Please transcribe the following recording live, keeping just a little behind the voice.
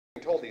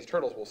I'm told these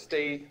turtles will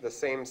stay the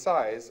same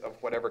size of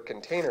whatever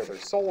container they're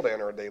sold in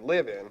or they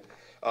live in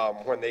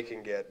when they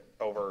can get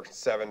over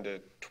 7 to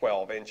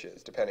 12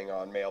 inches, depending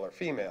on male or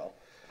female.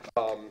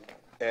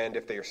 And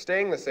if they are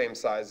staying the same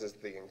size as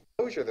the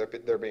enclosure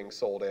that they're being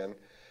sold in,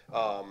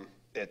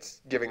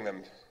 it's giving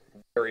them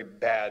very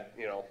bad,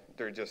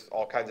 there are just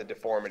all kinds of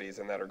deformities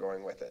and that are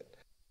going with it.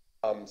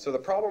 So the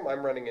problem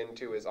I'm running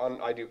into is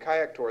I do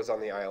kayak tours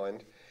on the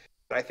island.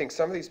 I think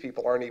some of these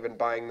people aren't even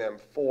buying them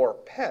for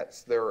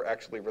pets. They're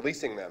actually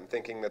releasing them,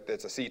 thinking that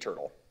it's a sea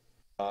turtle,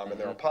 and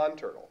they're a pond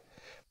turtle.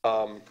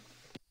 The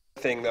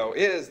thing, though,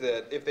 is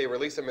that if they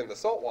release them in the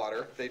salt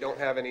water, they don't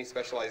have any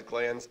specialized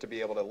glands to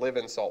be able to live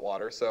in salt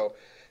water, so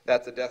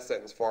that's a death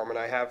sentence for them. And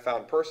I have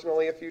found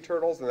personally a few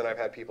turtles, and then I've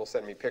had people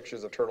send me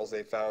pictures of turtles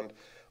they found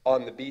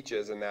on the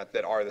beaches and that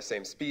are the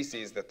same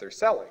species that they're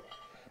selling.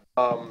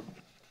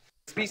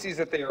 Species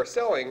that they are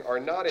selling are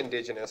not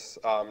indigenous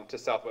to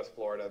Southwest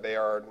Florida. They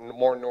are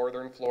more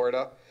northern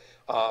Florida,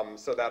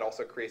 so that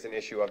also creates an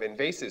issue of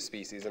invasive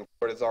species, and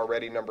Florida is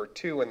already number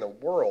 2 in the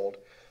world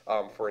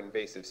for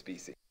invasive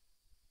species.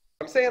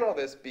 I'm saying all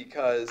this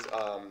because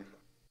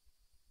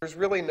there's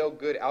really no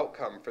good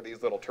outcome for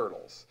these little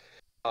turtles,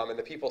 and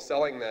the people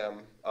selling them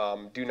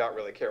do not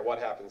really care what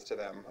happens to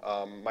them.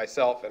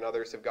 Myself and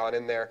others have gone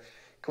in there,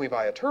 can we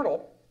buy a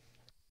turtle?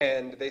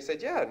 And they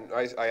said, yeah. And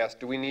I asked,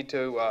 do we need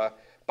to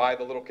buy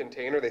the little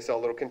container? They sell a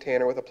little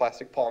container with a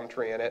plastic palm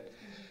tree in it.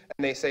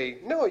 And they say,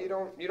 no, you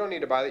don't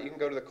need to buy that. You can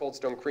go to the Cold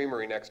Stone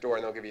Creamery next door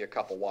and they'll give you a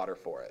cup of water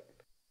for it.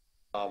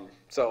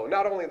 So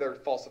not only they're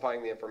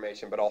falsifying the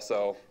information, but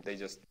also they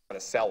just want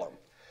to sell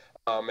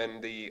them.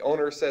 And the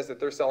owner says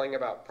that they're selling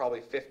about probably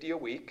 50 a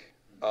week.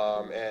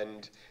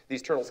 And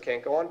these turtles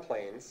can't go on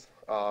planes.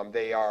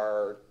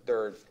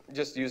 They're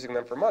just using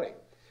them for money.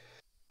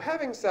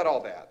 Having said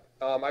all that,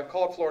 I've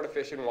called Florida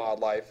Fish and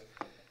Wildlife.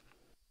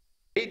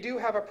 They do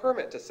have a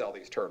permit to sell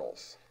these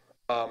turtles.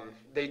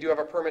 They do have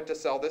a permit to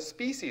sell this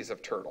species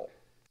of turtle.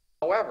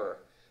 However,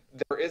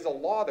 there is a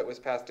law that was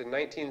passed in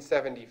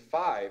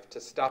 1975 to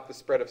stop the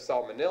spread of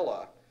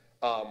salmonella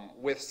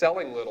with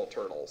selling little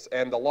turtles.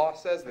 And the law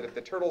says that if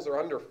the turtles are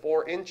under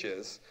 4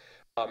 inches,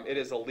 it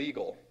is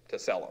illegal to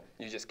sell them.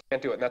 You just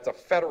can't do it, and that's a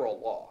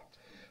federal law.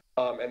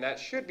 And that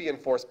should be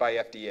enforced by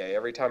FDA.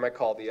 Every time I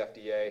call the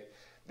FDA,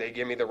 they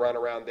give me the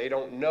runaround. They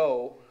don't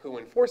know who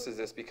enforces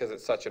this because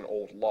it's such an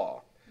old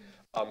law.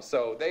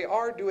 So they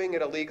are doing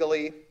it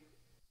illegally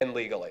and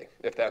legally,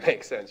 if that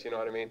makes sense, you know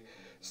what I mean?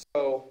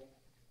 So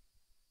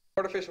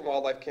Florida Fish and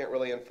Wildlife can't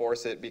really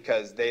enforce it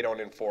because they don't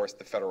enforce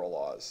the federal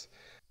laws.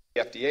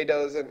 The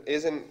FDA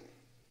isn't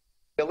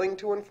willing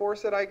to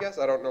enforce it, I guess.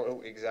 I don't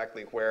know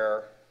exactly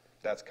where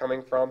that's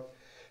coming from.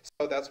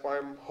 So that's why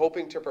I'm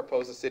hoping to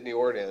propose a Sydney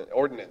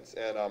ordinance.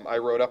 And I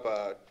wrote up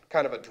a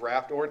kind of a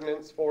draft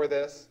ordinance for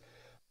this.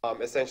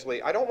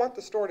 Essentially, I don't want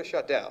the store to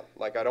shut down.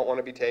 Like, I don't want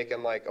to be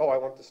taken like, oh, I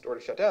want the store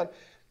to shut down.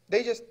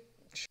 They just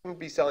shouldn't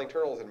be selling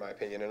turtles, in my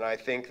opinion. And I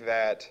think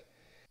that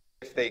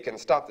if they can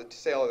stop the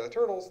sale of the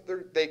turtles,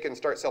 they can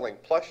start selling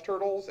plush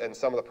turtles, and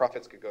some of the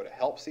profits could go to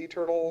help sea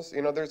turtles.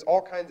 You know, there's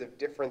all kinds of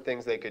different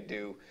things they could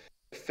do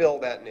to fill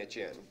that niche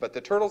in. But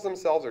the turtles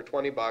themselves are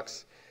 $20,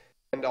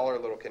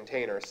 $10 little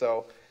container.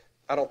 So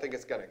I don't think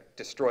it's going to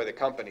destroy the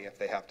company if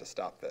they have to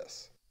stop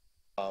this.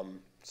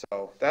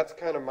 So that's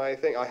kind of my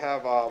thing. I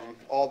have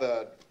all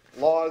the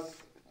laws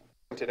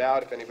printed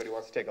out. If anybody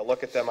wants to take a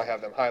look at them, I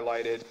have them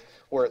highlighted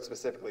where it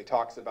specifically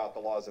talks about the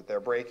laws that they're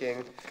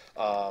breaking.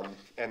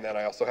 And then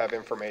I also have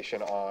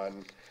information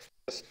on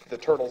the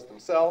turtles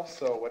themselves.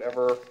 So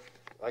whatever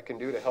I can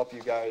do to help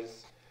you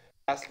guys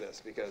pass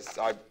this, because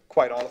I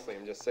quite honestly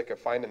am just sick of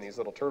finding these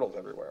little turtles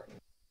everywhere.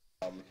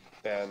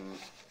 And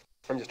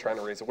I'm just trying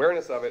to raise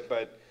awareness of it.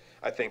 But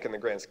I think in the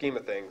grand scheme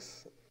of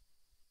things,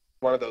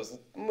 one of those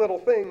little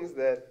things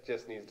that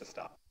just needs to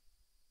stop.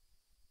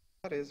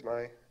 That is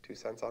my 2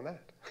 cents on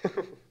that.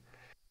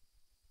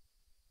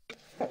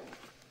 All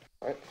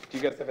right. Do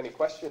you guys have any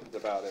questions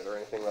about it or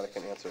anything that I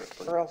can answer?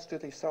 Where else do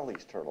they sell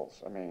these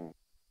turtles? I mean,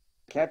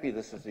 it can't be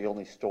this is the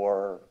only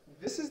store.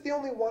 This is the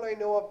only one I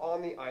know of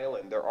on the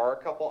island. There are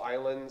a couple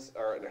islands,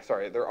 or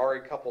sorry, there are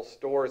a couple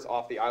stores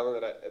off the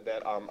island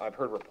that I've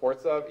heard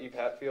reports of. Eve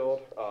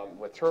Hatfield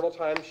with Turtle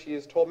Time, she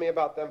has told me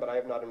about them, but I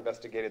have not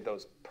investigated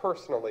those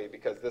personally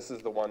because this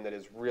is the one that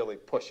is really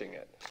pushing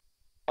it.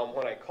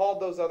 When I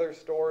called those other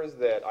stores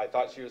that I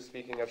thought she was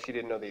speaking of, she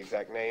didn't know the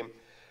exact name.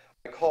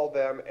 I called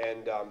them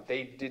and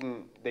they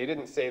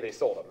didn't say they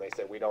sold them. They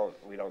said we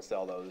don't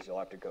sell those. You'll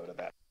have to go to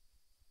that.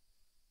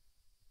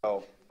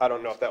 So I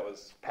don't know if that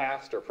was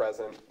past or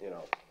present, you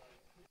know.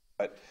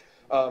 But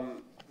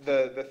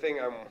the thing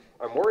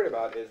I'm worried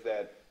about is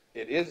that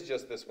it is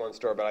just this one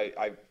store, but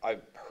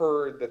I've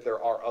heard that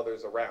there are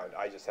others around.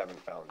 I just haven't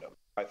found them.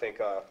 I think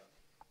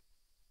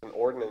an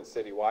ordinance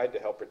citywide to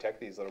help protect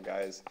these little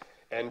guys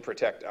and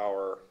protect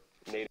our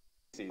native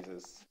species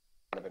is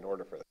kind of in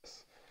order for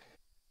this.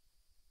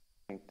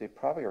 They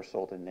probably are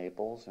sold in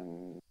Naples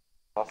and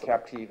Possibly.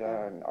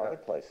 Captiva and other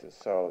places.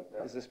 So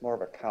is this more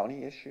of a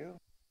county issue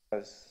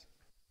as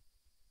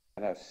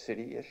a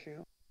city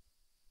issue?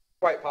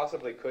 quite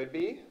possibly could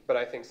be, but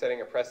I think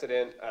setting a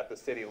precedent at the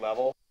city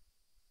level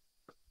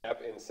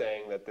in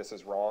saying that this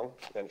is wrong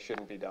and it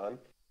shouldn't be done.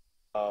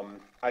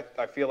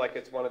 I feel like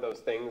it's one of those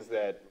things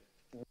that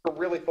we're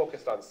really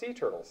focused on sea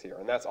turtles here,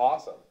 and that's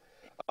awesome.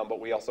 But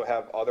we also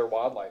have other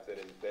wildlife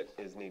that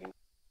is needing.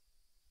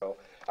 So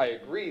I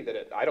agree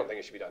that I don't think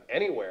it should be done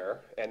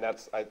anywhere, and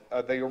that's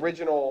the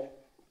original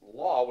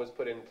law was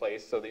put in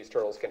place so these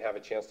turtles can have a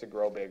chance to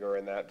grow bigger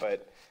and that,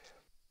 but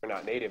they're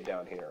not native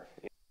down here.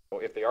 You know,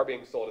 if they are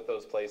being sold at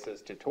those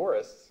places to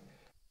tourists,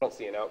 I don't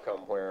see an outcome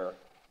where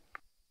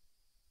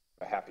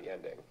a happy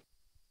ending.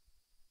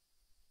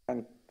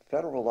 And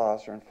federal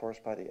laws are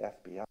enforced by the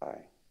FBI,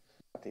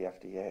 not the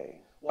FDA.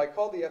 Well, I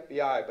call the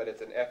FBI, but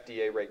it's an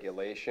FDA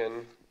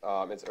regulation.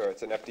 It's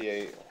an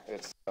FDA.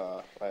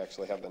 I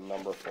actually have the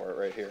number for it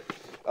right here.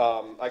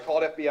 I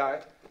called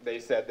FBI. They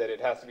said that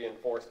it has to be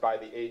enforced by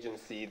the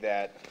agency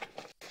that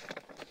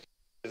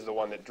is the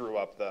one that drew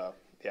up the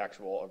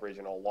actual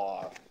original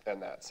law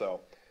and that.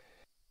 So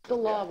the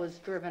law was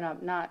driven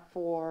up not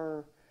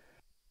for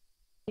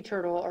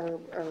turtle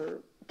or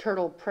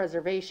turtle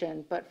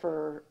preservation, but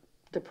for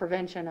the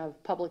prevention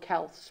of public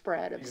health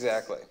spread.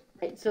 Exactly.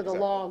 Right. So the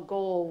law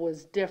goal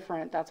was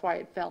different. That's why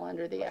it fell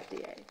under the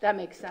FDA. That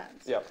makes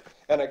sense. Yeah.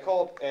 And I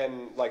called,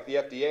 and like the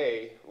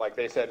FDA, like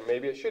they said,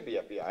 maybe it should be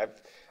FBI.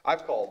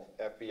 I've called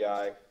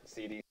FBI,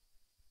 CDC,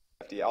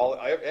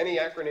 FDA, any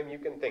acronym you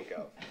can think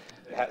of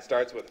that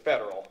starts with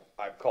federal,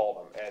 I've called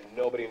them, and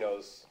nobody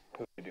knows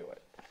who to do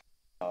it.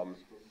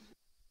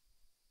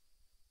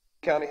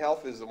 County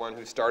Health is the one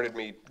who started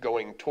me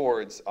going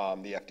towards the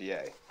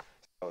FDA.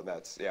 So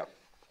that's, yeah.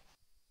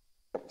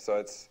 So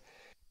it's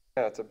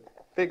a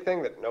big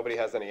thing that nobody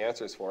has any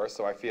answers for.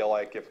 So I feel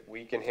like if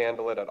we can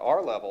handle it at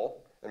our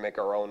level and make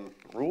our own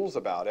rules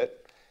about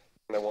it,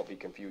 there won't be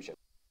confusion.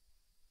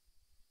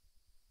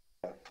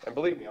 Yeah. And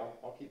believe me,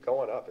 I'll keep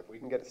going up. If we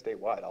can get it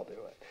statewide, I'll do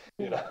it.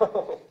 You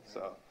know,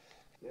 so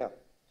yeah.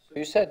 So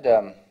you said,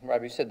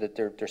 Rob, you said that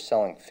they're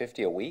selling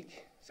 50 a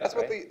week. That's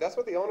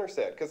what the owner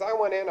said. Because I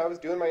went in, I was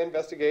doing my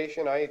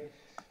investigation. I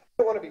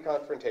don't want to be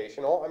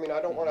confrontational. I mean,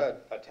 I don't want to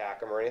attack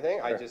them or anything.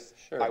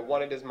 Sure. I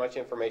wanted as much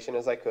information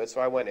as I could, so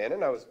I went in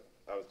and I was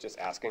just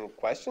asking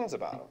questions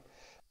about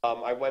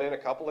them. I went in a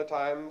couple of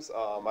times.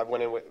 I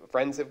went in with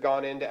friends have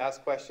gone in to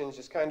ask questions,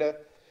 just kind of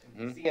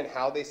seeing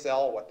how they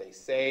sell, what they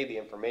say, the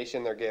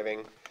information they're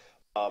giving.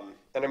 And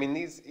I mean,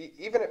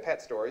 even at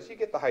pet stores, you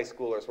get the high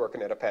schoolers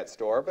working at a pet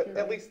store, but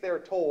at least they're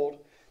told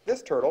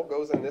this turtle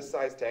goes in this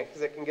size tank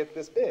because it can get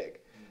this big.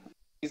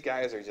 These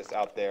guys are just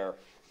out there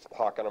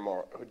hawking them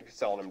or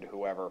selling them to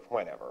whoever,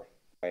 whenever.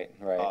 Right.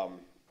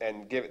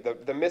 And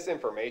the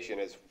misinformation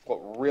is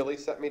what really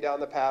set me down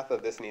the path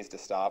of this needs to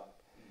stop.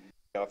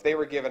 You know, if they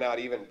were giving out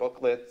even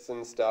booklets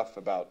and stuff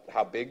about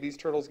how big these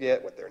turtles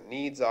get, what their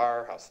needs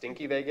are, how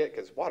stinky they get,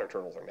 because water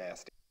turtles are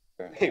nasty.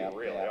 They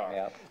really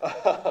are.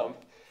 Yeah.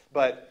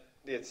 But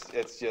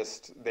it's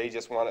just, they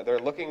just want to, they're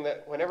looking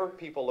that, whenever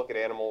people look at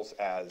animals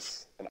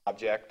as an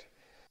object,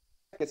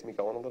 it gets me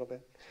going a little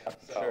bit.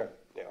 So, Sure.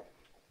 Yeah.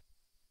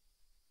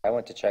 I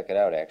went to check it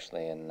out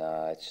actually, and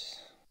it's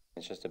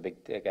just a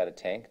big, they got a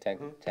tank,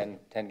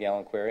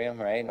 10-gallon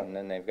aquarium, right? And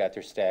then they've got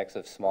their stacks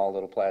of small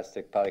little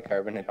plastic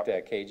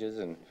polycarbonate cages.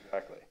 And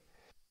Exactly.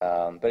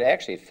 but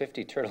actually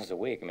 50 turtles a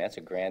week, I mean, that's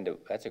a grand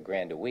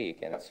a week,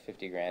 and it's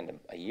 50 grand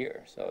a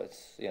year. So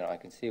it's, you know, I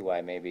can see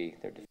why maybe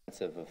they're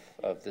defensive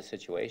of the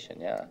situation,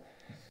 yeah.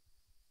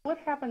 What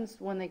happens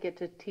when they get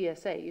to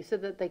TSA? You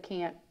said that they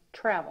can't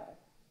travel,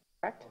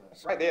 correct?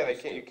 Right, yeah,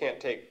 you can't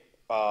take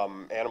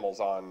animals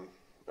on,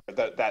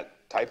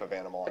 that type of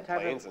animal on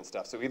planes and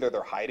stuff. So either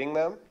they're hiding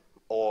them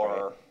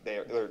or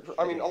they're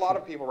I mean, a lot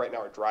of people right now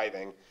are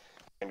driving,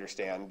 I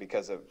understand,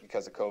 because of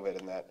COVID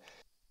and that.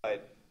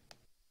 But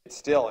it's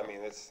still, I mean,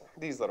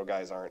 these little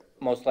guys aren't.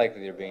 Most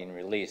likely they're being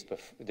released,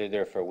 but they're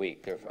there for a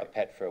week. They're a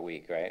pet for a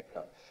week, right?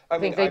 I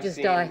mean, think they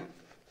just die.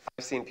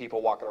 I've seen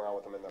people walking around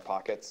with them in their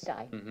pockets.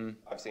 Die.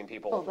 I've seen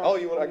people,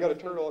 I got a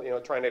turtle, you know,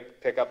 trying to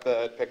pick up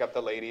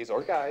the ladies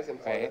or guys in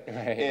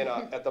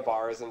Florida at the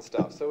bars and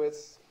stuff. So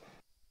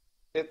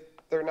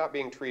they're not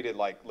being treated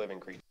like living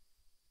creatures.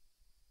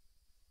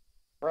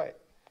 Right.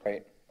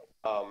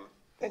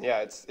 And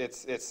yeah,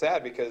 it's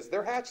sad because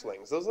they're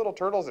hatchlings. Those little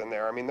turtles in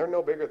there, I mean, they're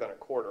no bigger than a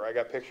quarter. I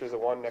got pictures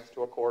of one next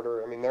to a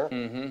quarter. I mean, they're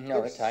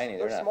No, they're tiny.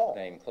 They're small.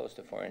 not even close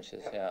to 4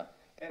 inches. Yeah.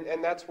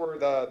 And that's where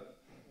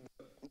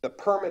the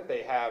permit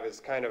they have is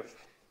kind of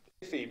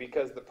iffy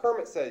because the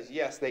permit says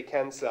yes, they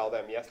can sell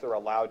them. Yes, they're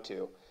allowed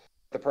to.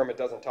 The permit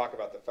doesn't talk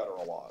about the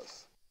federal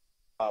laws.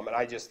 And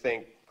I just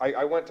think,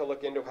 I went to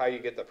look into how you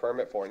get the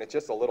permit for, and it's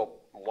just a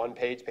little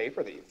one-page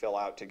paper that you fill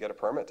out to get a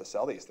permit to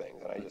sell these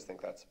things. And I just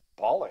think that's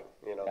appalling.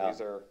 You know,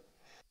 these are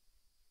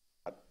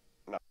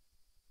not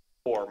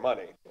for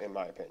money, in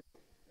my opinion.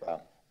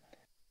 Wow.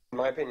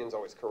 My opinion's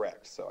always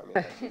correct, so I mean,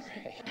 that's just,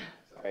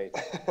 Right.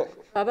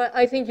 But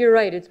I think you're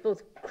right. It's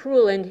both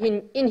cruel and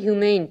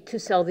inhumane to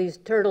sell these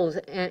turtles,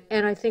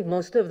 and I think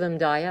most of them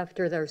die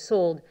after they're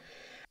sold.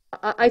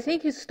 I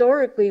think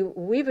historically,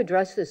 we've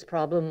addressed this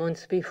problem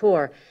once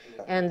before,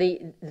 and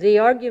the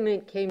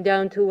argument came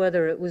down to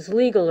whether it was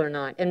legal or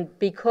not. And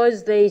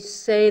because they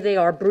say they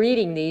are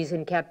breeding these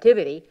in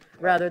captivity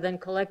rather than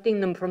collecting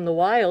them from the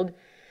wild,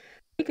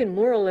 they can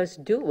more or less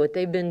do what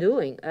they've been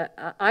doing.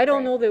 I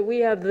don't know that we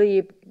have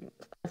the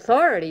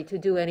authority to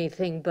do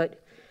anything,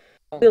 but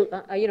we'll,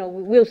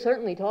 we'll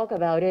certainly talk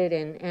about it,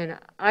 and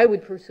I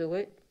would pursue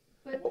it.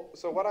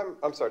 So what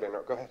I'm sorry,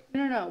 Dana, go ahead.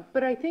 No,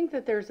 but I think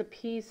that there's a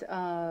piece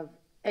of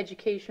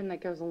education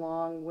that goes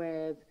along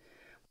with,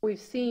 we've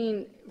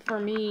seen, for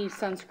me,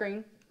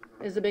 sunscreen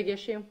is a big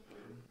issue,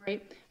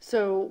 right?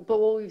 So, but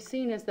what we've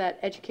seen is that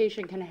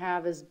education can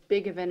have as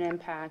big of an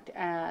impact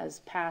as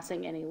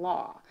passing any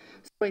law.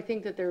 So I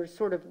think that there's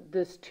sort of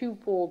this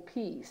twofold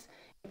piece.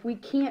 If we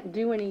can't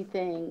do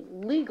anything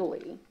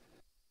legally,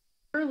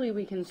 surely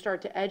we can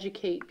start to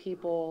educate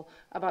people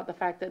about the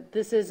fact that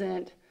this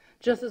isn't,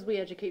 just as we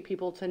educate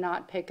people to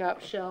not pick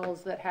up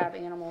shells that have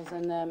animals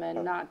in them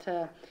and not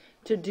to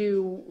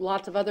do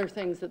lots of other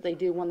things that they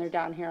do when they're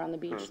down here on the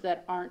beach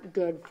that aren't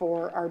good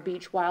for our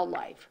beach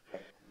wildlife.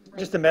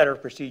 Just a matter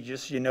of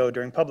procedures,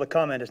 during public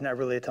comment is not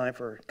really a time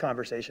for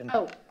conversation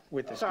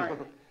with the Sorry.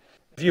 speaker.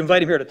 If you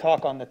invite him here to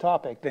talk on the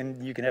topic, then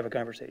you can have a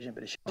conversation,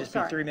 but it should just be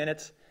 3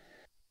 minutes.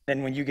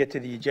 Then when you get to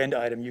the agenda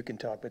item, you can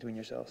talk between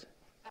yourselves.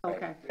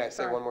 Okay. Can I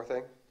say one more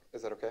thing?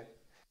 Is that okay?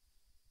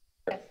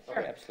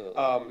 Okay,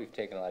 absolutely. We've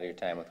taken a lot of your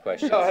time with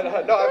questions. No,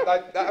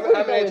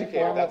 I'm an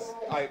educator.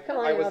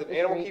 I was an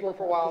animal keeper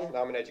for a while.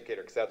 Now I'm an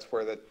educator because that's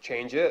where the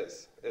change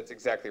is. That's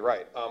exactly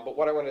right. But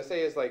what I want to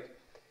say is, like,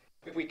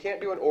 if we can't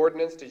do an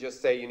ordinance to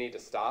just say you need to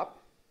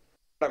stop,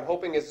 what I'm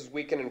hoping is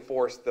we can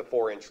enforce the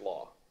 4-inch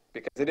law,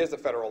 because it is a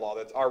federal law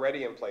that's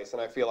already in place,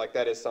 and I feel like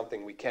that is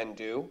something we can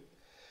do.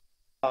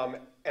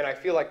 And I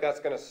feel like that's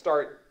going to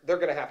start, they're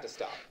going to have to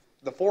stop.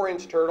 The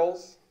 4-inch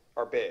turtles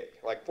are big.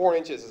 Like 4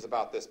 inches is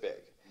about this big.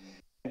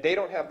 And they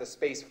don't have the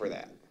space for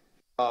that.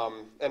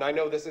 And I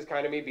know this is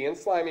kind of me being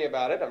slimy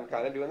about it. I'm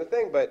kind of doing the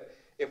thing. But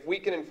if we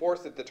can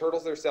enforce that the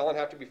turtles they're selling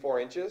have to be 4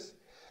 inches,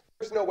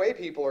 there's no way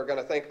people are going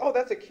to think, oh,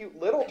 that's a cute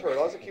little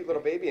turtle. That's a cute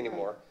little baby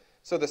anymore.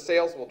 So the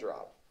sales will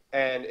drop.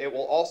 And it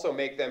will also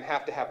make them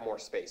have to have more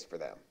space for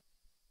them,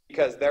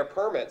 because their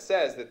permit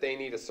says that they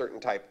need a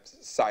certain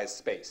size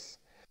space.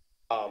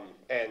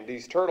 And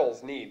these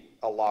turtles need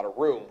a lot of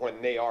room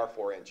when they are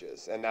 4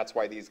 inches. And that's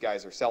why these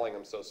guys are selling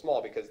them so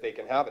small, because they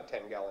can have a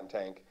 10-gallon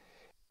tank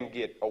and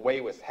get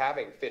away with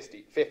having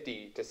 50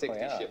 to 60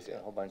 shipped in. A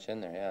whole bunch in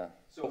there, yeah.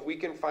 So if we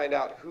can find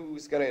out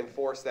who's going to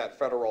enforce that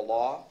federal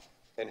law,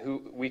 and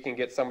who we can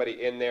get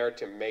somebody in there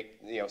to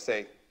make,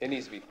 say it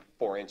needs to be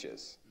 4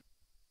 inches.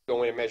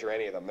 Go in and measure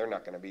any of them. They're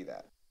not going to be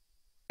that.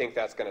 I think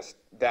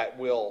that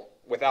will,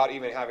 without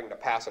even having to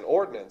pass an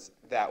ordinance,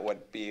 that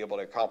would be able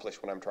to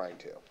accomplish what I'm trying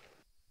to.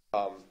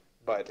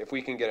 But if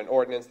we can get an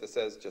ordinance that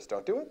says just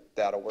don't do it,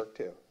 that'll work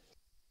too.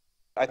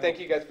 I thank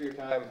you guys for your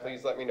time.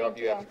 Please let me know if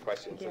you have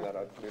questions, and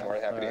I'd be more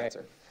than happy to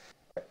answer.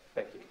 All right,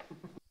 thank you.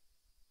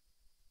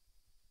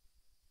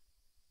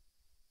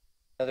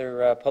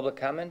 Other public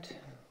comment?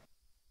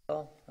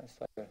 Oh, that's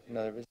like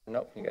another visitor.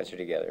 Nope, you guys are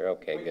together.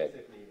 Okay,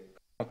 good.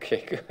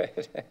 Okay,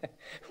 good.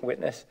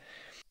 Witness.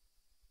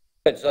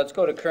 Good, so let's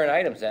go to current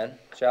items then,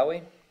 shall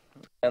we?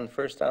 And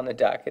first on the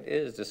docket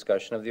is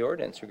discussion of the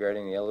ordinance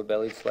regarding the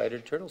yellow-bellied slider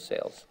turtle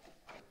sales.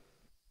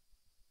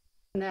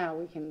 Now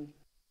we can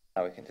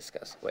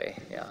discuss way.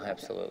 Yeah,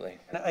 absolutely.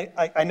 And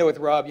I know with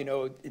Rob,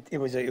 it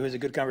was a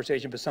good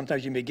conversation, but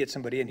sometimes you may get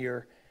somebody in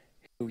here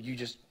who you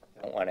just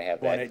don't want to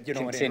have that,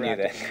 continue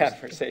that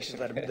conversation.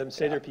 Let them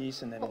say their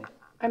piece, and then.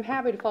 I'm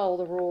happy to follow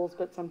the rules,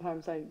 but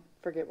sometimes I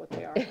forget what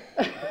they are.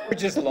 We're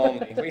just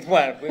lonely. We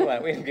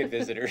don't get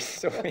visitors,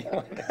 so we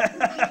want.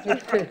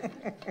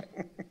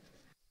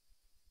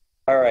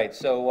 All right,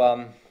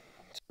 so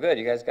good.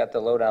 You guys got the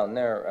lowdown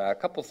there. A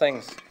couple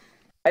things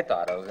I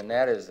thought of, and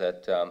that is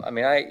that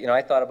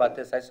I thought about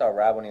this. I saw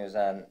Rob when he was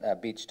on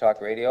Beach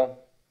Talk Radio. I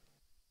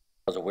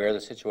was aware of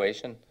the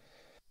situation,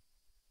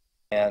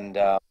 and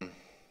I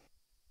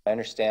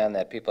understand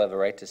that people have a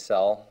right to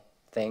sell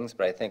things,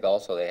 but I think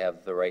also they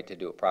have the right to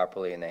do it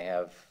properly, and they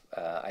have,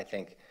 I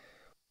think,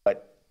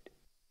 what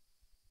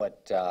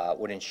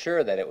would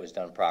ensure that it was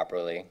done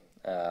properly.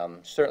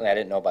 Certainly, I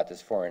didn't know about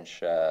this 4-inch,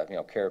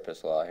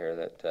 carapace law here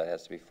that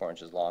has to be 4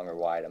 inches long or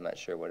wide. I'm not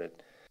sure what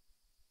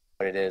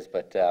it is,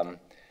 but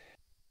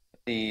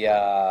the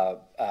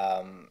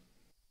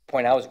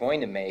point I was going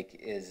to make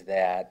is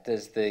that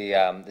does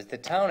the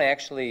town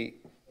actually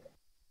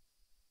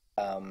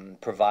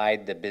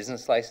provide the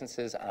business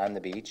licenses on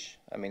the beach?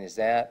 I mean, is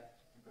that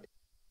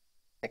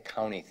a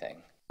county thing?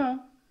 No.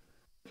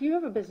 If you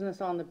have a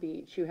business on the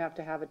beach, you have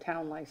to have a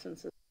town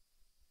license. At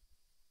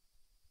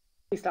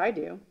least I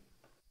do.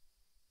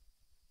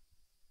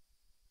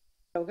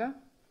 Yoga?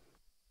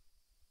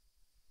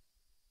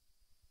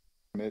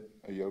 Permit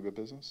a yoga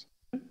business?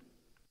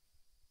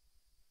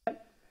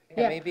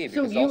 Yeah, maybe.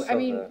 So because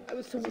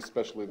It's a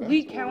special event.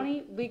 Lee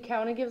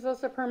County gives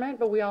us a permit,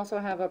 but we also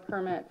have a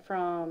permit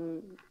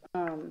from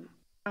town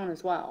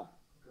as well.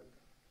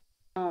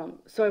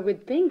 So I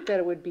would think that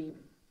it would be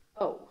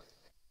both.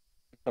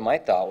 So my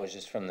thought was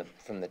just from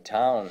the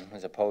town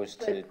as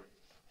opposed to,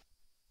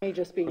 May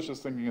just I be, was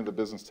just thinking of the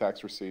business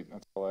tax receipt.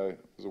 That's all I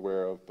was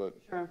aware of, but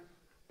sure.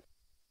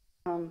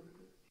 now,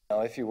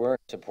 if you were in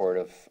support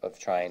of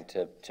trying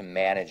to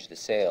manage the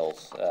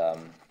sales,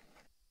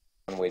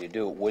 one way to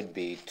do it would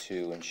be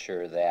to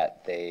ensure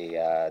that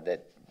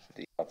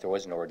if there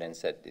was an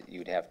ordinance that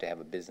you'd have to have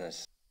a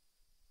business,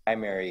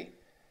 primary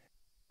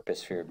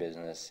purpose for your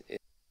business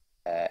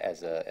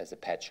as a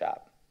pet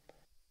shop.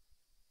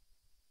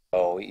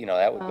 So,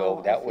 that would go, Oh,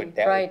 I that see. would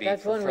Right, be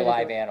that's one for way to do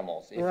live it.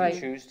 animals. If Right.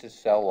 you choose to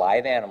sell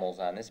live animals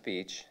on this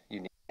beach, you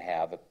need to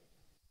have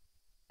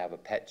a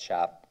pet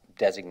shop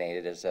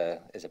designated as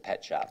a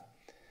pet shop.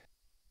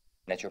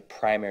 And that's your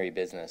primary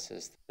business,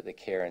 is the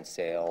care and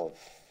sale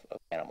of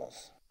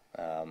animals.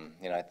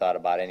 I thought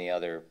about any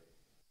other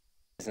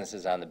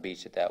businesses on the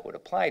beach that would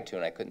apply to,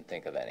 and I couldn't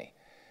think of any.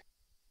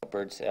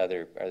 Birds,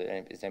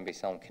 is anybody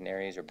selling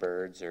canaries or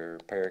birds or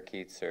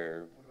parakeets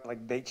or?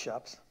 Like bait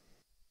shops.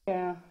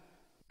 Yeah.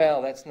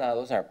 Well,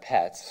 those aren't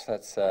pets.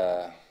 That's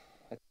A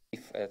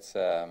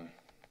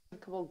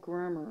couple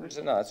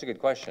groomers. no, that's a good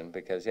question,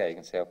 because yeah, you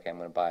can say, okay, I'm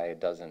going to buy a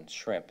dozen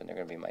shrimp and they're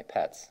going to be my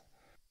pets.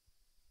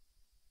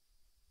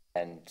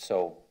 And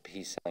so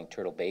he's selling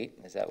turtle bait.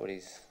 Is that what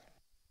a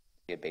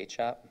bait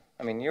shop?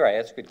 I mean, you're right.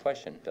 That's a good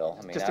question, Bill.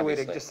 I mean, Just a way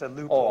to, obviously. just a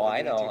loophole. Oh, to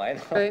I get into. know.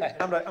 Right.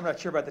 I'm not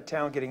sure about the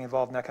town getting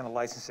involved in that kind of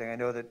licensing. I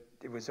know that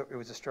it was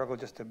a struggle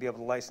just to be able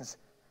to license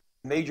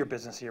major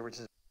business here, which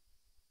is.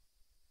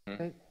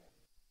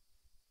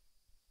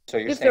 So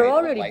you're If saying they're they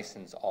don't already-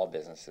 license all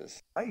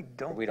businesses? I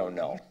don't. We don't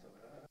know.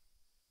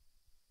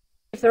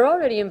 If they're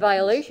already in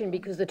violation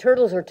because the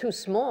turtles are too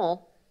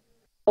small,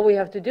 all we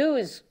have to do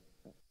is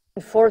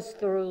enforce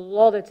the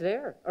law that's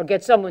there, or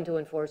get someone to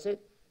enforce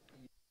it.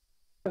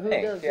 Who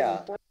Hey, does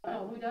yeah. it?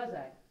 Oh, who does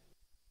that?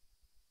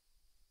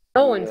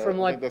 No one, yeah, from I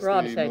what think that's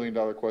Rob the said.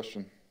 million-dollar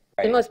question.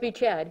 It must be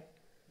Chad.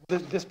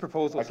 This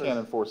proposal I says,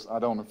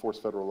 don't enforce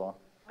federal law.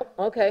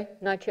 Okay,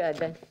 not Chad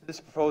then.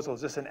 this proposal,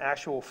 is this an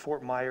actual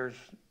Fort Myers?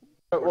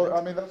 Well,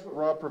 I mean, that's what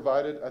Rob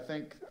provided. I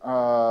think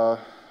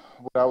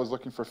what I was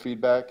looking for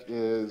feedback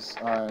is,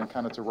 and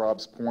kind of to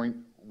Rob's point,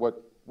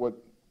 what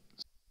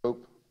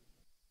scope,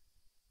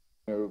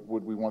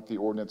 would we want the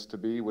ordinance to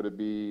be? Would it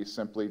be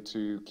simply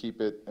to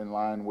keep it in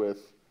line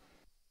with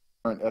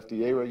current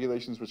FDA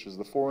regulations, which is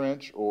the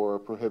 4-inch, or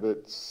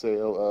prohibit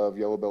sale of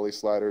yellow belly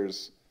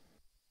sliders,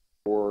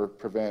 or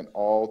prevent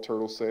all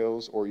turtle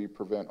sales, or you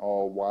prevent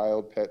all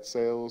wild pet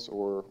sales,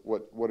 or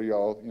what are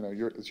y'all,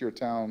 it's your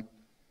town.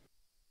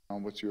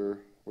 What's your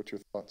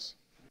thoughts?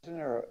 Isn't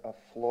there a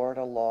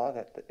Florida law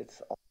that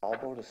it's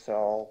allowable to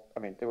sell? I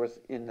mean, there was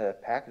in the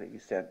packet that you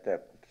sent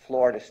that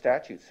Florida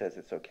statute says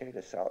it's okay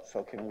to sell it.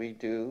 So can we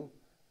do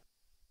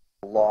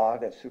a law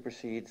that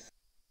supersedes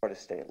Florida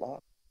state law?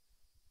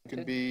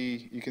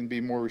 You can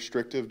be more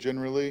restrictive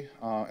generally,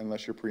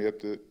 unless you're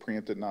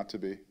preempted not to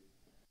be.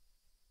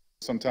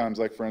 Sometimes,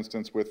 like for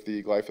instance, with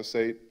the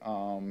glyphosate,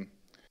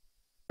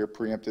 you're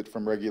preempted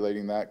from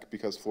regulating that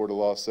because Florida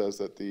law says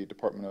that the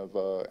Department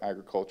of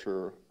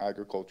Agriculture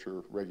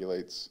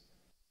regulates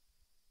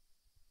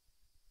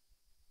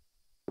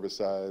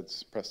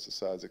herbicides,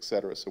 pesticides, et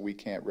cetera. So we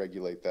can't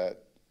regulate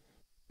that.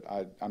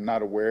 I'm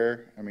not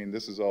aware. I mean,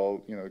 this is all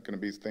going to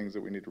be things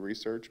that we need to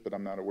research, but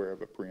I'm not aware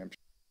of a preemption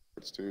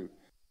to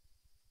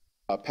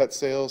pet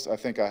sales. I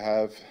think I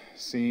have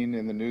seen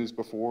in the news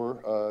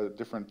before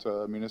different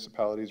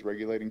municipalities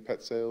regulating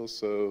pet sales.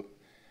 So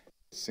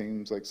it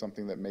seems like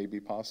something that may be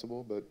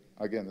possible, but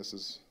again, this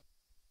is.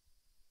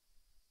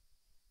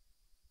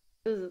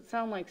 Does it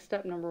sound like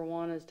step number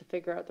one is to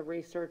figure out the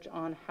research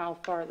on how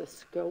far the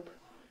scope,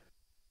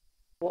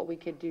 what we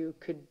could do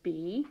could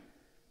be?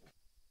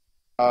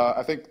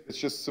 I think it's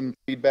just some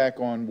feedback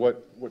on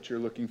what you're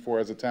looking for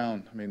as a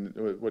town. I mean,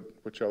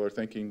 what y'all are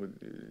thinking,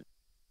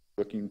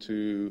 looking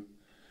to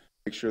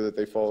make sure that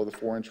they follow the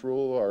 4-inch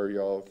rule? Are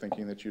y'all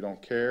thinking that you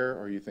don't care?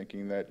 Are you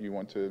thinking that you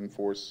want to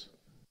enforce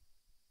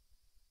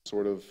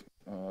sort of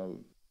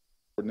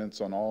ordinance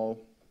on all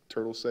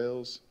turtle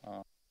sales,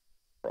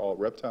 or all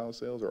reptile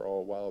sales, or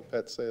all wild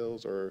pet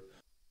sales, or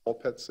all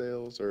pet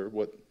sales, or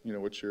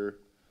what's your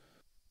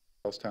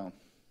house town?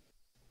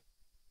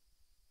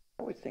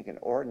 I would think an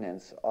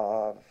ordinance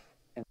of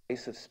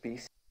invasive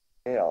species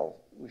sale,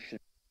 we should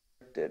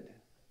be restricted.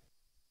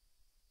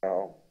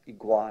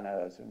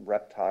 Iguanas and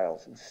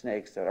reptiles and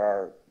snakes that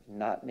are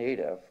not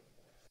native,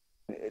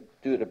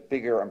 do it a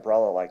bigger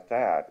umbrella like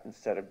that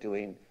instead of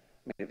doing,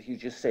 I mean, if you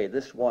just say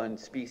this one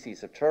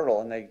species of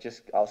turtle and they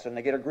just, all of a sudden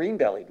they get a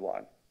green-bellied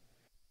one.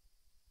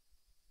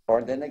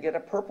 Or then they get a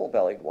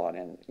purple-bellied one.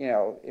 And,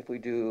 if we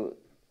do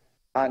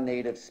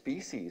non-native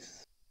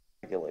species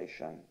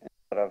regulation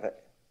instead of it.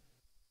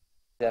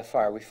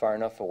 Are we far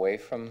enough away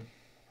from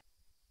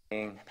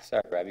being,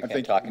 sorry, Rob, you I can't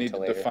think talk you need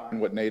until to later. define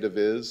what native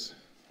is,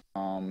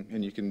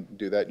 and you can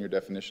do that in your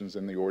definitions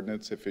in the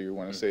ordinance. If you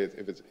want to say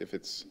if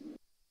it's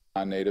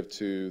non-native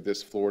to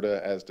this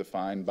Florida as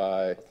defined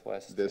by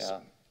Southwest,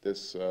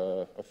 this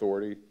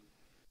authority.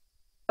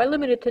 Why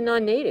limit it to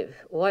non-native?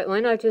 Why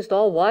not just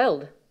all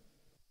wild?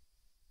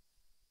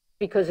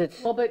 Because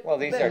it's, Well, but. Well,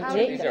 these but are- how do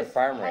these you are def-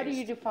 farm How do you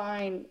raised.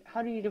 define,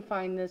 how do you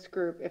define this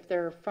group if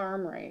they're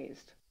farm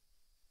raised?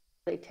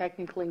 Are they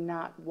technically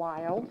not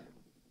wild?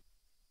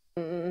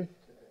 You'd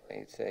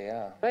say,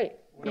 yeah. right,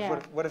 Yeah.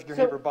 What if your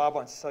So- neighbor Bob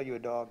wants to sell you a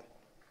dog?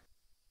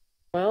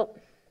 well,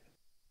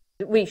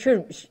 it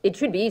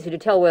should be easy to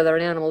tell whether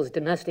an animal is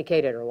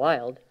domesticated or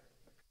wild.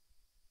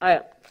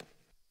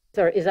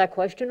 Sorry, is that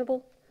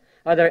questionable?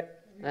 Are there,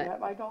 Is that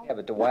my dog? Yeah,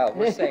 but the wild,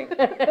 we're saying,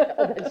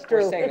 that's we're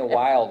true. saying the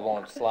wild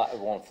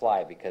won't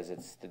fly because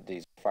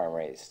these are farm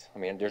raised. I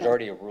mean, there's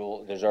already a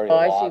rule, there's already Oh, a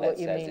I see law what that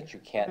you says mean. that you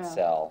can't Yeah.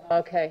 sell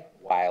Okay,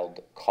 wild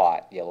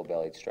caught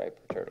yellow-bellied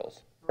striped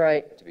turtles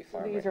right. to be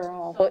farm These raised. are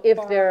all So if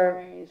farm they're-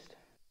 raised.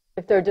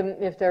 If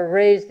they're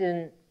raised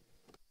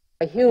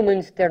by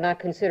humans, they're not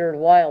considered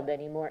wild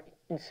anymore,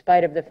 in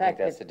spite of the I think fact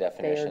that's that the they are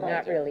definition,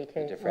 not really the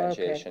tamed.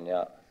 differentiation,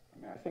 yeah.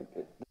 I think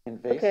that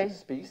the Okay. invasive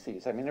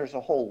species, I mean, there's a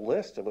whole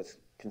list of what's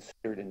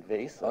considered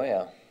invasive. Oh,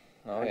 yeah,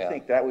 oh, I yeah.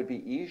 think that would be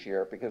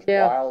easier because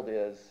Yeah. wild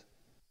is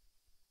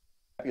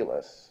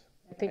fabulous.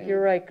 I think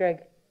you're right,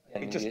 Greg.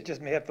 You And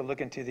just may have to look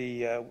into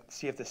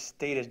see if the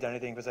state has done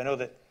anything, because I know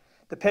that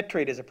the pet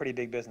trade is a pretty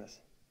big business.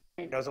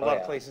 There's a lot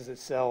of yeah. places that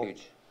sell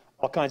Huge.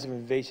 all kinds of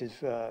invasive,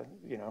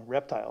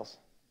 reptiles,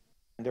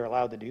 and they're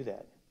allowed to do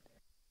that.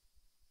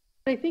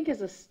 I think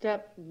as a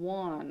step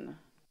one,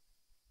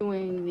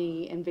 doing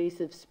the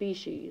invasive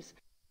species,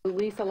 at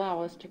least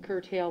allow us to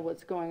curtail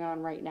what's going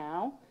on right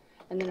now.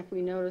 And then if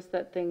we notice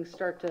that things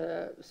start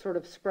to sort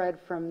of spread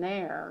from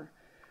there,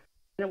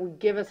 then it would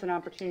give us an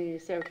opportunity to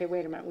say, okay,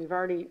 wait a minute, we've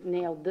already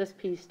nailed this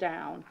piece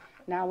down.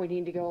 Now we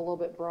need to go a little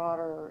bit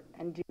broader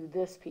and do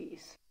this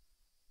piece.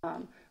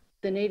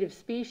 The native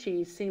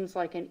species seems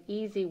like an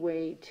easy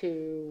way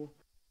to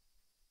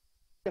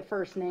the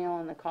first nail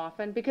in the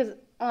coffin, because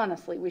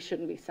honestly, we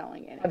shouldn't be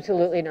selling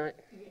Absolutely not.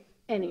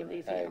 any of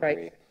these I animals.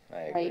 agree, I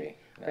agree.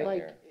 Not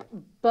Like, here.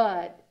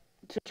 but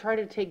to try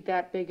to take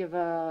that big of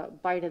a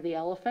bite of the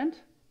elephant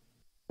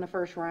in the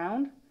first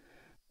round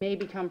may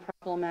become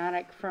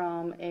problematic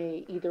from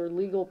a either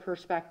legal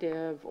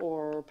perspective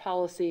or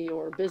policy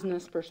or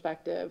business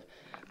perspective.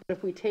 But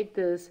if we take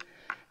this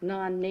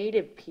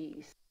non-native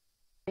piece,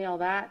 nail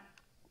that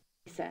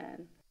piece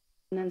in,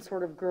 and then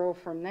sort of grow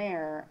from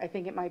there, I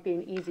think it might be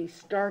an easy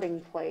starting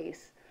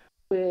place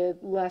with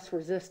less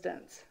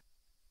resistance.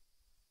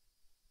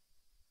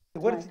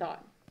 What My is,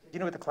 thought. do you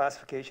know what the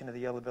classification of the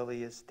yellow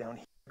belly is down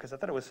here? Because I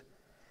thought it was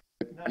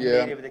not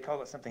Yeah. native, they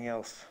call it something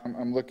else.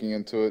 I'm looking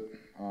into it,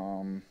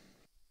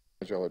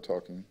 as y'all are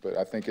talking, but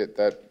I think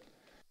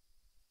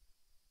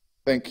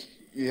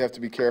you have to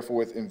be careful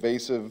with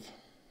invasive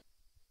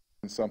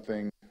and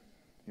something,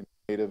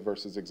 native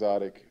versus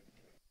exotic.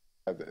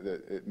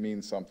 It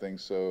means something,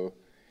 so,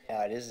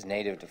 Yeah, it is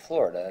native to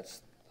Florida,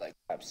 that's, like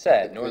I've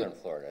said, northern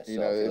Florida. So you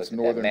know, if you it's look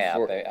at that northern map,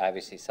 Flor-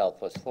 obviously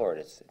southwest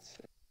Florida, it's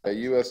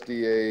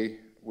USDA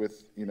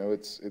with,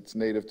 it's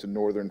native to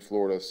northern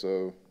Florida,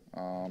 so,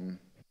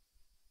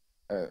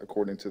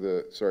 according to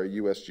the,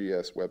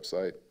 USGS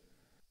website.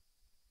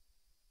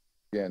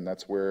 Again,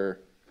 that's where,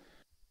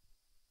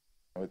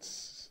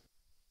 it's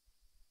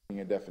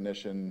a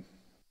definition,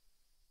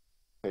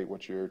 state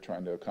what you're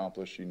trying to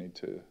accomplish, you need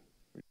to.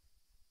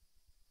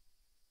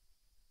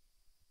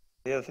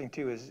 The other thing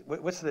too is,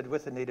 what's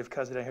the native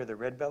cousin down here, the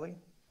red belly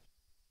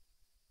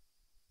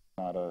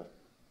Not a,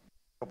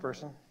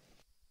 person?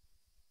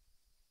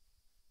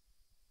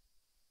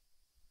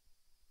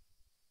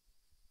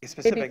 It's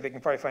specific, they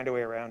can probably find a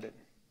way around it.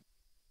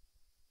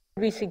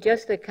 We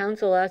suggest that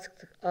council ask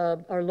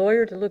our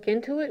lawyer to look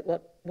into it,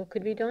 what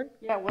could be done?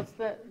 Yeah, what's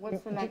the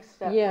next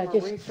step Yeah, from a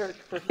just research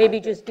perspective? Maybe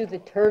just do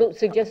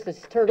suggest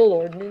this turtle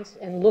ordinance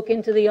and look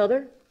into the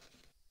other?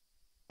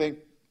 I think,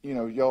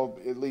 y'all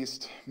at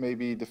least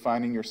maybe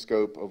defining your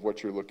scope of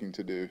what you're looking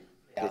to do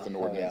with an Yeah.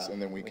 ordinance, Yeah.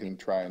 and then we can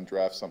try and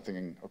draft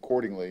something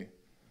accordingly.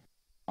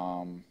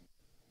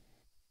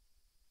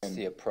 It's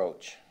the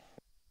approach.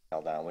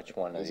 Held on, which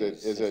one of Is it-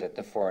 these? is Is it, it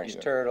the 4-inch you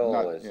know, turtle?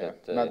 not- Is yeah,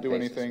 it the not do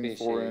invasive anything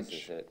species? 4-inch.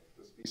 Is it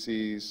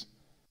Species,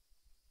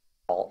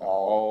 all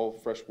all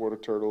freshwater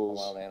turtles,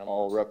 wild animals.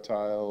 all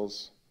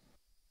reptiles,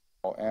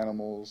 all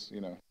animals,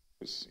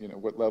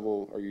 what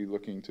level are you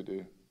looking to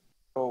do?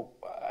 So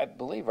I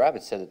believe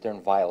Robert said that they're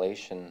in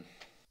violation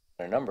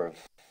on a number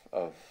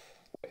of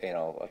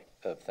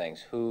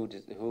things.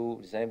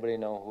 Does anybody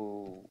know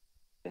who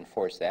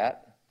enforced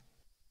that?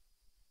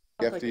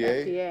 Sounds like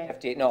FDA?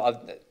 FDA, no,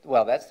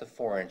 well, that's the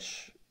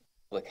 4-inch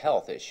public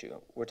health issue.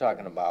 We're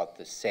talking about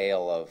the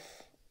sale of,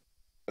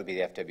 would be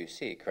the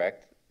FWC,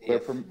 correct?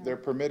 If They're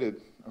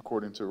permitted,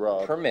 according to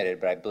Rob.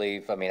 permitted, but I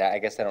believe, I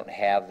guess I don't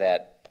have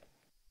that.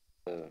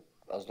 I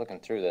was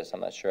looking through this, I'm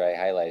not sure I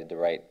highlighted the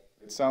right.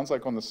 It sounds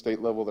like on the state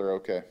level, they're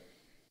okay.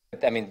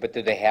 But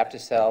do they have to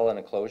sell an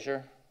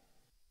enclosure?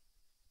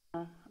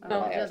 No,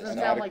 No, it doesn't it's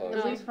sound not like, close.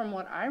 at least from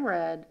what I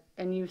read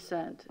and you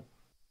sent,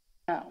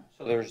 no.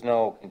 So there's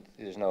no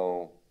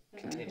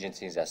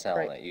contingencies that sound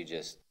Right. that you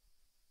just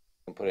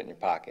can put it in your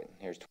pocket.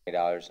 Here's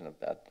 $20 and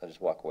I'll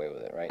just walk away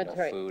with it, right? That's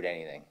No right. food,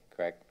 anything,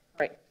 correct?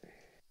 Right.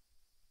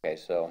 Okay,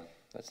 so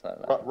That's not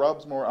enough.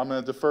 Rob's more, I'm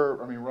gonna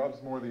defer, I mean,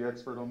 Rob's more the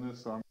expert on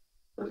this, so I'm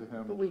gonna defer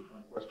to But him we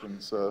on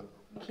questions.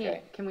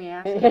 can we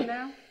ask him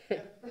now?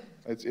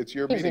 It's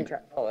your He's in meeting.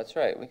 charge. Oh, that's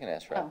right, we can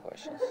ask Rob Oh.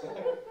 questions.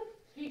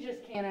 He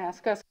just can't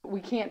ask us, we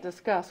can't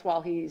discuss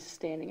while he's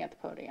standing at the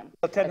podium.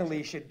 Well, technically,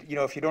 you should,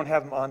 if you don't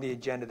have them on the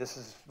agenda, this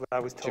is what I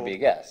was Should told. be a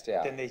guest,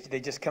 yeah. Then they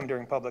just come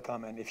during public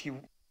comment. If you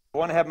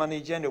want to have them on the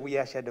agenda, we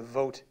actually had to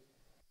vote,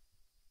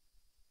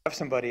 have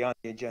somebody on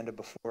the agenda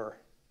before.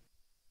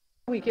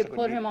 We could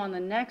put him on the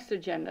next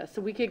agenda,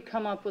 so we could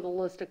come up with a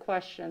list of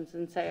questions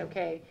and say,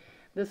 okay,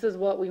 this is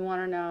what we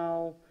want to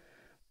know.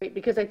 Right?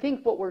 Because I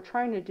think what we're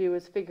trying to do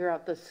is figure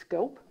out the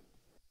scope,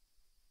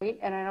 right?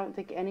 And I don't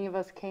think any of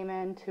us came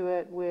into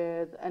it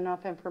with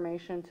enough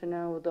information to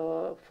know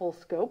the full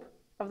scope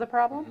of the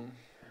problem,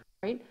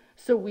 right?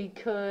 So we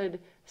could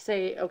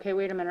say, okay,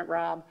 wait a minute,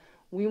 Rob,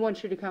 we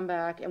want you to come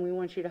back and we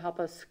want you to help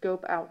us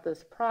scope out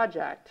this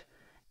project,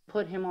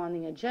 put him on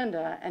the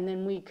agenda, and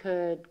then we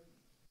could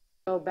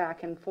go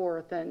back and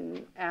forth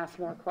and ask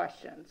more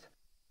questions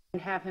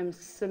and have him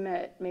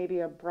submit maybe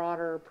a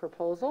broader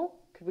proposal.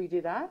 Could we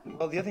do that?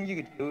 Well, the other thing you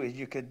could do is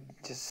you could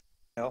just,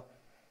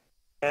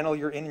 channel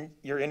your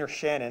inner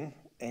Shannon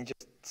and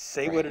just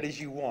say what it is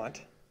you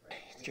want,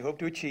 what you hope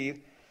to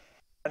achieve,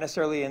 not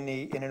necessarily in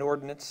an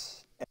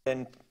ordinance, and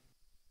then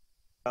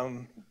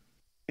bring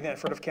that in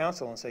front of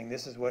council and saying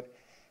this is what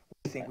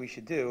we think we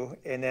should do,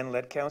 and then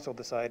let council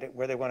decide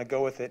where they want to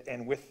go with it,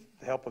 and with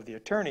the help of the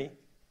attorney,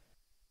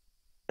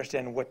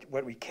 understand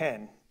what we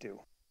can do.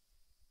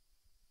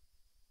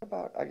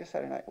 About, I guess,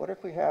 what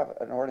if we have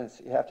an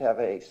ordinance, you have to have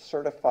a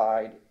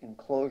certified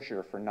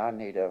enclosure for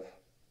non-native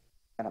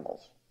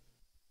animals,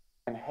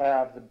 and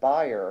have the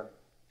buyer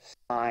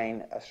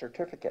sign a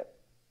certificate?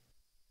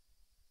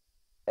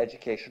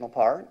 Educational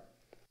part,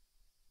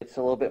 it's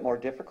a little bit more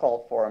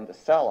difficult for them to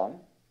sell them.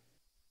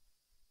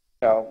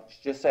 So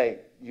just say,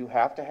 you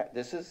have to have,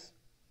 this is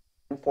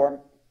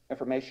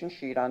information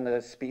sheet on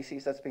the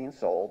species that's being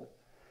sold,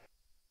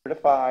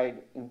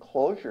 certified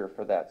enclosure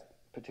for that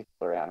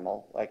particular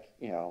animal, like,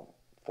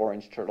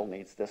 4-inch turtle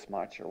needs this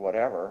much or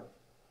whatever,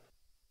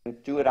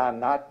 and do it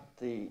on not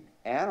the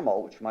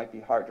animal, which might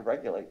be hard to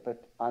regulate,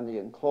 but on the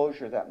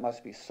enclosure that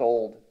must be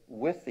sold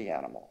with the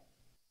animal.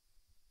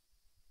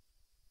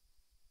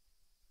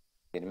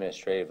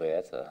 Administratively,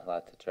 that's a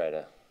lot to try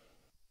to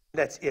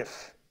That's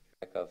if.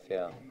 back up,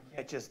 yeah. You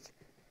can't just,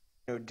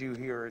 do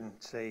here and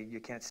say you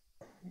can't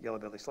sell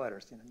yellow-belly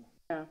sliders.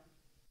 Yeah. I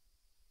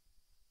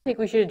think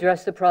we should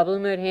address the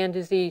problem at hand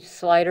is the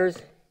sliders,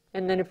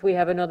 and then if we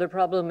have another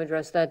problem,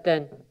 address that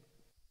then.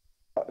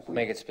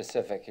 Make it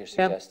specific, you're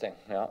suggesting,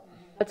 yeah.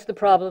 That's the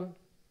problem.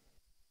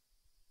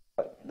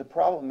 But the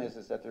problem is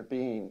that they're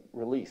being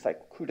released. Like,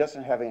 who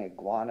doesn't have an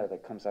iguana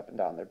that comes up and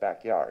down their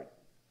backyard?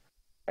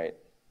 Right.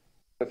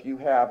 If you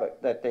have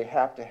that they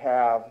have to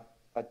have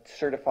a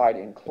certified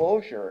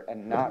enclosure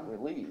and not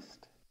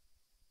released,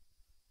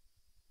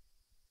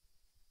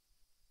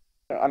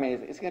 I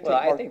mean, it's going to take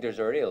Well, more. I think there's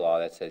already a law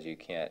that says you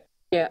can't,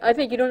 Yeah, I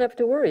think you don't have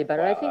to worry about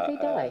it. I think they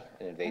die.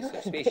 an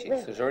invasive species.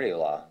 There's already a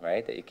law,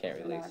 right, that you can't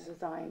It's release. not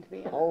designed to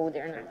be. Oh,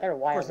 they're not, they're Of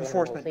wild course, animals.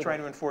 enforcement, They- trying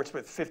to enforce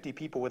with 50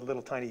 people with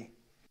little tiny,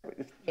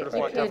 You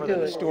sort can't of for do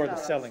the it. store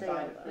that's selling.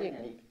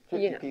 50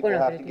 you know, people we're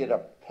not have gonna to do get that.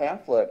 a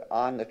pamphlet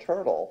on the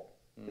turtle.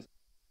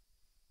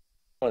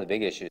 One of the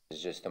big issues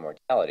is just the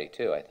mortality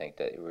too. I think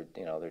that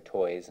they're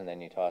toys, and then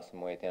you toss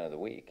them away at the end of the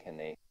week, and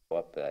they go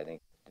up. I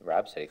think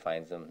Rob said he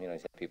finds them. He's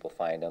had people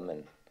find them,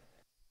 and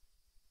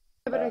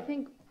But I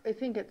think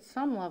at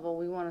some level,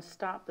 we want to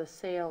stop the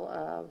sale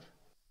of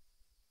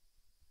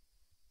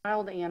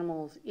wild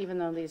animals, even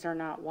though these are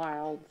not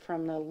wild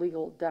from the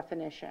legal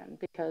definition,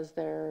 because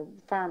they're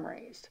farm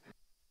raised.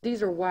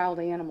 These are wild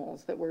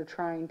animals that we're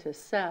trying to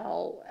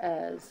sell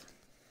as,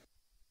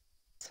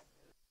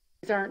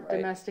 these aren't Right.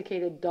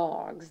 domesticated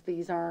dogs,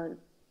 these aren't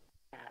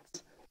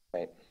cats,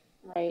 right.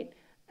 right?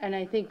 And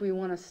I think we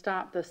want to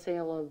stop the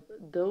sale of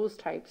those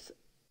types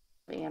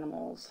of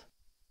animals,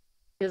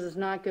 because it's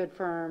not good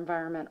for our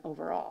environment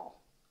overall.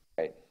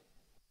 Right.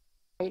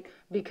 Right?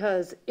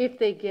 Because if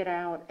they get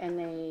out and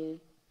they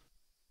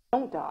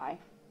don't die,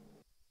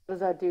 what does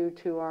that do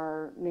to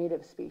our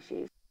native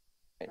species?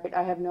 Right?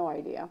 I have no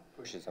idea.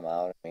 Pushes them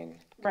out. I mean,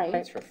 Right.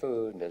 competes for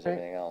food and does Right.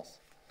 everything else.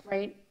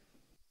 Right?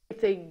 If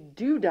they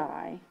do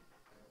die,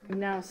 we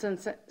now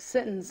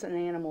sentence an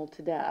animal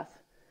to death.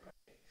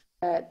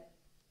 At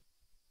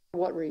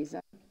what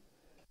reason?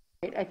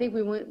 Right? I think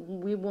we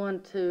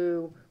want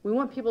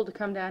people to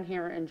come down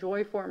here,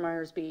 enjoy Fort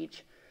Myers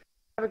Beach,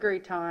 have a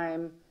great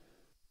time,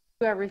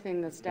 do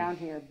everything that's down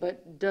here.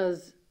 But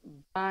does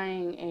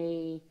buying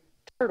a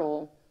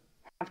turtle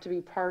have to be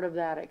part of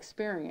that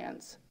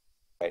experience?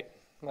 Right.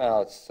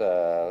 Well, it's if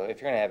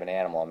you're going to have an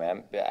animal,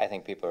 I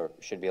think people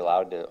should be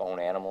allowed to own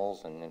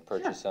animals and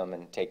purchase them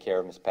and take care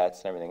of them as pets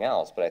and everything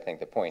else. But I think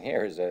the point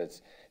here is that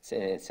it's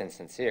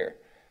insincere.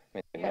 I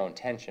mean, there's no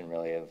intention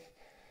really of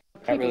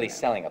not really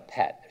selling a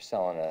pet. They're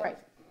selling a Right.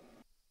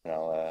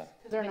 Because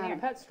They're not a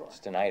pet store.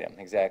 just an item.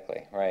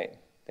 Exactly. Right.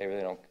 They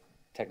really don't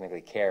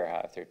technically care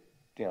if they're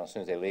you know, as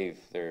soon as they leave,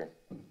 they've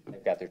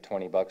got their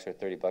 $20 or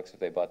 $30 if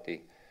they bought the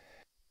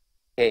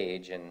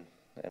cage, and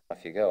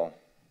off you go.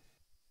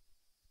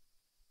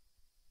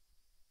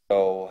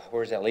 So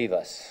where does that leave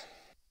us?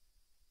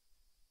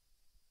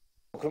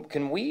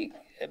 Can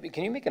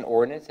you make an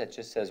ordinance that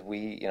just says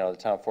you know, the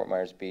town of Fort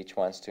Myers Beach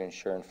wants to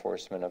ensure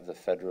enforcement of the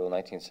federal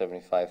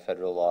 1975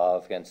 federal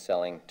law against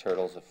selling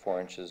turtles of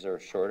 4 inches or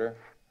shorter?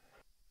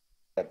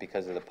 That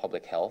because of the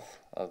public health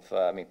of,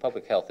 I mean,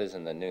 public health is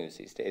in the news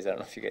these days. I don't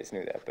know if you guys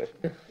knew that, but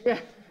Yeah.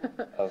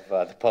 of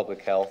the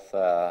public health,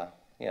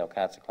 you know,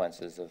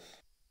 consequences of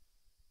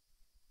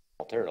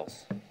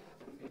turtles,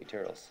 baby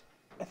turtles.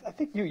 I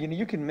think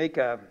you can make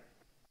you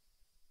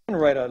can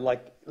write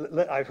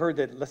I've heard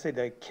that, let's say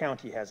the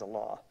county has a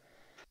law.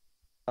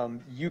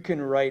 You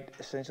can write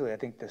essentially, I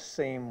think, the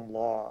same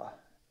law,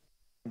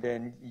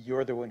 then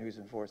you're the one who's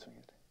enforcing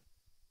it.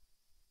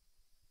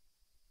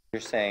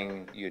 You're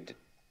saying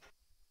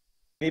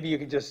Maybe you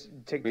could just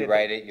take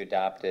rewrite it, you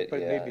adopt it,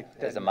 but maybe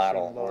as a that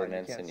model same law,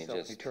 ordinance, can't and you sell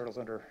just. any turtles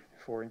under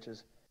 4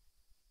 inches.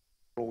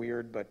 A little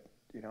weird, but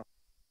you know.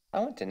 I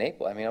went to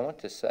Naples. I mean, I went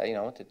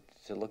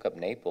to look up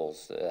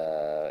Naples,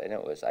 and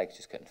I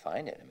just couldn't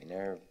find it. I mean,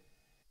 their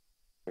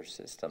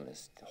system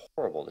is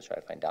horrible to try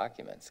to find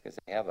documents because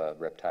they have a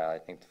reptile. I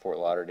think Fort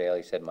Lauderdale.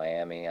 You said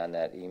Miami on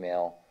that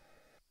email.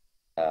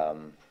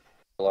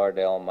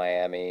 Lauderdale,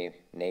 Miami,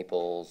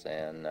 Naples,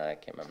 and I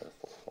can't remember the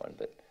fourth one,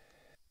 but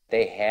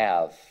they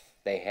had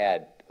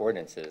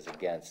ordinances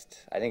against.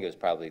 I think it was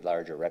probably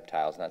larger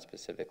reptiles, not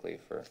specifically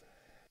for.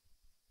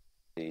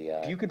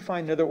 You could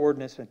find another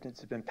ordinance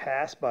that's been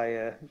passed by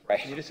a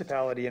Right.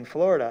 municipality in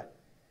Florida,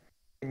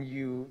 and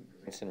you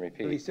Rinse and at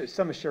repeat. least there's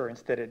some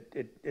assurance that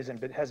it hasn't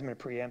been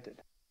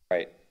preempted.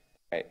 Right.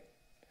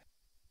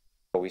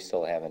 But we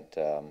still haven't,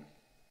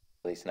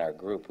 at least in our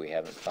group, we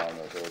haven't found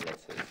those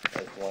ordinances.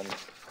 As one,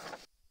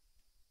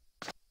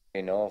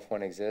 you know if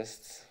one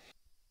exists,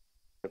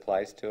 it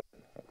applies to it.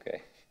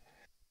 Okay.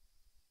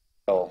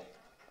 So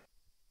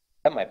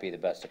that might be the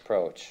best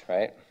approach,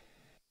 right?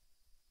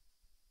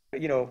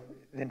 You know,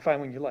 then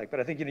find one you like. But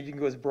I think you can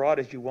go as broad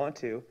as you want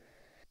to. You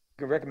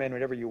can recommend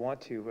whatever you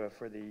want to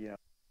for the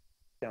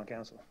town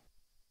council.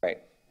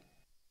 Right.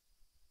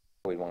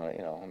 We want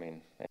to, I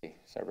mean,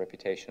 it's our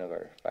reputation of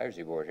our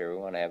advisory board here. We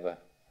want to have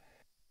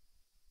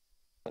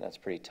that's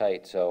pretty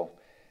tight. So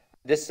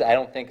this, I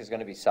don't think, is going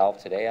to be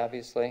solved today,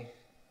 obviously.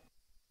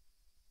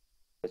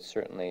 But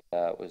certainly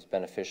it was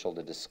beneficial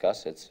to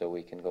discuss it so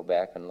we can go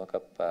back and look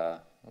up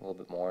a little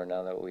bit more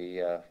now that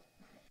we,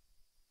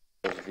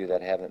 those of you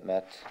that haven't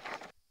met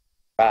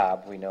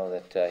Rob, we know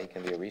that he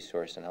can be a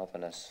resource in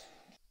helping us.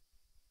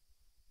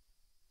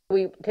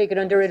 We take it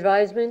under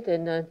advisement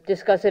and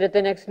discuss it at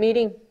the next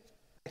meeting?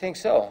 I think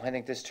so. I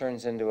think this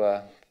turns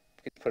into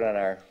put on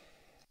our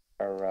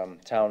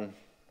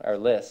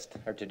list,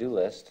 our to-do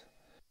list.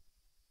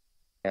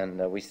 And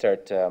we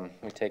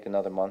take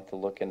another month to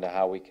look into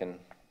how we can,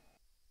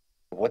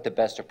 what the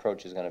best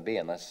approach is going to be,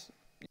 unless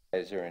you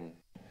guys are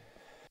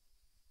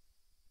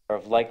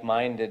of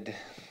like-minded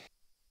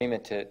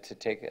agreement to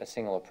take a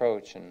single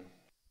approach. And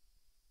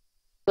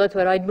That's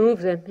what I'd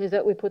move then, is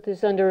that we put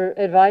this under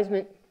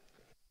advisement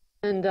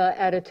and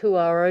add it to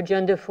our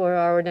agenda for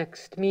our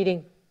next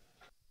meeting.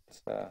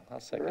 I'll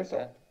second There is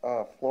that.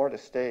 a Florida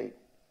state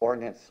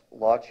ordinance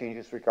law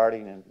changes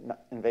regarding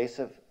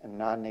invasive and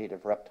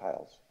non-native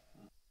reptiles.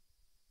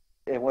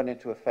 It went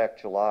into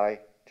effect July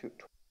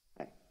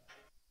 2020.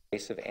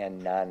 Invasive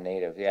and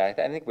non-native. Yeah, I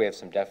think we have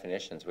some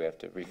definitions we have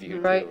to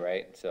review Right. too,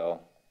 right? So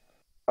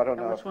I don't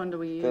know Which if one do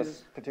we this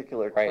use?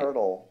 particular Right.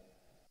 turtle,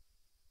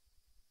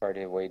 part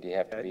of the way do you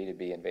have to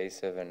be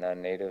invasive and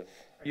non-native?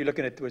 Are you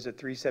looking at, was it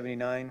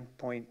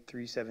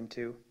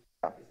 379.372? Is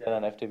that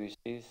on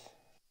FWC's?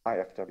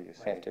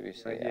 IFWC.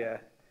 FWC, Right, yeah. yeah.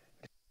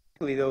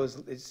 Particularly those,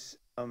 it's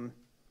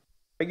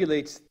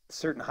regulates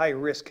certain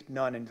high-risk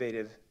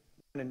non-native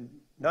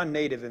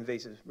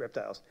invasive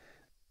reptiles.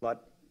 A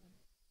lot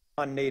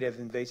non-native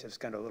invasive is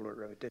kind of a little bit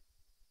repetitive.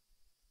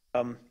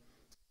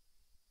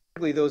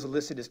 Particularly those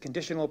listed as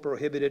conditional,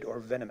 prohibited, or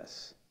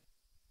venomous.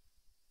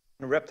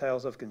 And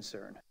reptiles of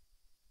concern.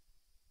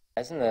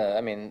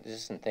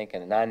 Just in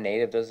thinking,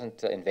 non-native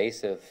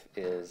invasive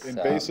is.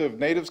 Invasive,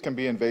 natives can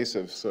be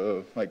invasive,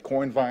 so like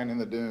coin vine in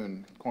the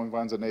dune. Coin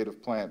vine's a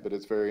native plant, but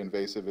it's very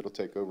invasive, it'll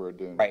take over a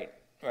dune.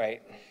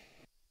 Right.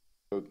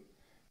 So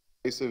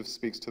invasive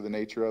speaks to the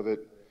nature of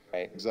it.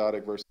 Right.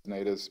 Exotic versus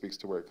native speaks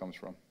to where it comes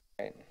from.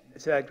 Right.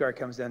 So that part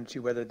comes down to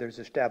whether there's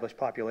established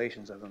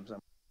populations of them. Some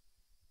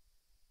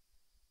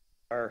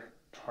are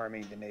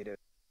harming the native.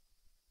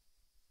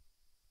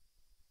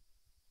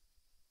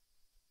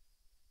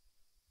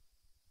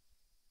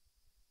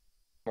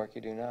 Work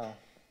you do now.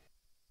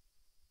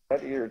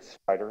 Red-eared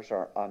spiders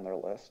are on their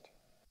list.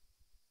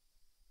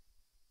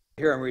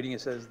 Here I'm reading,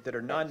 it says that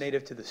are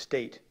non-native to the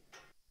state.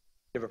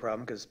 You have a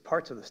problem because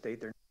parts of the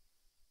state, they're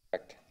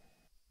Correct.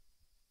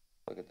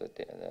 Look at the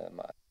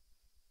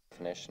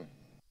definition.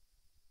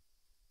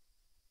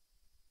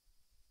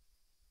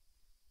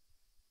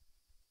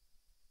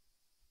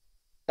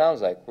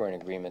 Sounds like we're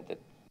in agreement that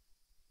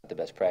the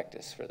best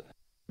practice for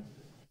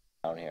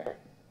down here.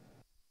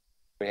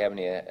 Do we have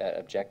any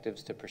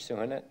objectives to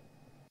pursuing it?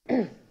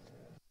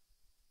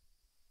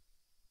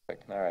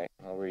 All right,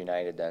 well, we're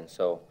united then.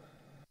 So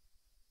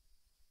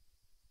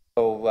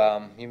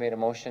you made a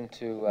motion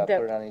to put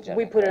it on the agenda.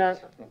 We put it on,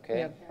 correct? Okay.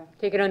 yeah,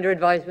 take it under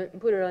advisement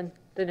and put it on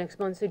the next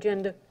month's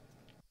agenda.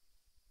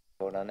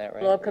 Vote on that,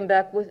 right? We'll all come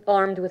back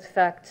armed with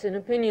facts and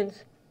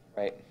opinions.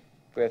 Right. Do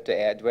we have to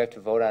add? Do we have to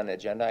vote on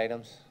agenda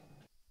items?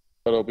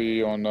 That'll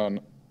be on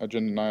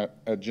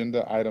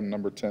agenda item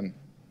number 10.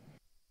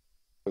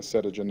 The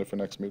set agenda for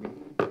next meeting.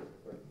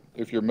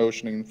 If you're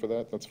motioning for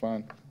that, that's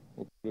fine.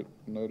 We'll put it,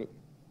 note it.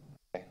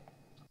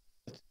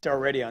 It's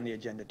already on the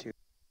agenda too.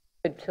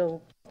 Good,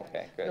 so,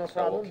 Okay, good. No So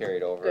problem. we'll carry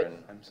it over Good.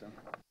 and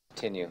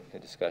continue the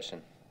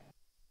discussion.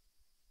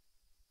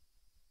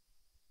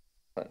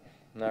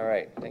 All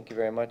right. Thank you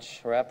very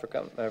much, Rob, for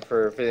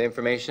the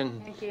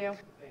information. Thank you.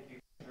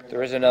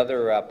 There is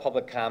another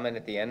public comment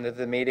at the end of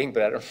the meeting,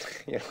 but I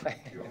don't, you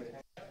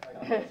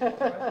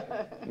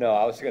know. No,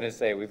 I was going to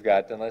say we've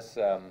got, unless,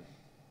 you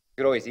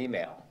could always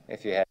email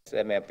if you had,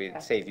 that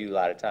might save you a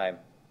lot of time.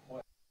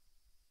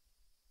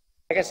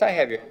 I guess I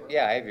have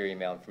your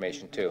email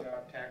information too.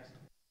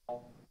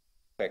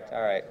 Perfect,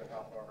 all right.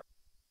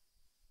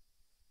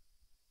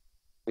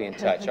 Be in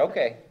touch,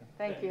 okay.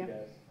 Thank you.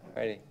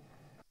 Ready.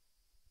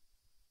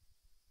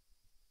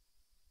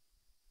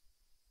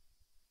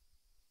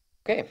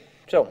 Okay,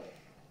 so,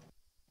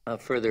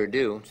 without further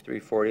ado, it's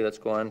 3:40, let's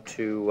go on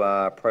to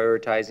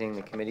prioritizing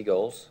the committee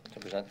goals to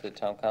present to the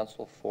town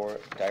council for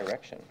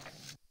direction.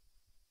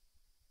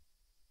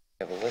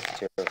 We have a list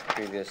here of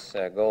previous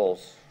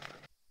goals.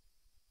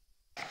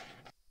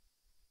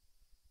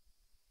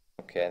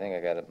 Okay, I think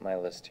I got my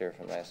list here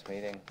from last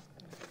meeting.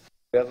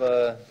 Do you have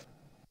a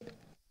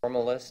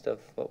formal list of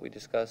what we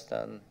discussed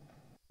on,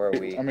 where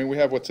we? I mean, we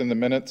have what's in the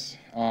minutes.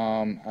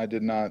 I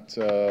did not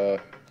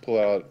pull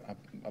out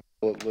a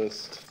bullet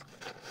list.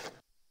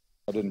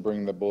 I didn't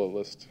bring the bullet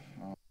list.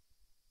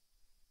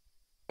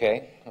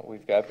 Okay,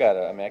 I've got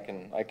I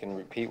mean, I can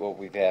repeat what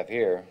we have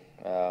here.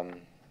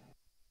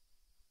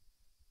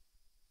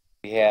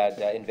 We had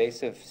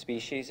invasive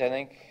species, I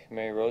think.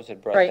 Mary Rose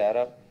had brought Right. that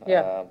up.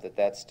 Yeah.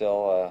 That's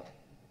still,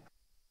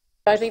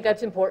 I think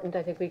that's important.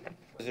 I think we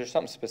is there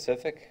something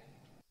specific?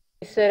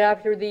 said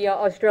after the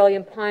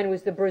Australian pine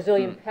was the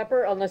Brazilian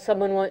pepper, unless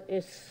someone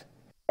is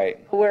Right.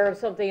 aware of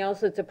something else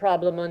that's a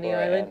problem on the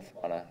Flora island. and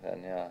fauna,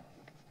 then, yeah.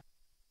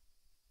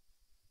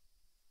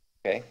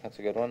 Okay, that's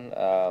a good one.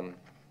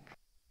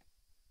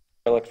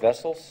 Acrylic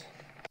vessels.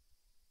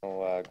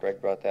 So, Greg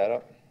brought that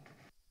up.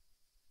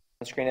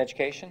 On-screen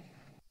education.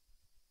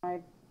 My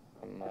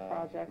From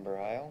project. Member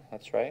Heil,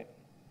 that's right.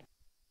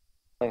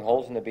 Filling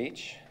holes in the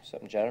beach,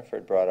 something Jennifer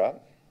had brought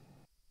up.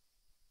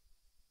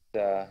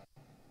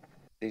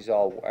 These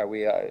all, are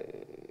we,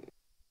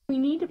 We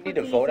need to put need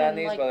to these vote on in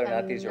these, like whether or a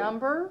not these are-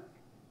 number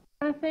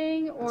kind of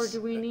thing, or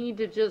do we need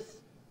to just,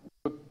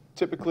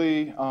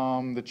 Typically,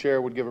 the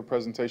chair would give a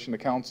presentation to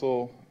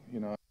council. You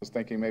know, I was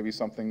thinking maybe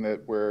something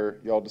that where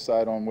y'all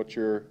decide on what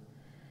your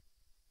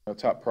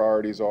top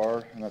priorities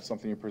are, and that's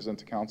something you present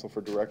to council for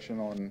direction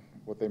on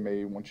what they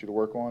may want you to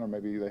work on, or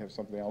maybe they have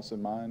something else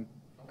in mind.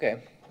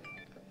 okay,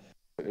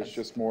 It's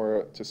just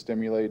more to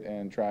stimulate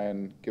and try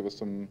and give us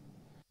some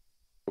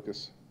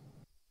focus.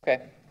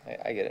 okay,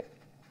 I get it.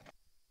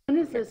 when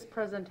is this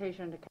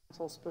presentation to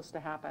council supposed to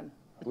happen?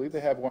 I believe they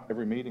have one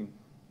every meeting.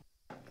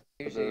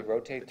 Usually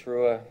rotate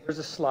through There's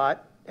a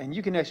slot, and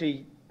you can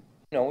actually,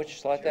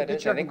 which slot that the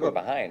is? chair I think can we're go-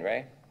 behind,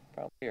 right?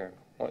 Probably, or,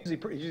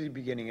 usually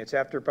beginning, it's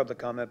after public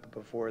comment, but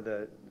before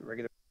the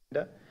regular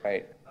agenda.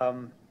 right,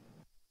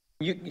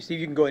 Steve,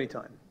 you can go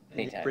anytime. and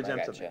you Anytime, I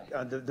present gotcha.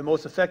 something. The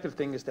most effective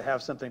thing is to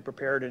have something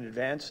prepared in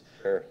advance,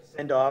 sure,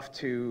 send off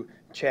to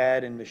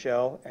Chad and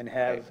Michelle, and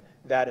have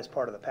that as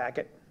part of the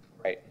packet.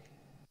 right.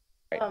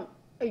 Right.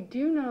 I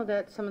do know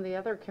that some of the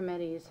other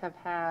committees have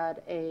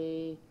had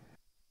a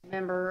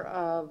member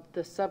of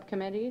the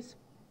subcommittees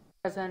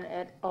present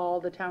at all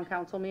the town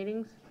council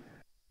meetings.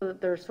 So that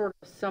there's sort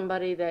of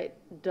somebody that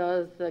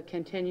does the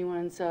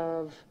continuance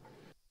of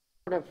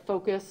sort of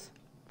focus,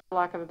 for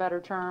lack of a better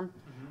term,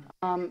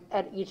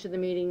 at each of the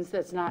meetings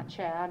that's not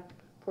Chad.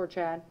 Poor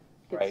Chad.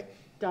 Gets Right.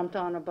 dumped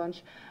on a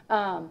bunch.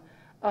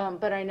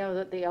 But I know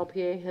that the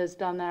LPA has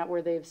done that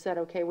where they've said,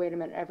 okay, wait a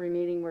minute, every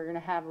meeting, we're gonna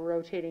have a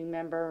rotating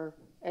member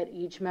at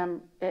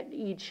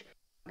each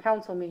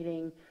council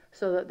meeting,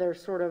 so that there's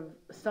sort of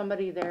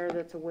somebody there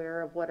that's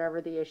aware of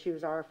whatever the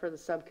issues are for the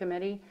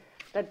subcommittee.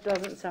 That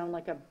doesn't sound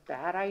like a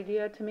bad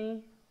idea to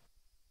me.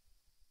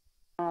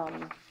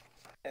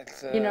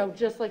 It's,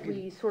 Just like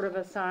we sort of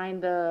assign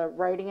the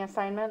writing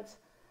assignments,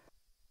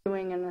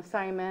 doing an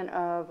assignment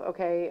of,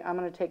 okay, I'm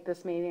gonna take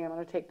this meeting, I'm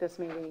gonna take this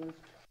meeting.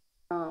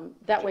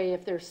 That way,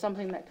 if there's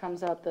something that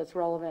comes up that's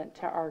relevant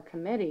to our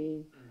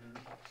committee,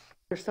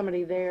 there's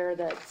somebody there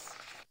that's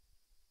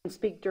can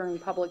speak during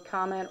public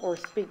comment or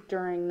speak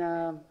during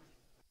the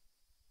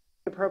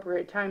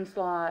appropriate time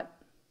slot.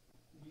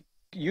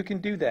 You can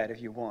do that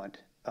if you want.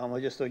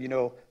 Just so you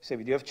know, say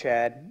we do have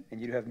Chad,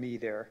 and you do have me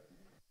there.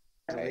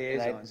 As Right, and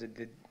liaisons,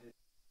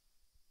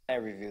 I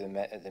review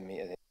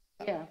the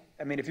Yeah.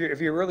 I mean, if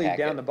you're really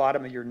Packet. down the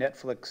bottom of your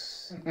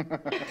Netflix,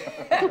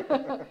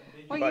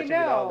 Well, watching it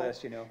all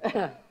this, you know.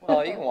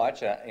 Well, you can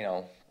watch it, you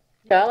know,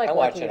 Yeah, I like I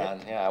watch watching it it.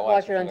 on, yeah, I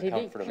watch it on from the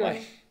TV, comfort of sure.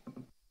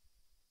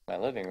 my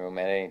living room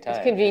at any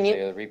time. convenient.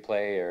 Usually a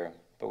replay or,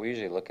 but we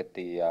usually look at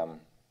the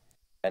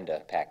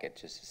agenda packet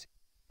just to see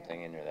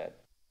something in there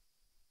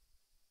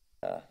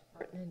that,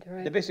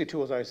 The basic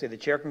tools, I would say, the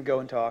chair can go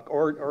and talk,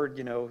 or,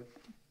 you know,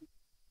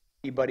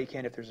 anybody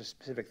can if there's a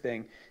specific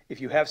thing.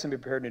 If you have something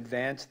prepared in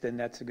advance, then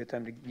that's a good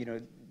time to, you know,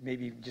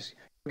 maybe just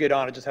get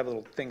on and just have a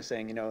little thing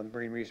saying, you know,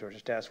 Marine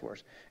Resources Task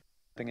Force,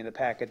 something in the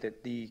packet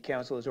that the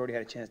council has already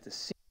had a chance to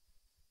see.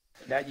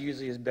 That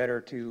usually is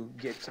better to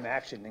get some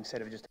action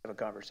instead of just have a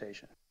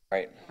conversation.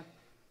 right?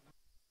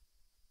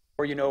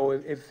 Or, you know,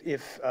 if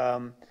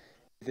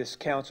this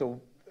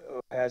council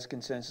has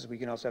consensus, we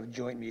can also have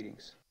joint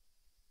meetings.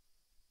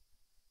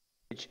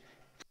 Which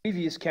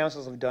previous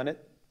councils have done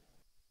it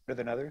better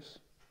than others.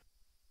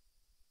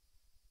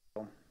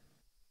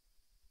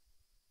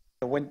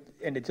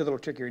 And it's a little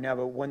trickier now,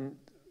 but when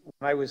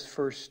I was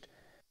first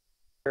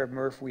chair of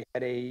MRF, we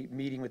had a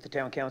meeting with the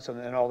town council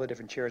and all the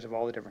different chairs of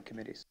all the different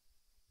committees.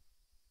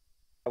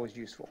 That was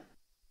useful.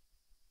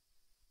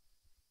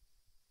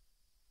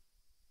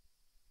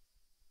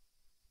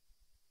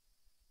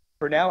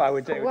 For now, I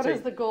would say. What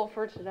is the goal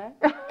for today?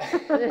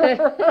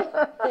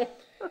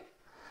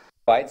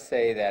 I'd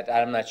say that,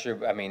 I'm not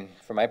sure, I mean,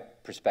 from my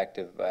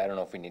perspective, I don't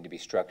know if we need to be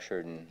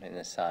structured and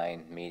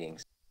assign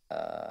meetings.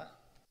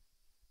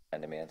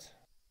 And I mean, it's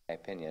my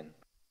opinion.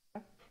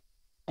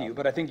 You,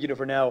 but I think, you know,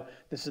 for now,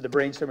 this is the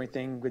brainstorming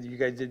thing that you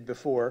guys did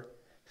before,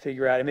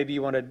 figure out, and maybe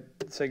you want to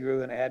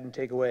segregate and add and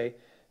take away.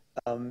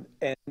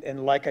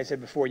 And like I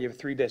said before, you have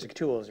three basic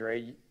tools,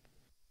 right?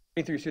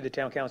 Through the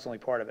town council, only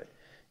part of it.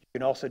 You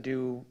can also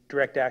do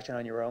direct action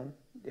on your own,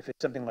 if it's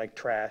something like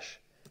trash,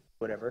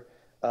 whatever.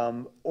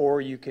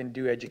 Or you can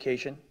do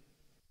education,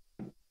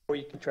 or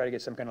you can try to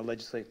get some kind of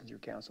legislation through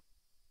council.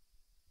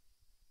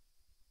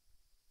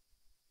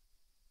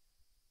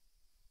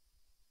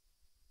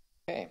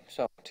 Okay,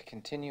 so to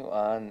continue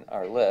on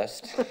our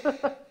list,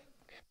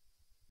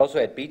 also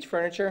had beach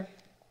furniture.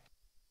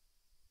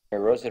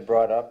 Rose had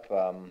brought up,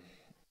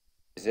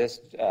 is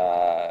this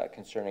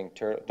concerning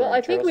turtle? Well,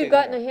 I think we've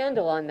gotten a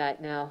handle on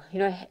that now. You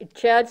know,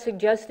 Chad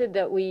suggested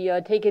that we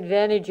take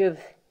advantage of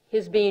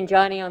his being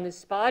Johnny on the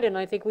spot, and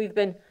I think we've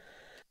been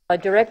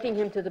directing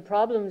him to the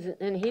problems,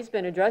 and he's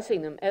been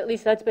addressing them. At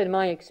least that's been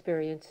my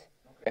experience.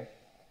 Okay.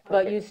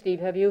 How about you,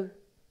 Steve? Have you?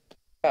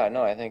 Yeah,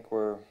 no, I think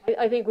we're,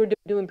 I think we're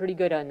doing pretty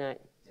good on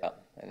that. yeah,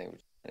 I think we're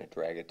just going to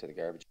drag it to the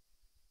garbage.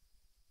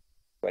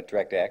 What,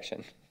 direct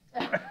action?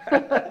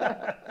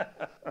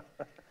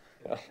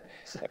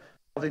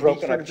 The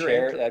Broken beach up furniture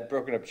chair, and- that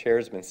broken up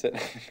chair's been sitting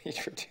on the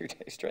beach for 2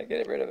 days. Try to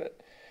get rid of it.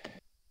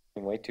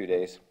 Can wait 2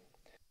 days.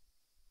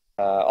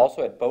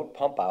 Also at boat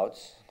pump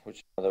outs,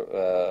 which was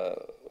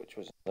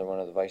another one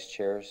of the vice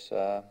chair's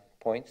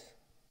points.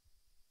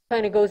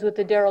 Kind of goes with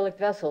the derelict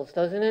vessels,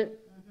 doesn't it?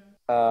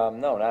 No,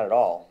 not at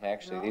all.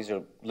 Actually, these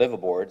are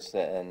liveaboards,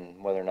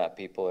 and whether or not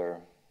people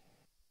are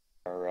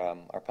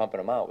pumping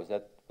them out. Was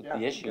that what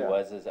the issue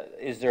was?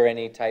 Is there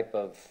any type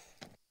of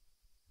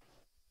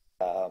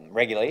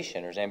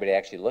regulation, or is anybody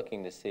actually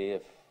looking to see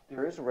if?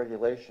 There is a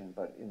regulation,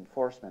 but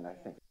enforcement, I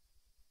think,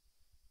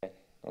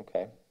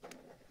 Okay.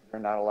 they're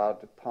not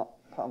allowed to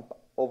pump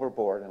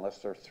overboard unless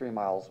they're 3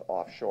 miles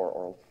offshore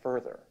or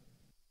further.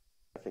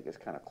 I think it's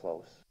kind of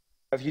close.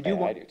 If you do I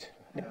want, do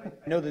too.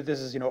 I know that this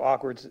is, you know,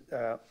 awkward.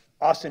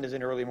 Austin is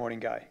an early morning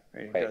guy,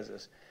 right? He Right. does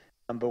this.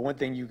 But one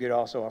thing you could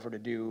also offer to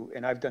do,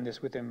 and I've done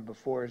this with him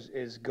before,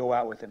 is go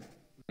out with him.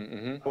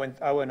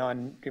 Mm-hmm. I went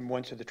on him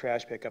once to the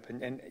trash pickup,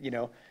 and you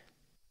know,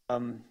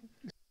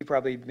 it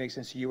probably makes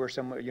sense to you or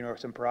some, you know, or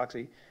some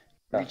proxy.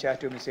 Reach out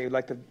to him and say, I'd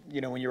like to, you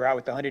know, when you're out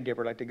with the hunting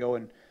dipper, I'd like to go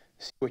and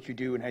see what you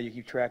do and how you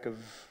keep track of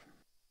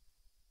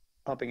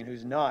pumping and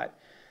who's not.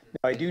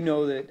 Now, I do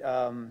know that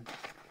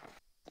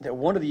that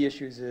one of the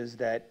issues is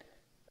that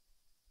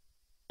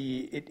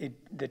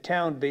the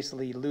town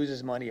basically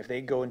loses money if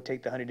they go and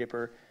take the honey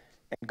dipper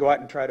and go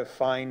out and try to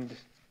find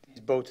these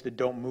boats that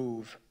don't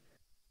move,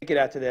 take it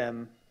out to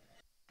them.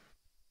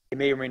 They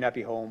may or may not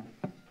be home.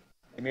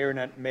 They may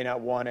or may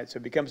not want it. So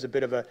it becomes a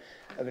bit of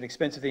an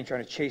expensive thing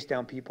trying to chase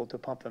down people to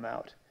pump them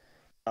out.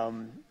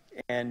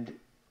 And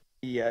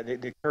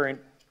the current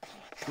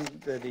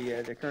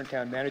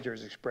town manager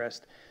has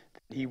expressed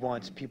that he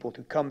wants people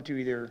to come to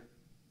either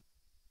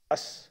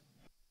us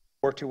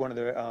or to one of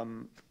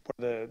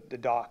the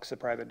docks, the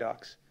private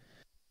docks,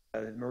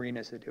 the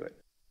marinas that do it,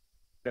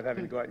 instead of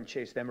having to go out and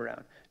chase them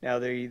around. Now,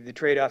 the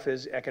trade-off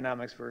is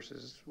economics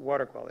versus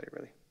water quality,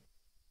 really.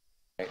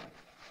 Right.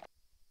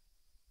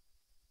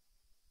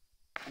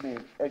 I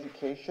mean,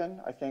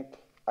 education, I think,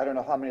 I don't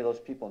know how many of those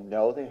people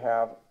know they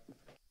have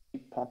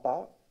pump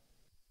out.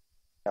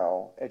 You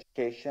know,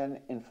 education,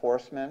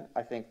 enforcement,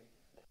 I think,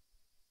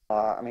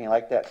 I mean,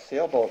 like that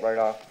sailboat right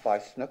off by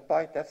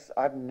Snookbite,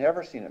 I've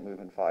never seen it move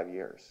in 5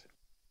 years.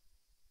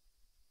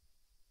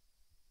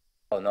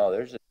 Oh no,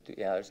 there's a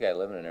guy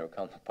living in there who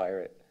called him a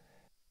pirate.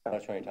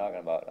 That's what you're talking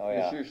about. Oh,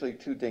 There's yeah. usually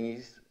two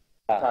dinghies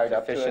Ah, if tied you're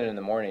up to fishing it. in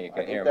the morning, you I can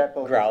think hear that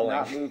them boat growling.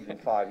 has not moved in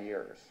 5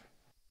 years.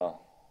 Oh,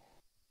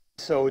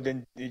 So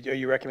then, are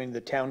you recommending the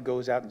town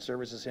goes out and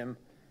services him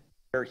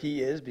where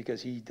he is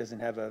because he doesn't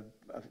have a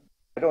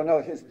I don't know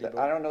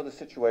I don't know the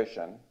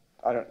situation.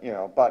 I don't, you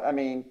know, but I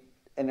mean,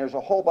 and there's a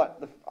whole bunch,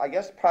 I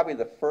guess probably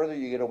the further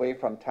you get away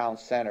from town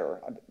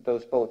center,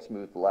 those boats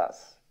move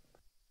less.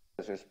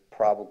 Because there's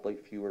probably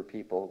fewer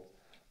people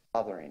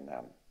bothering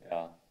them.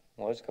 yeah.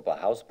 Well, there's a couple of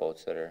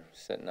houseboats that are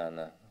sitting on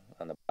the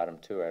bottom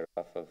too, right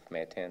off of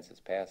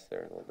Matanzas Pass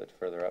there, a little bit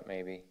further up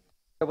maybe.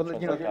 well, Which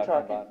you ones know, are You're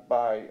talking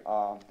by,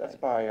 that's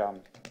by,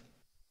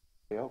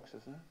 the Oaks,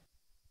 isn't it?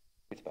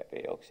 It's by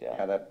Bay Oaks, yeah.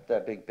 Yeah,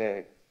 that big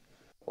bay.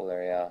 Well,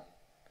 there, yeah.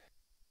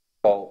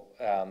 So,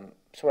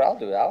 so what I'll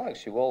do,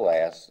 we'll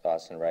ask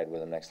Austin to ride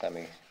with him next time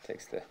he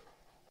takes the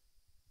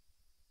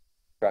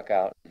truck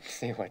out and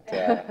see what,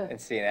 and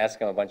ask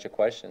him a bunch of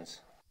questions.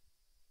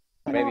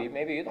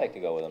 Maybe you'd like to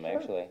go with him,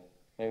 actually.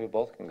 Maybe we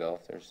both can go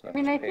if there's enough I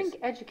mean, I space.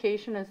 think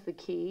education is the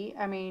key.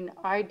 I mean,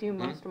 I do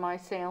most of my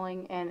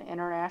sailing in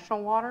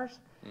international waters,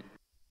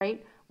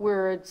 right?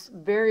 Where it's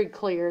very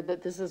clear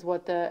that this is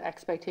what the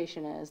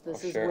expectation is.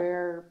 This is sure.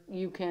 where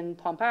you can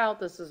pump out,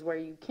 this is where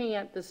you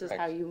can't, this is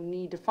how you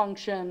need to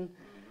function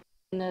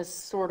in this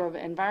sort of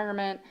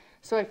environment.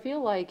 So I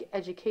feel like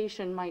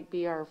education might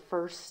be our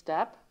first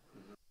step,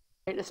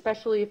 right?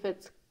 Especially if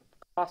it's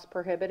cost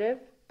prohibitive,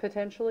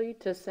 potentially,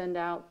 to send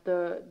out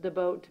the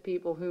boat to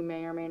people who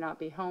may or may not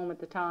be home at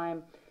the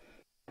time.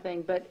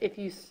 But if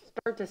you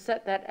start to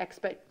set that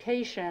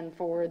expectation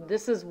for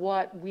this is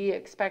what we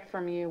expect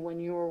from you when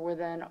you're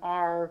within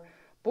our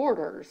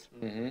borders,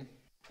 then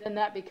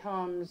that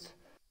becomes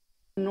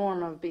a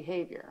norm of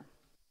behavior.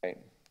 Right.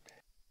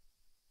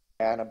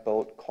 And a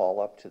boat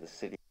call up to the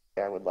city,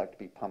 I would like to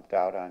be pumped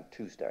out on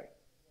Tuesday.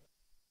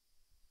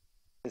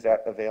 Is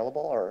that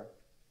available, or?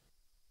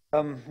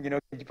 you know,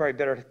 you probably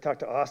better talk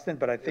to Austin,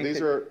 but I think These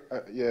that,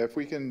 are, yeah, if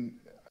we can,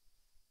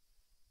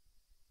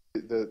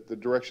 the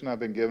direction I've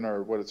been given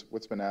or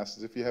what's been asked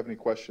is if you have any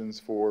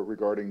questions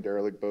regarding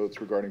derelict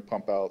boats, regarding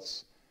pump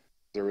outs,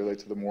 as they relate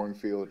to the mooring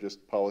field,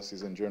 just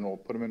policies in general,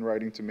 put them in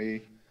writing to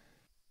me.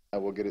 I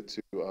will get it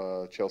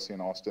to Chelsea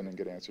and Austin and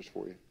get answers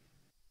for you.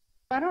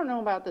 I don't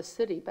know about the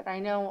city, but I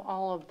know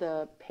all of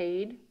the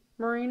paid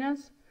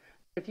marinas,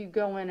 if you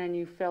go in and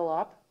you fill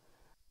up,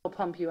 they'll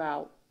pump you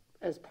out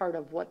as part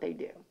of what they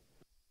do.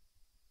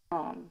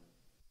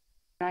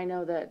 I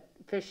know that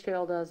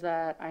Fishtail does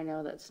that. I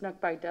know that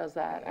Snookbite does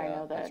that. I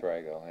know that. That's where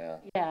I go, yeah.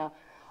 Yeah,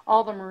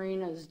 all the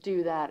marinas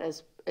do that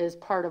as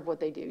part of what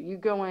they do. You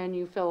go in,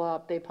 you fill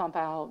up, they pump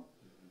out.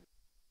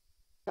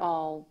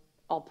 All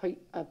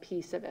a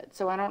piece of it.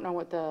 So I don't know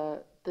what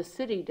the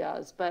city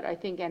does, but I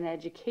think an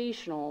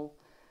educational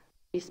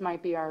piece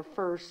might be our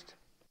first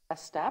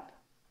best step.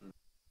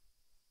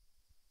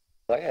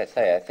 Well, I gotta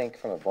tell you, I think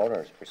from a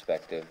boater's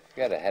perspective,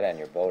 you got a head on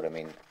your boat. I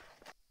mean, it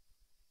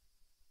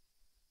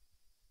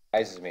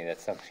surprises me that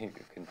somebody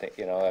can think,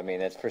 you know, I mean,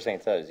 that's the first thing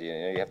it says, you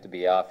know, you have to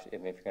be off, I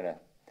mean, if you're gonna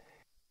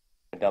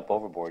dump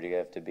overboard, you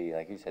have to be,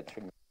 like you said,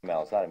 3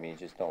 miles out. I mean, you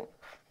just don't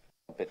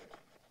dump it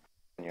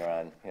when you're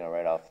on, you know,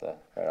 right off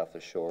the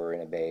shore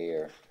in a bay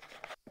or.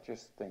 I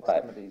just think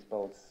some of these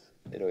boats.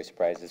 It always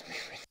surprises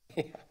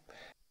me.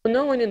 Well,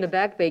 no one in the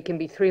back bay can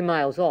be 3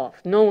 miles off.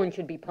 No one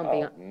should be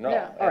pumping Oh, up. no,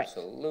 Yeah. All right.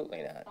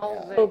 absolutely not.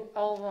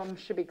 All of them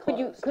should be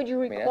closed. Could you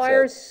mean, that's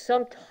require a-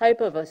 some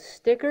type of a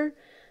sticker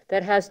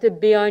that has to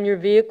be on your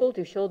vehicle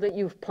to show that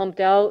you've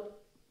pumped out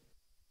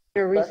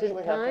in a You recent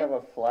actually have to have time?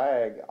 a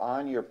flag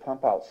on your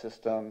pump out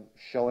system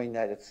showing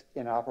that it's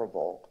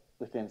inoperable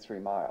within 3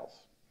 miles.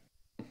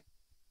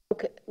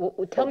 Okay,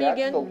 well, tell me That's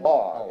again. the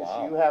law, Oh,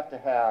 wow. is you have to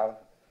have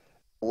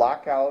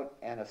lockout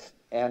and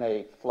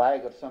a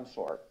flag of some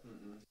sort.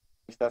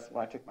 That's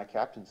when I took my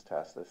captain's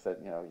test. They said,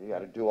 you know, you got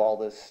to do all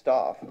this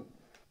stuff,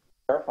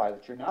 verify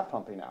that you're not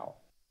pumping out.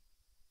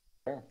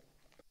 Sure.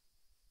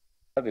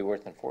 That'd be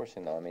worth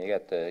enforcing, though. I mean, you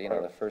got the, you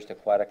know, the first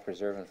aquatic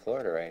preserve in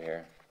Florida right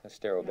here,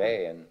 Estero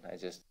Bay, and I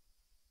just,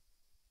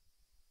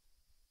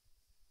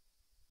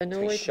 I know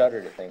we it-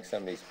 shudder to think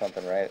somebody's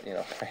pumping right, you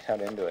know, right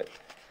out into it.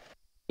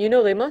 You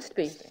know, they must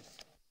be.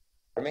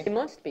 Pardon They me?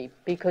 must be,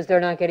 because they're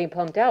not getting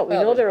pumped out. We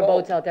Well, know there are there's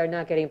boats both. out there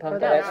not getting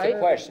pumped Well, out, that's the right?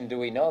 question. Do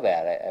we know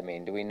that? I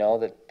mean, do we know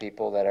that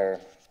people that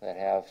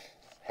have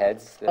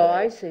heads Oh,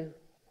 I that see.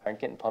 aren't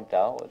getting pumped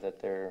out, that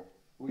they're,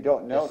 We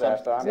don't know There's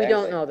that, but I'm We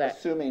don't know that.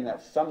 assuming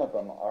that some of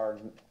them are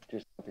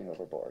just jumping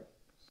overboard.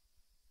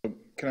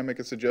 Can I make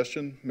a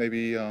suggestion?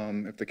 Maybe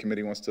if the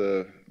committee wants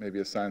to maybe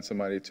assign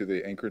somebody to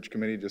the Anchorage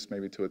Committee, just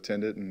maybe to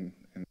attend it and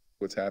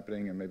what's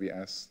happening and maybe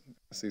ask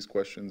these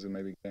questions and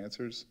maybe get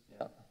answers.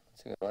 yeah,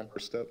 that's a good one.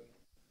 First step.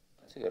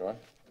 That's a good one.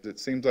 It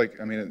seems like,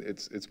 I mean,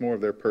 it's more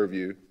of their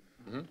purview.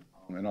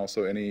 And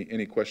also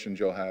any questions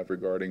you'll have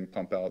regarding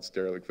pump outs,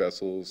 derelict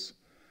vessels,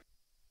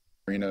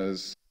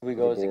 marinas. Could we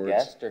go as a overboards.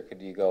 guest, or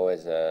could you go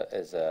as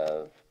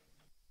a,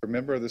 A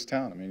member of this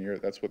town. I mean,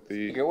 that's what the,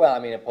 you're, well, I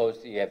mean,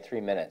 opposed to, you have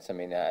 3 minutes. I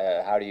mean,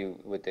 how do you,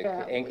 with the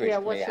Yeah, Anchorage yeah,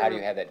 Committee, what's how do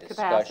your you have that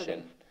capacity?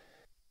 discussion?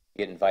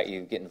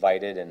 You get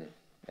invited and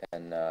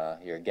and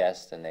you're a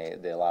guest, and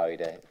they allow you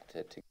to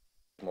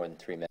more than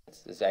 3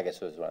 minutes. This, I guess,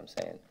 was what I'm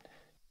saying.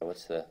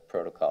 What's the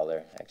protocol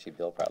there? Actually,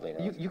 Bill probably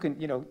knows. You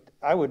can,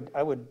 I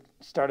would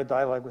start a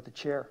dialogue with the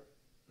chair.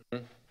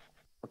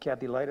 Or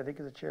Kathy Light, I think,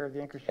 is the chair of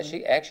the Anchorage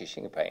Committee.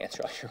 She can probably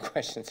answer all your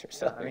questions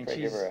herself. I mean,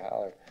 Give her a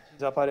holler.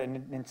 She's up on it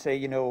and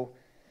say,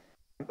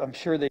 I'm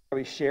sure they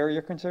probably share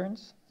your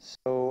concerns.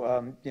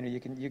 So, you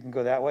can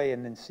go that way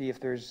and then see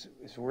if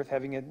it's worth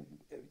having it,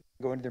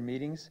 go into their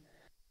meetings.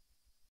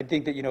 I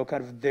think that,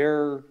 kind of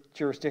their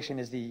jurisdiction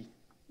is the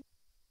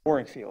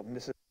mooring field, and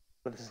this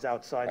is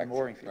outside the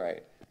mooring field.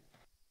 Right.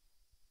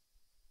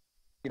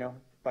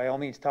 By all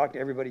means, talk to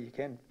everybody you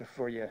can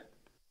before you.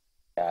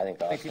 Yeah, I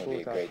think Austin would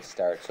be a great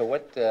start. So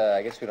what,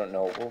 I guess we don't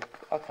know,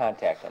 I'll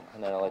contact them,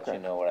 and then I'll let you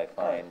know what I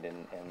find,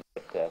 and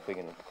if we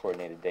can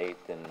coordinate a date,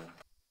 then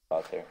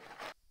out there.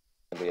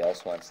 Somebody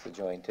else wants to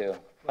join too.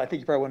 I think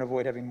you probably want to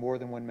avoid having more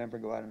than one member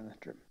go out on the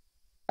trip.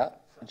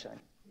 Sunshine.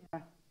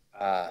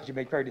 You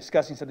may probably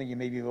discussing something you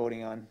may be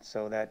voting on,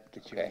 so that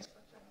gets you. Okay.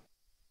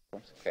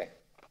 Okay.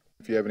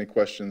 If you have any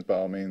questions, by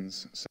all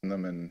means, send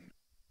them in.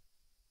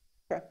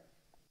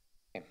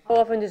 How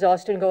often does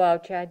Austin go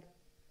out, Chad?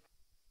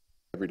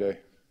 Every day.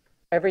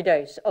 Every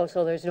day. Oh,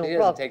 so there's no He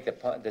problem.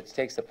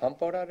 takes the pump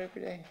boat out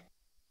every day?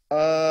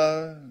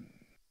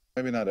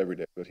 Maybe not every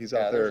day, but he's Yeah,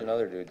 out there. there's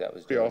another dude that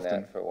was pretty doing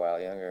often. that for a while,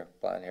 younger,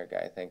 blonde hair guy.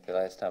 I think the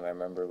last time I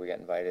remember we got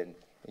invited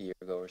a year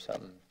ago or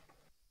something.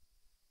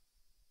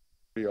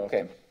 Pretty often.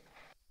 Okay.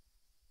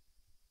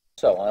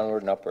 So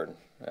onward and upward.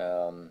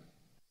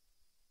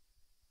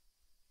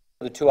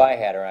 The two I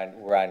had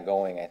were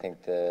ongoing. I think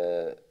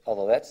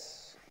although that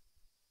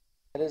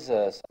is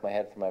something I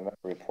had from my member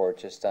report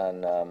just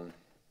on.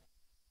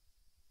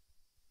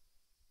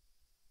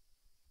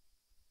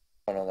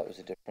 Oh no, that was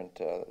a different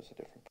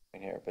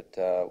point here. But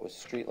was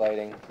street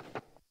lighting.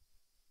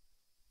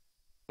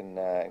 Can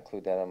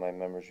include that on my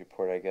members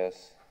report, I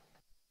guess.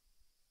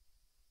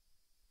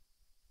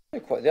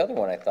 The other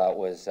one I thought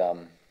was.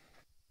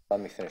 Let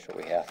me finish what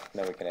we have,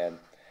 and then we can add.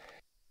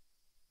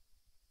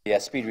 Yeah,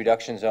 speed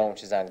reduction zone,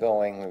 which is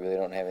ongoing. We really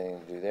don't have anything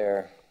to do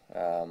there.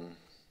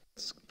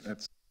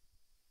 It's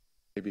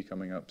maybe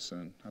coming up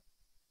soon.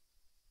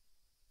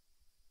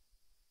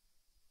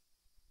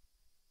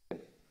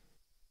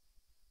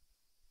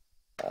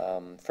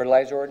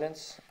 Fertilizer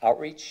ordinance,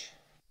 outreach.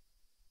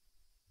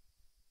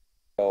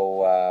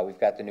 So we've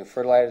got the new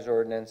fertilizer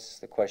ordinance.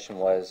 The question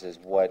is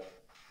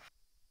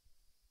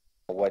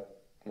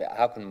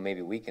how can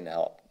maybe we can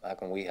help? How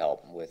can we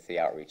help with the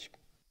outreach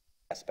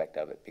aspect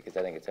of it? Because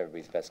I think it's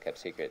everybody's best kept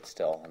secret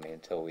still. I mean,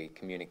 until we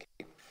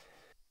communicate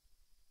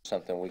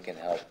something, we can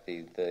help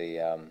the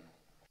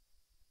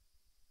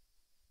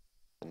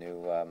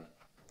new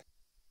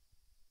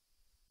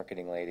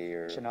marketing lady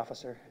or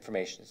Officer.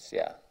 informations,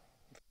 yeah.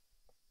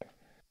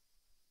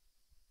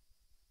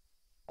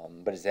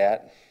 But is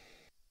that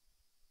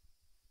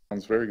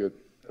Sounds very good.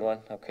 good one?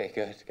 Okay,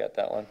 good. Got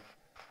that one.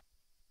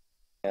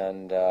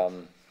 And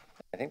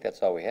I think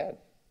that's all we had.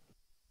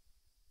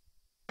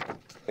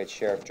 We had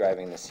sheriff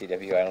driving the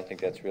CW. I don't think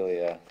that's really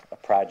a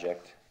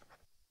project.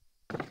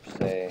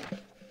 Say,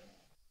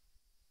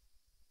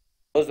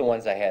 those are the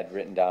ones I had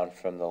written down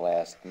from the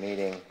last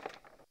meeting.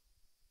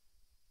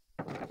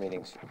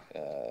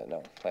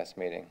 Last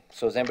meeting.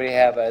 So does anybody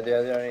have, are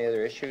there any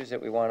other issues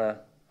that we want to?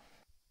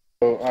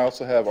 So I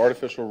also have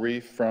artificial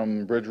reef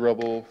from bridge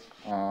rubble,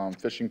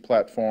 fishing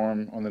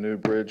platform on the new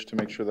bridge to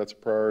make sure that's a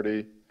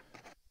priority.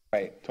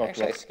 Right.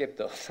 Actually, I skipped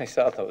those. I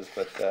saw those,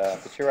 but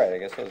you're right. I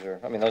guess those are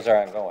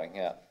ongoing,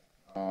 yeah.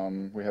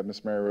 We have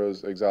Miss Mary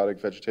Rose exotic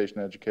vegetation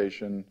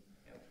education.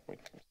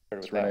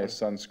 Miss Renee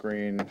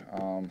sunscreen,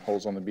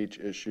 holes on the beach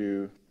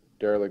issue,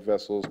 derelict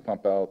vessels,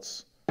 pump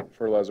outs,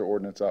 fertilizer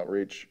ordinance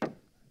outreach,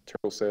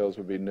 turtle sales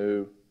would be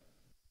new,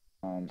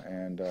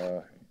 and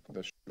the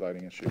street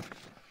lighting issue.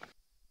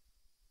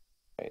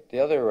 Right. The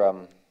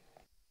other,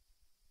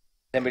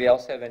 anybody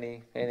else have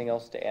anything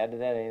else to add to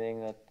that?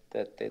 Anything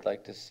that they'd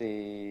like to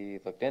see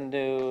looked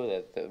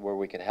into, that where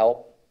we could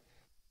help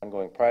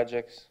ongoing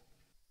projects?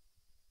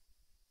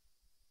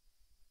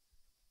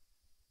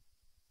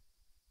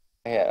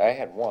 I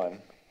had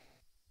one.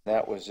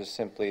 That was just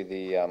simply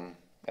the, and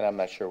I'm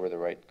not sure we're the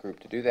right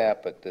group to do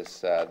that, but this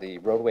the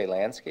roadway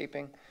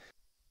landscaping.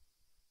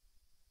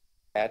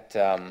 Is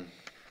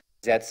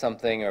that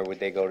something, or would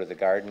they go to the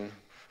garden?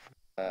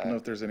 I don't know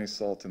if there's any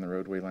salt in the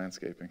roadway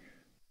landscaping.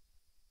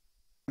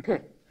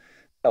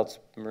 Else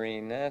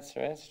marine, that's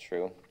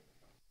true.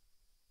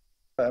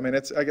 I mean,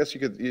 I guess you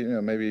could,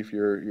 maybe if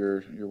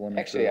you're wanting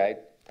Actually, to.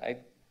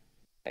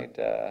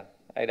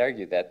 I'd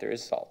argue that there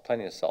is salt,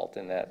 plenty of salt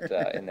in that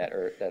in that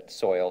earth, that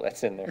soil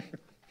that's in there.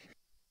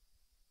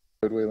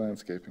 Roadway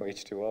landscaping.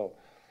 H2O.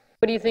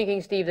 What are you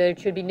thinking, Steve, that it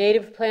should be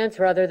native plants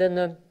rather than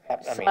the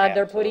sod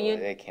they're putting in?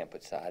 They can't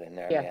put sod in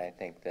there. Yeah. I mean, I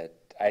think that,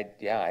 I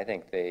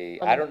think they,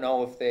 I don't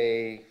know if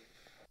they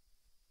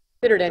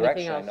Considered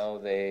anything direction. I else? know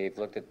they've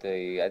looked at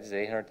it's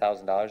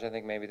 $800,000, I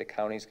think maybe the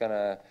county's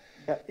gonna.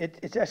 Yeah,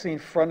 it's actually in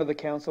front of the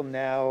council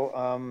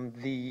now.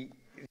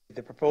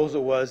 the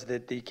proposal was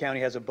that the county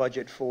has a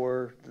budget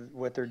for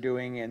what they're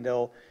doing, and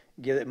they'll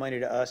give that money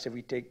to us if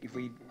we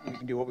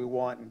can do what we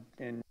want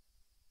in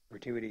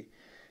perpetuity.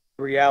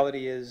 The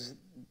reality is,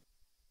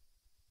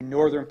 in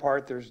northern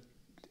part,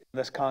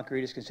 unless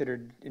concrete is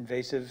considered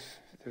invasive,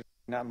 there's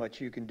not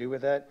much you can do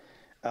with that.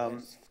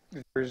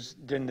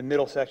 In the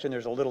middle section,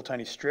 there's a little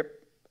tiny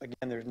strip.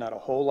 Again, there's not a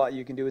whole lot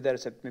you can do with that,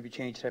 except maybe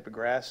change the type of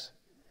grass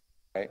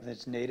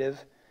that's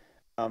native,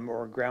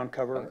 or ground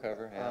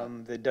cover,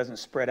 that doesn't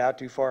spread out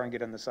too far and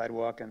get on the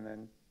sidewalk and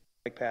then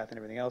bike path and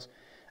everything else.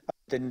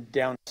 Then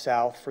down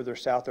south, further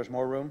south, there's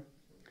more room.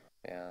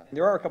 Yeah. And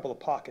there are a couple of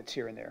pockets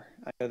here and there.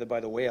 I know that by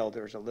the whale,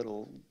 there's a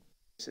little,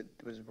 it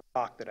was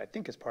rock that I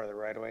think is part of the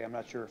right of way. I'm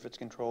not sure if it's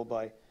controlled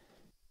by the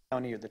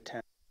county or the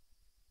town.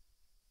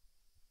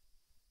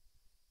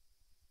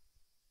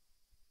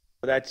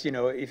 But that's,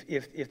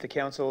 if the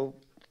council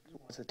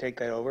wants to take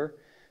that over,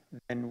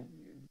 then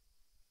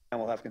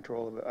we'll have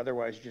control of it.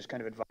 Otherwise, you're just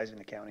kind of advising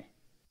the county.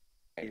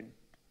 You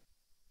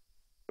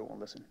won't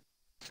listen.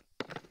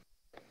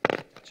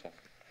 Gotcha.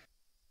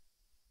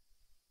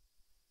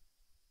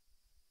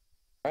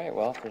 All right,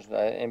 well, if there's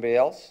anybody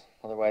else,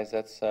 otherwise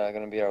that's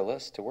going to be our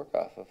list to work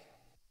off of.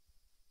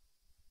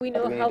 We Do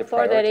know we need how to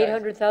far that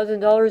prioritize?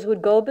 $800,000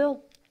 would go,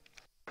 Bill?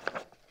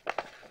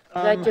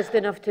 Is that just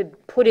enough to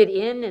put it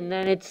in and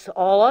then it's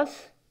all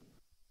us?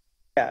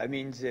 Yeah, it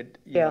means that,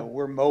 Yeah.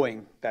 we're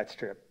mowing that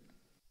strip.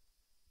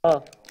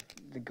 Oh,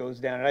 That goes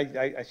down, and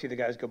I see the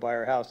guys go by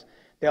our house.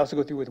 They also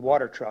go through with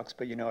water trucks,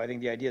 but, I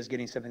think the idea is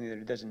getting something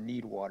that doesn't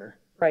need water.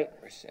 right.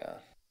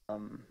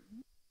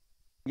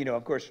 Yeah.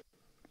 Of course,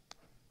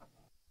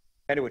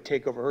 Amanda would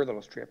take over her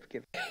little strip,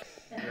 give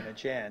it a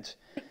chance.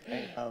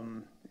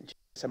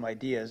 Some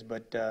ideas,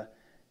 but if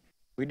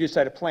we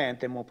decide to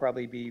plant, then we'll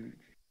probably be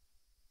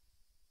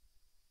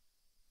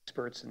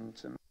experts in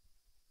some.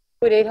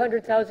 Would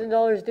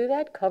 $800,000 do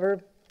that?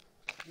 Cover?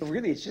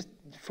 Really, it's just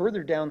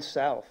further down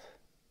south.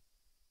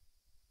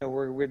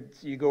 Where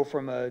you go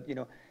from a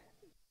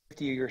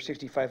 50 or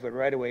 65-foot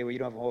right away where you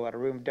don't have a whole lot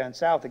of room. Down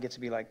south, it gets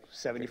to be like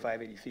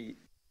 75, 80 feet.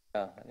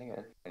 I think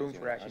Room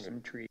for actually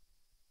some trees.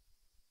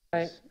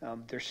 Right.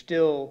 They're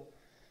still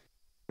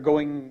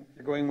going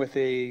with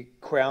a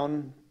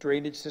crown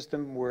drainage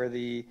system where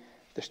the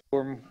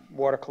storm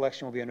water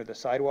collection will be under the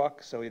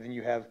sidewalk. So then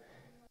you have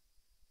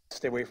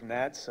stay away from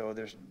that. So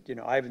there's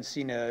I haven't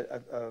seen a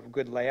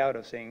good layout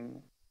of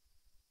saying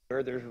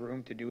where there's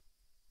room to do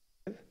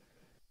it.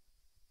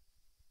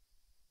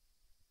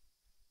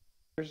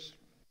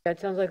 That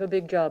sounds like a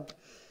big job.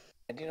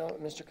 And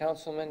Mr.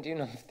 Councilman, do you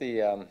know if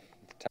the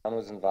town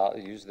was involved,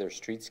 used their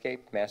streetscape,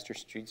 master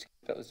streetscape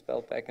that was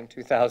built back in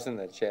 2000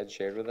 that Chad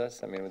shared with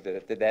us? I mean,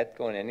 did that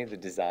go in any of the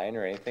design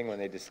or anything when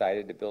they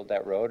decided to build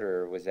that road,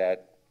 or was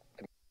that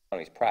the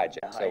county's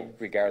project? So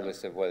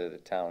regardless of whether the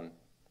town.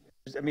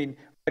 I mean,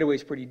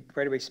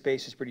 right-of-way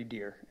space is pretty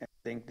dear. I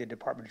think the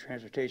Department of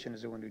Transportation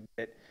is the one who did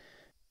it.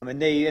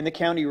 And the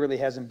county really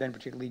hasn't been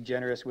particularly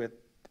generous with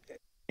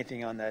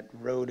anything on that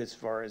road as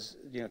far as,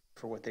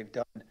 for what they've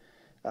done.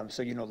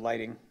 So,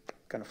 lighting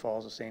kind of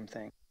follows the same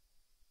thing.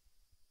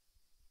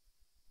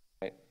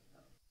 Right.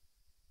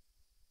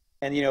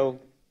 And,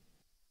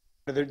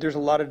 there's a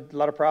lot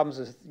of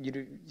problems.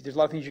 There's a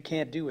lot of things you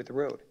can't do with the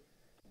road.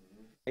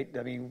 Right?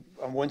 I mean,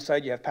 on one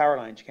side you have power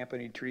lines. You can't put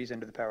any trees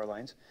under the power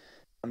lines.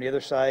 On the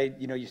other side,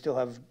 you still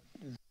have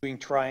doing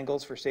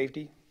triangles for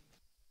safety.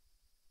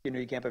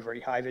 You can't put very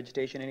high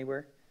vegetation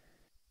anywhere.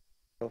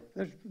 So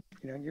there's,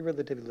 you're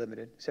relatively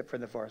limited, except for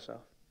the far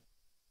south.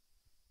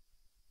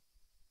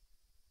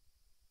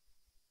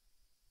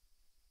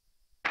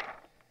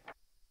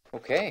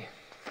 Okay.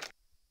 I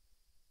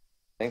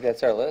think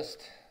that's our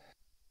list.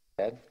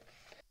 Ed?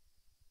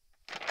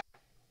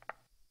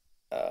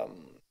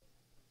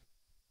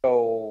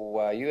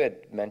 So you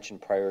had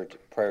mentioned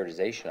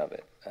prioritization of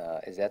it.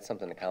 Is that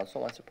something the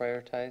council wants to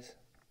prioritize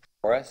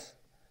for us?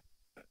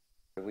 Or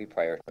do we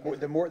prioritize?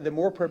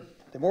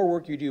 The more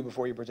work you do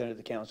before you present it to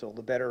the council,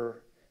 the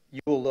better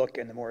you will look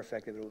and the more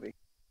effective it will be.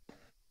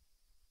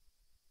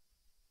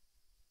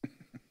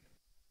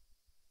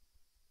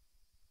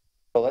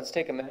 So let's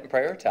take a minute and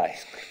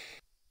prioritize.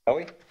 Shall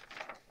we?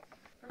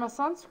 From a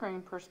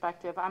sunscreen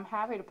perspective, I'm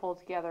happy to pull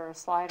together a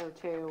slide or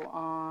two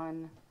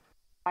on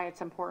why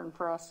it's important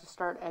for us to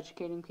start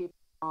educating people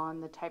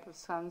on the type of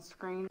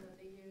sunscreen that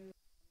they use,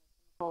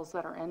 chemicals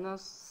that are in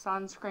those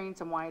sunscreens,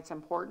 and why it's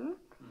important.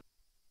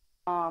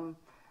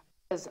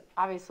 Because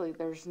obviously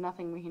there's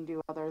nothing we can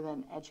do other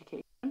than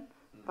education,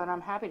 but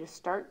I'm happy to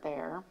start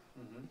there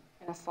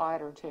in a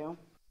slide or two.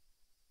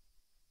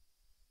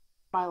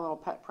 My little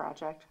pet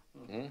project.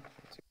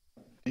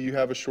 Do you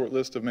have a short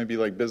list of maybe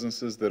like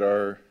businesses that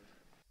are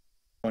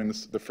doing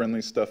the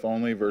friendly stuff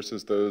only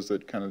versus those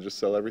that kind of just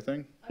sell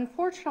everything?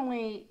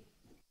 Unfortunately,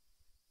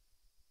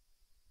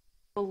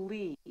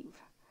 believe.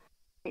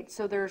 Right,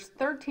 so there's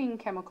 13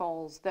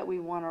 chemicals that we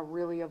want to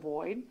really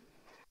avoid,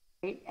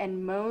 right?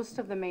 And most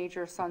of the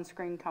major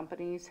sunscreen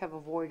companies have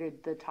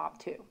avoided the top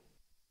two,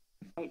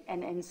 right?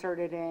 And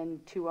inserted in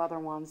two other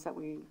ones that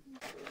we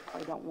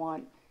probably don't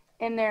want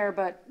in there,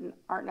 but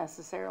aren't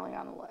necessarily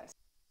on the list.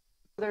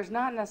 There's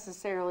not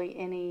necessarily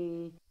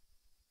any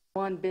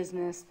one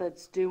business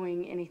that's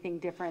doing anything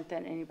different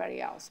than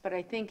anybody else. But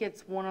I think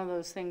it's one of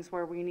those things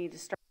where we need to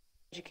start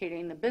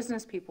educating the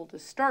business people to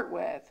start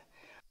with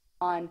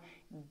on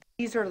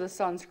these are the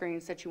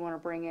sunscreens that you want to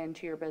bring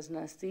into your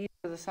business. These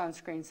are the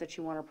sunscreens that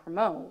you want to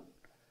promote.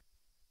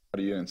 How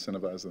do you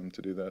incentivize them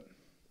to do that?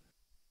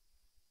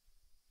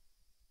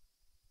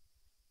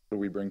 What do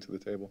we bring to the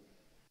table?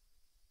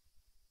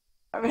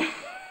 I mean,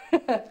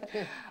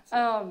 It's a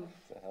hell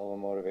of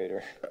a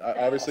motivator.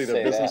 Obviously, they're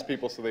Say business that.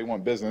 people, so they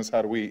want business.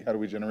 How do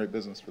we generate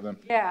business for them?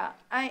 yeah,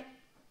 I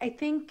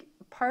think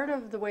part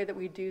of the way that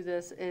we do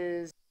this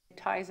is it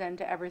ties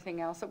into everything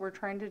else that we're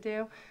trying to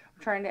do.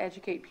 We're trying to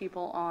educate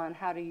people on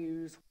how to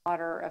use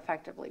water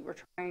effectively. We're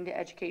trying to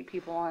educate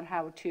people on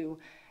how to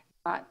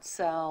not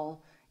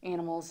sell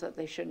animals that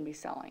they shouldn't be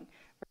selling.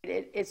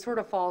 It sort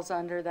of falls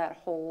under that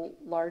whole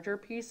larger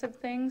piece of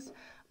things.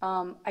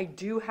 I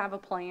do have a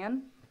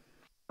plan.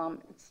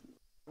 It's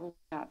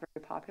not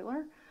very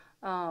popular,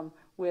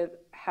 with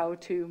how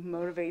to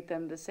motivate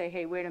them to say,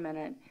 hey, wait a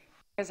minute,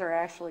 you guys are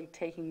actually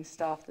taking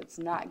stuff that's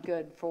not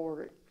good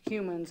for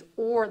humans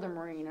or the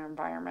marine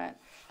environment,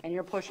 and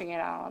you're pushing it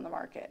out on the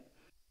market.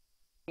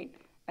 Right?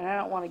 And I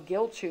don't want to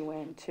guilt you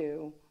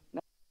into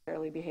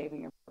necessarily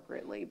behaving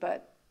appropriately,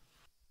 but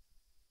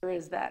there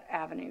is that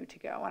avenue to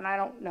go. And I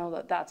don't know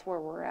that that's where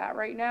we're at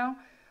right now,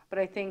 but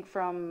I think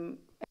from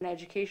an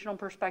educational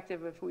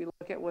perspective, if we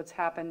look at what's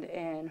happened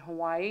in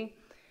Hawaii,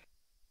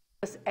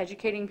 just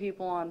educating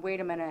people on,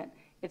 wait a minute,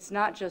 it's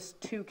not just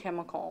 2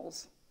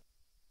 chemicals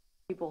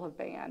people have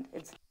banned,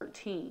 it's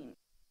 13.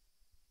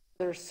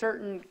 There's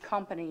certain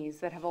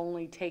companies that have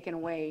only taken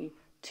away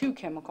 2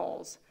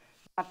 chemicals,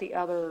 not the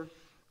other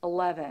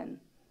 11,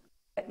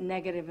 that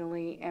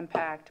negatively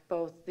impact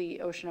both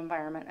the ocean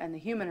environment and the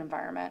human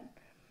environment.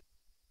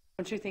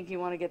 Don't you think you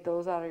want to get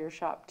those out of your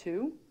shop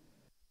too,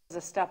 as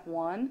a step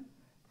 1,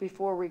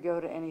 before we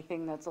go to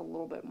anything that's a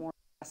little bit more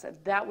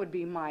aggressive? That would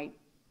be my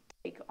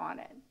take on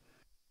it.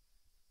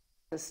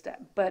 The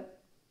step, but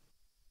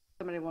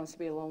somebody wants to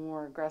be a little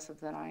more aggressive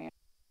than I am,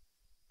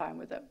 fine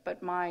with it.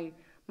 But my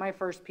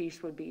first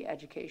piece would be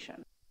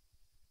education.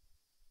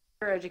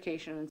 For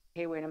education, and say,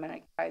 hey, wait a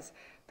minute, guys,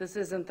 this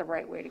isn't the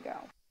right way to go.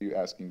 Are you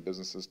asking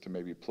businesses to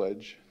maybe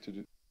pledge to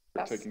do,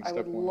 Yes, taking I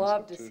step would 1 and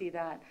love step to 2? see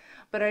that,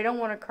 but I don't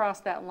want to cross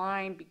that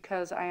line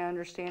because I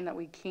understand that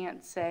we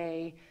can't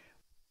say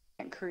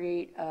and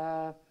create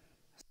a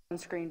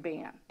sunscreen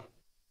ban.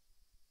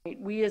 Right?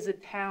 We as a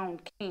town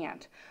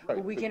can't, but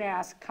Right, we but- can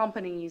ask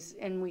companies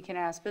and we can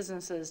ask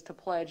businesses to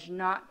pledge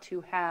not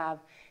to have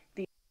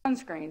the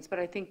sunscreens, but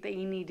I think they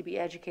need to be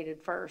educated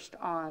first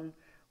on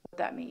what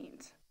that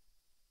means.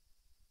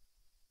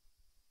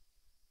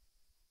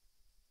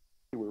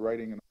 We're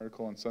writing an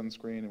article on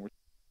sunscreen and we're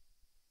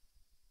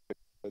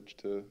pledged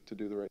to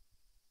do the right.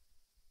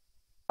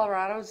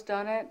 Colorado's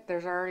done it.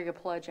 There's already a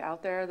pledge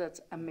out there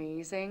that's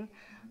amazing.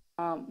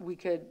 We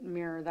could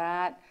mirror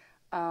that.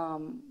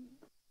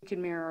 We could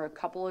mirror a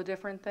couple of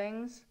different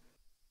things.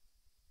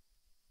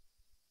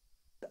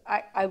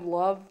 I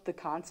love the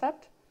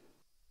concept.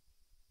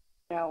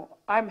 You know,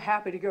 I'm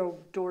happy to go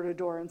door to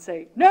door and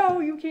say, no,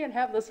 you can't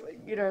have this,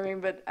 you know what I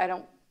mean? But I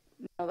don't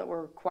know that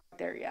we're quite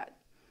there yet.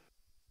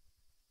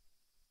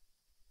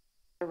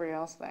 What does everybody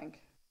else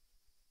think?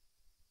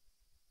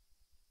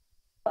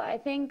 Well, I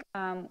think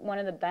one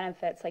of the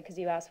benefits, like, because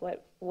you asked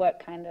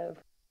what kind of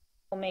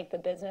will make the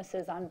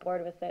businesses on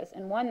board with this,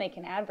 and one, they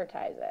can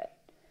advertise it.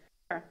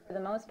 Sure. For the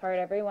most part,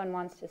 everyone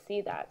wants to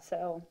see that.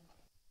 So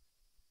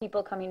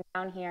people coming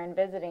down here and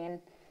visiting,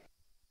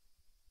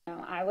 you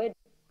know, if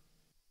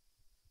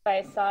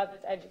I saw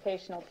this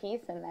educational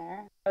piece in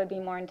there, I would be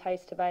more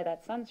enticed to buy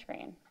that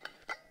sunscreen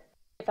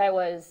if I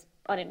was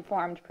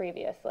uninformed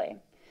previously.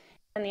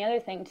 And the other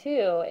thing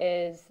too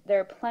is there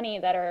are plenty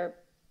that are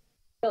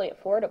really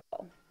affordable.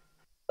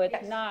 So it's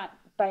Yes. not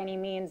by any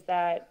means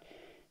that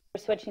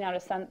we're switching out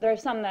of some. There are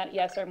some that,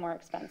 yes, are more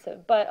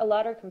expensive, but a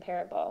lot are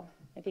comparable.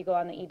 If you go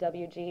on the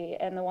EWG,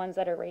 and the ones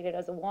that are rated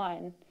as a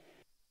 1,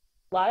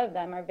 a lot of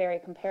them are very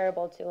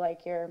comparable to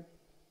like your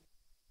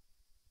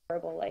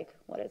comparable, like,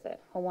 what is it,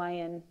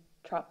 Hawaiian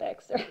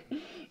tropics, or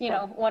you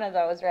know, one of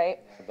those, right?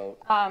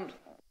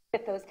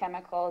 With those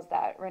chemicals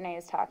that Renee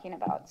is talking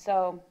about.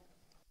 So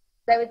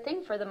I would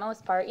think for the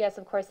most part, yes,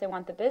 of course they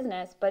want the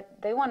business, but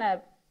they want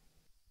to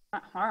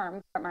not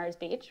harm Fort Myers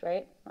Beach,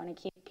 right? Want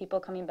to keep people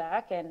coming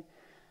back and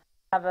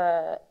have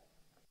a,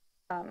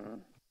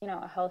 you know,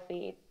 a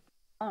healthy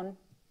town.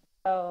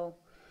 So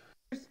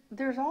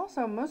There's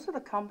also, most of the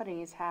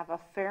companies have a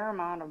fair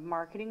amount of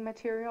marketing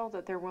material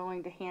that they're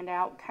willing to hand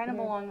out, kind of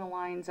along the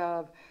lines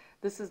of,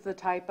 this is the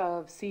type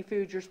of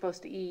seafood you're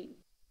supposed to eat,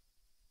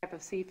 type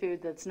of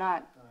seafood that's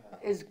not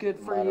as good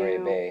for Monterey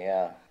you. Bay,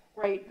 yeah.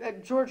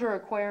 Right, Georgia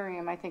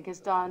Aquarium, I think, has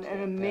done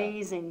an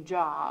amazing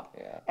job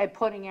Yeah. at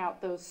putting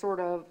out those sort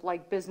of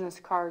like business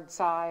card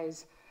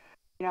size,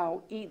 you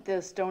know, eat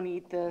this, don't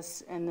eat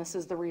this, and this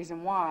is the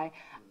reason why.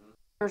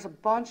 There's a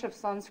bunch of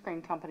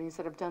sunscreen companies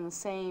that have done the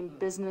same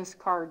business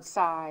card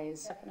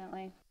size.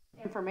 definitely.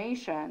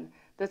 information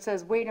that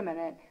says, wait a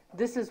minute,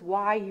 this is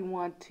why you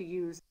want to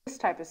use this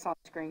type of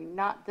sunscreen,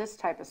 not this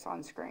type of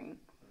sunscreen.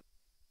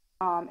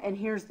 And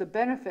here's the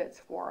benefits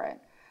for it.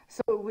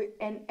 So,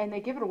 and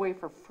they give it away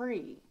for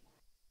free,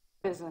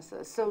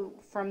 businesses. So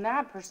from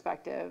that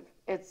perspective,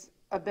 it's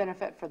a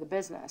benefit for the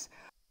business.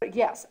 But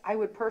yes, I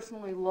would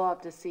personally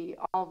love to see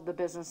all of the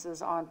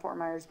businesses on Fort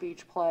Myers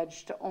Beach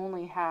pledge to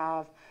only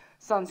have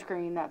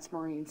sunscreen that's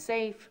marine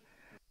safe,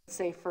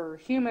 safe for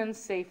humans,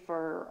 safe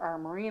for our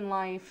marine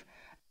life.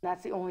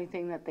 That's the only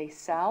thing that they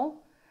sell.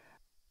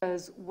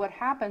 Because what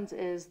happens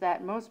is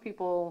that most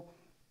people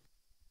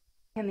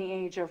in the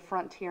age of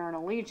Frontier and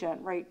Allegiant,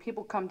 right,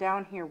 people come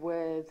down here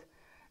with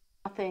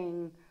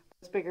nothing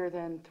that's bigger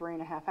than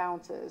 3.5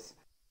 ounces.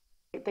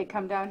 They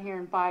come down here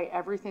and buy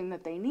everything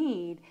that they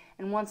need,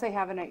 and once they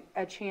have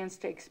a chance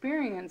to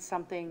experience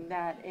something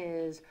that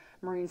is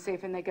marine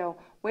safe, and they go,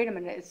 wait a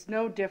minute, it's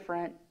no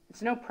different,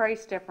 it's no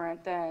price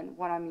different than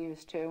what I'm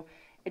used to.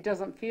 It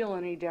doesn't feel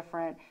any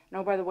different. And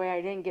oh, by the way,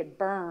 I didn't get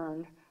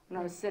burned when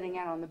I was sitting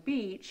out on the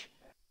beach.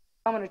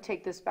 I'm going to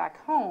take this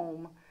back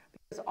home,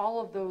 because all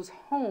of those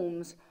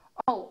homes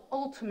all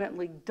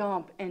ultimately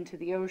dump into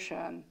the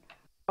ocean,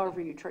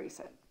 however you trace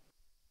it.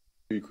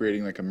 Are you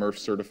creating like a MRF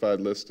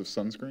certified list of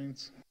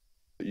sunscreens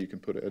that you can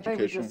put an I think we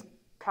educational? just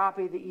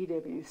copy the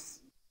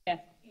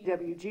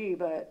EWG,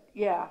 but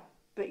yeah.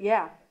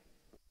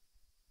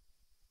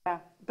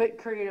 But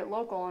create it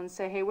local and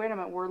say, hey, wait a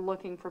minute, we're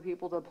looking for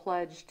people to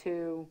pledge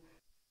to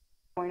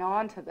going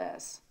on to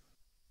this.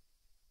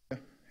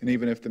 And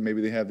even if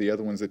maybe they have the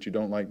other ones that you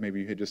don't like, maybe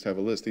you could just have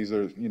a list. These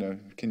are,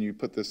 can you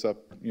put this up,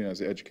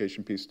 as an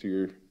education piece to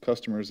your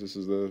customers? This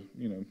is the,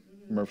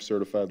 MRF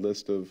certified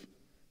list of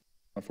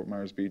Fort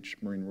Myers Beach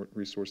Marine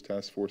Resource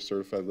Task Force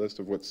certified list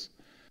of what's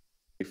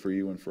safe for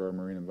you and for our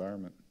marine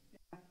environment.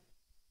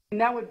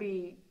 And that would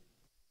be,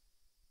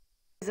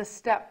 as a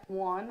step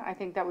one, I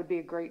think that would be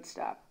a great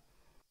step.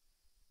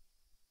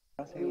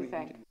 What do you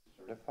think?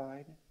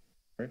 Certified?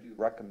 Right.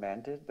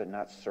 Recommended, but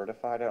not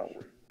certified.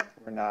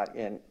 We're not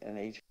in an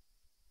age to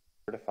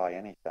certify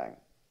anything.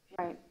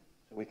 Right.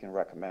 So we can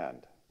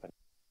recommend. But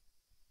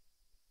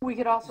we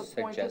could also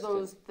point to Suggested,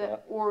 those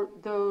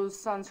those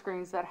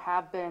sunscreens that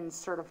have been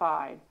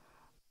certified.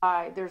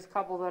 There's a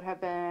couple that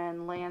have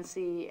been Land,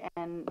 Sea,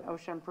 and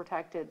Ocean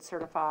Protected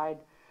certified.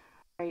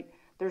 Right.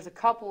 There's a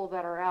couple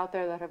that are out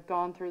there that have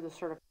gone through the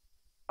certification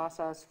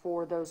process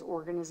for those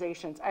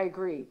organizations. I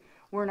agree.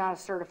 We're not a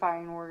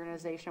certifying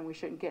organization. We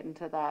shouldn't get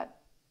into that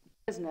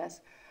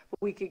business.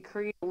 But we could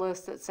create a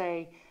list that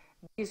say,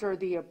 these are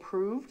the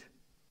approved.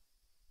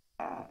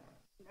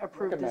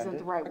 Approved isn't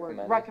the right word.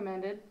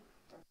 Recommended.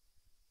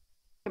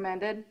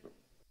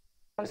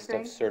 List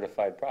of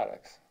certified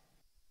products.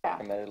 Yeah.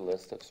 Recommended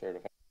list of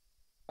certified.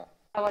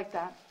 I like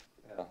that.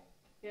 Yeah.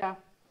 Yeah.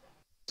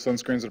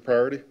 Sunscreen's a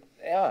priority?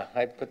 Yeah,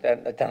 I'd put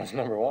that down as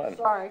number one.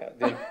 Sorry.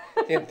 The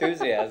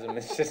enthusiasm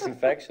is just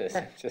infectious.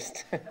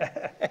 Just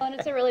Well, and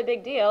it's a really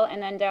big deal,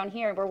 and then down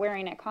here, we're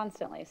wearing it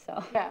constantly,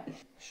 so Yeah.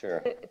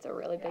 sure. it's a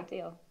really big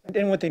deal.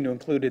 And one thing to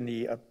include in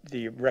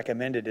the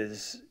recommended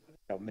is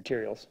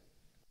materials.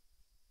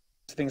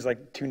 Things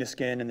like tuna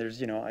skin, and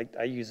there's,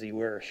 I usually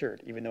wear a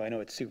shirt, even though I know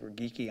it's super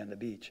geeky on the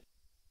beach.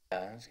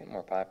 Yeah, it's getting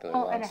more popular.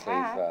 Oh, and Long a sleeve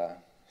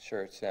hat.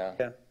 shirts. Yeah.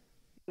 Yeah.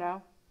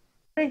 No.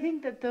 But I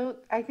think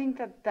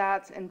that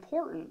that's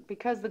important,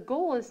 because the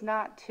goal is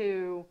not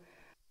to,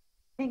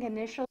 I think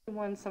initially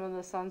when some of the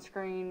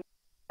sunscreen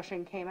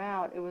discussion came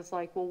out, it was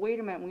like, well,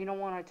 wait a minute, we don't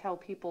want to tell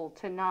people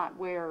to not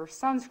wear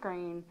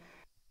sunscreen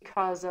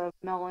because of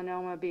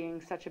melanoma being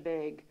such a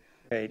big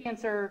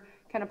cancer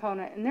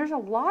component. And there's a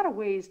lot of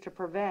ways to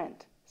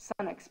prevent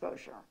sun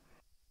exposure.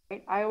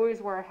 Right? I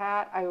always wear a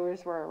hat. I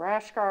always wear a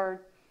rash guard,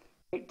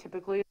 right?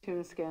 Typically a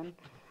tuna skin.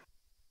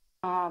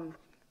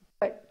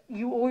 But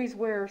you always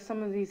wear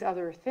some of these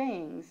other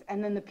things,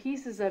 and then the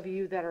pieces of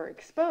you that are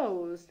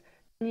exposed,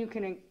 you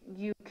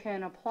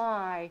can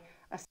apply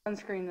a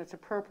sunscreen that's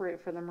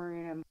appropriate for the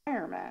marine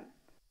environment.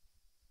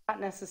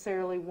 Not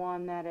necessarily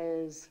one that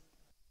is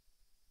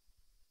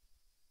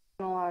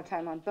a lot of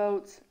time on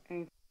boats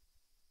and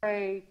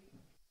spray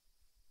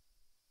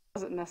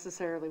doesn't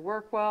necessarily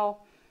work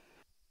well,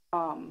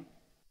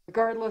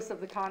 regardless of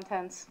the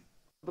contents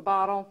of the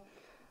bottle.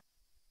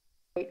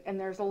 Right? And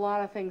there's a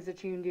lot of things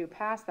that you can do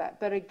past that.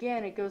 But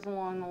again, it goes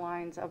along the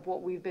lines of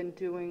what we've been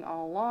doing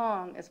all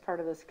along as part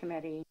of this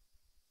committee.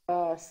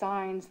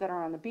 Signs that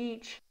are on the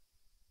beach,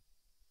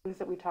 things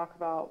that we talk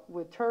about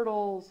with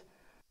turtles,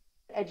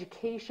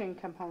 education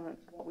component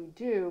of what we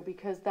do,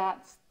 because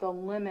that's the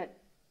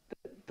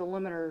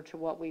limiter to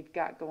what we've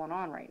got going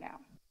on right now.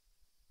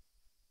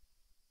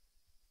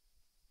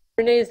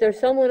 Renee, is there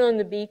someone on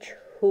the beach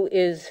who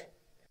is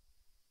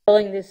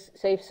selling this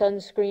safe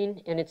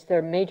sunscreen and it's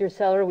their major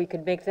seller? We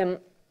could make them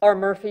our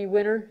Murphy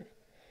winner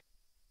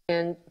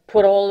and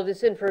put all of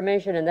this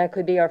information, and that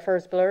could be our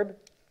first blurb?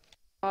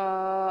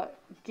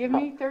 Give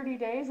me 30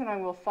 days and I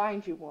will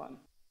find you one.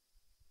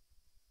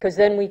 Because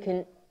then we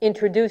can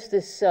introduce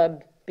this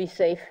Be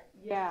Safe.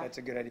 Yeah. That's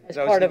a good idea. As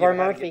I was part of thinking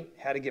our how to Murphy.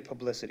 how to get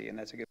publicity, and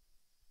that's a good.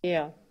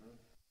 Yeah.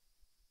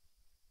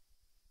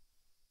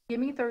 Give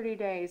me 30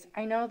 days.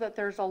 I know that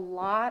there's a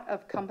lot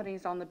of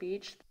companies on the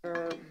beach that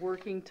are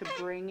working to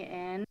bring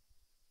in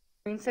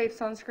green safe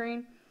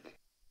sunscreen.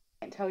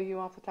 Can't tell you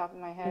off the top of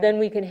my head. Then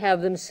we can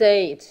have them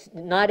say it's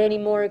not any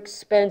more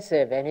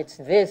expensive, and it's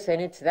this,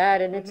 and it's that,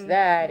 and it's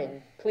that,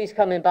 and please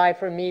come and buy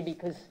from me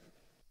because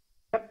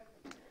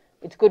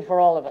it's good for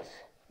all of us.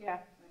 Yeah.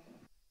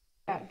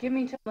 Yeah, give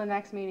me till the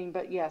next meeting,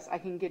 but yes, I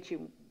can get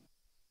you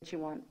what you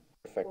want.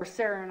 Perfect. Or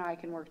Sarah and I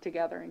can work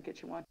together and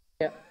get you one.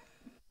 Yeah.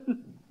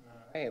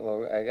 Hey,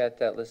 well, I got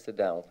that listed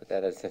down. We'll put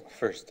that as the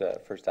first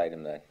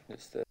item then,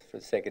 just for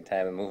the sake of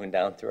time and moving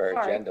down through our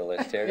Sorry. agenda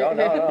list here. No,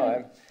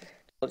 I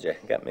told you,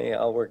 got me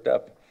all worked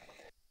up.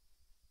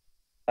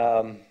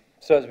 So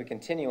as we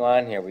continue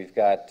on here, we've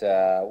got,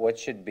 what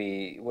do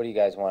you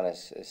guys want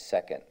as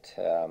second?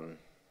 Got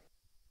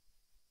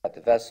the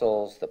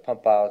vessels, the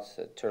pump outs,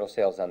 the turtle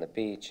sails on the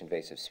beach,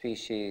 invasive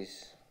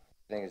species,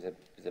 I think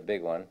is a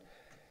big one.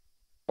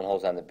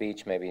 Holes on the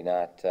beach, maybe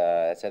not,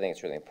 I think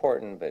it's really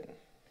important, but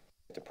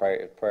to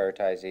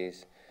prioritize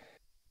these.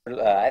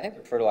 I think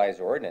the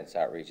fertilizer ordinance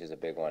outreach is a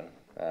big one,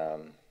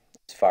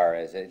 as far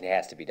as it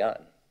has to be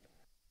done.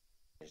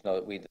 There's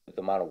the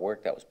amount of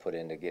work that was put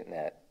into getting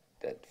that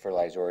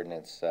fertilizer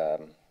ordinance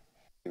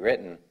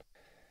written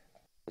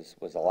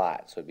was a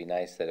lot. So it'd be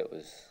nice that it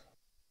was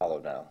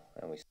followed now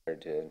and we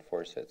started to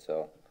enforce it.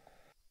 So,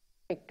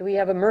 Do we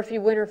have a Murphy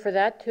winner for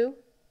that too?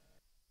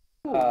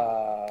 I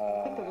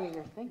like the way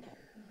you're thinking.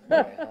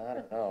 I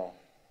don't know.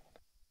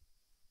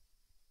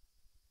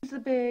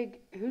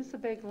 Who's the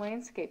big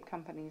landscape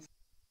companies?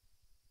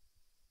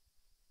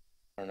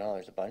 I don't know.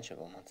 There's a bunch of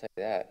them. I'll tell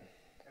you that.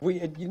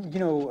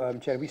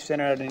 Chad, we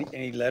sent out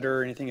any letter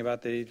or anything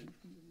about the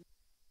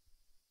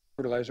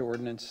fertilizer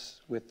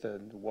ordinance with the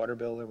water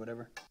bill or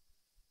whatever?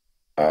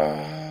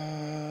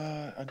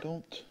 I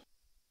don't.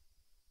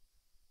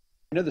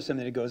 I know there's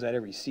something that goes out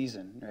every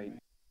season, right?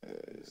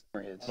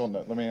 I don't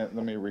know. Let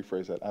me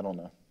rephrase that. I don't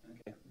know.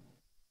 Okay.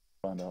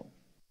 Find out.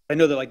 I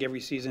know that like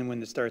every season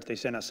when it starts, they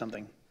send us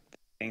something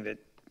saying that,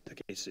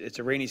 okay, it's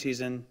a rainy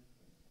season,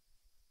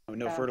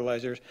 no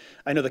fertilizers.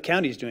 I know the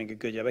county's doing a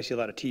good job. I see a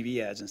lot of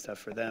TV ads and stuff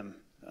for them.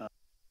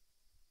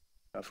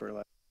 About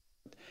fertilizer.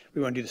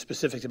 We want to do the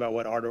specifics about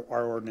what our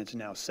ordinance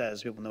now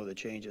says. People know the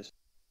changes.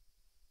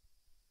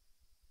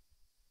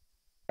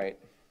 Right.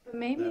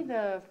 Maybe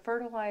the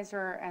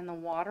fertilizer and the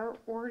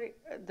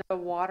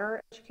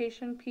water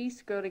education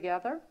piece go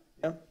together?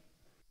 Yeah.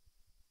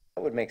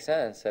 That would make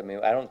sense. I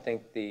mean, I don't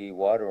think the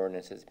water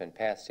ordinance has been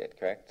passed yet,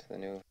 correct? The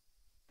new,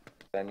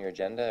 on your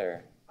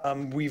agenda, or?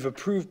 We've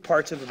approved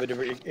parts of it, but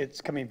it's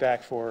coming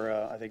back for,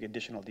 I think,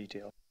 additional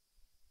detail.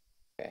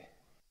 Okay.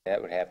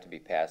 That would have to be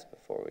passed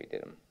before we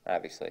did them,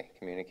 obviously,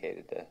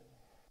 communicated to.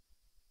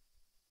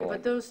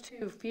 But those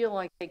two feel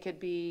like they could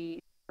be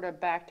sort of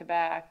back to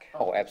back.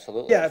 Oh,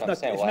 absolutely. Yeah, That's if what I'm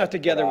saying. not We'll have to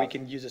together, put we off-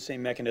 can use the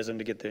same mechanism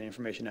to get the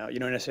information out. You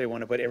don't necessarily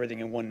want to put everything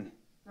in one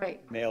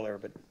Right. mailer,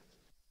 but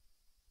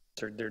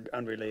they're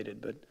unrelated,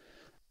 but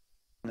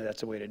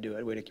that's a way to do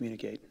it, a way to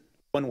communicate.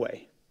 One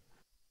way.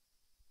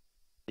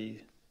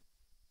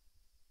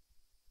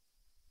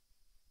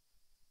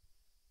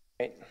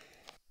 Right.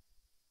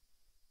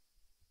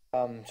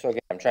 So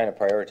again, I'm trying to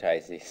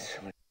prioritize these.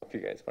 If you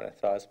guys want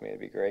to toss me, it'd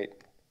be great.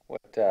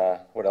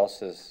 What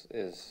else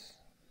is?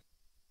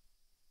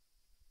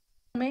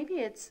 Maybe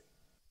it's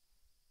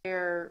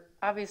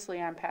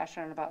obviously I'm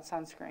passionate about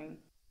sunscreen,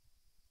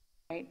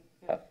 right?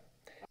 Yeah.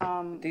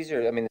 These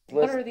are, I mean,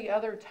 What are the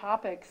other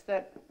topics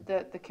that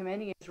the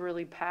committee is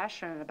really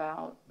passionate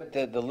about? but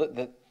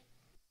the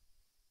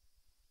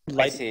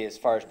I see as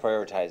far as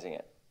prioritizing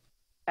it.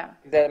 Yeah.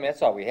 I mean,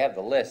 that's all we have,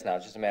 the list now.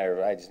 It's just a matter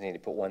of, I just need to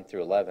put 1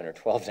 through 11 or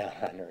 12 down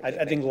on there.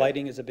 I think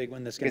lighting is a big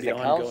one that's going Because to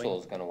the be ongoing. council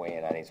is going to weigh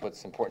in on these,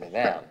 what's important to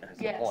them, is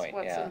the Yes, point,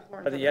 what's yeah.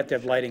 important. I think you have to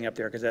have lighting up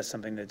there because that's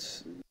something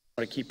that's, you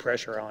want to keep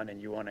pressure on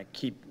and you want to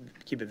keep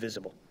it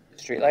visible.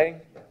 Street lighting?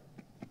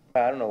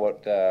 I don't know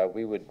what,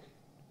 we would,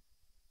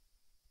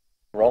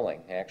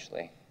 rolling,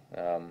 actually.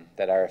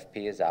 That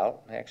RFP is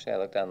out, actually. I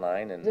looked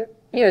online and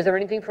Is there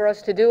anything for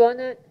us to do on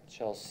that?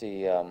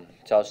 Chelsea's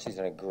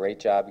done a great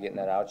job getting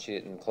that out. She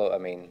didn't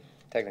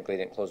technically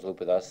didn't close the loop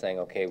with us saying,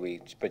 okay,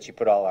 but she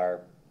put all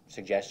our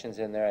suggestions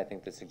in there. I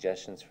think the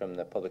suggestions from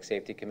the Public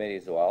Safety Committee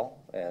as well,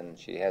 and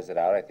she has it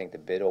out. I think the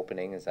bid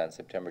opening is on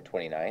September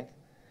 29th.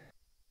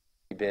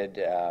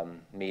 Bid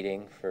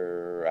meeting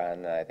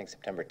on I think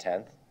September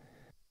 10th.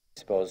 I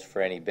suppose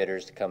for any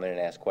bidders to come in and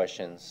ask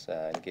questions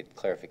and get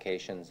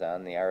clarifications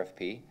on the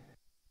RFP.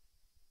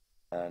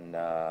 And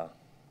I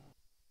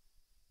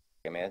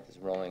mean, it's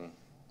rolling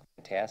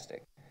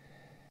fantastic.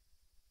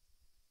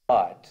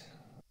 But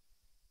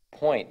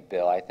point,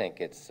 Bill, I think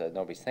it's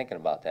nobody's thinking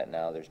about that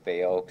now. There's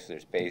Bay Oaks,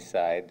 there's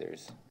Bayside,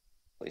 there's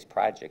all these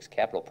projects,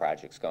 capital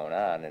projects going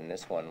on, and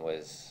this one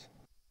was,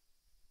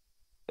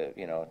 to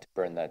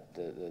burn the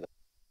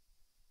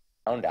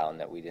town down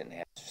that we didn't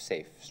have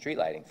safe street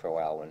lighting for a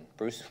while. When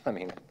Bruce,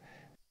 when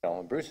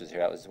Bruce was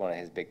here, that was one of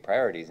his big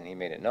priorities, and he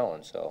made it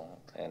known. So,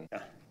 and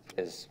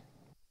his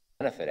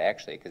benefit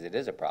actually, because it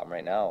is a problem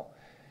right now.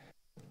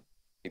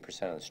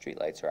 50% of the street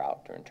lights are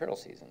out during turtle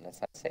season.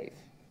 That's not safe.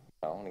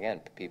 Well, and again,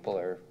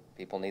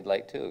 people need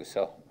light too,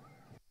 so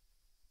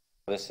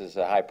this is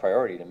a high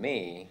priority to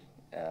me,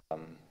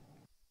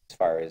 as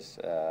far as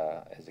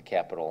a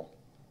capital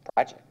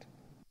project.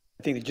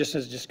 I think that just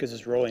because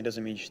it's rolling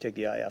doesn't mean you should take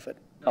the eye off it.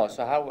 No,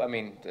 so how, I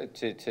mean,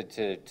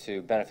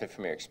 to benefit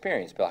from your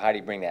experience, Bill, how do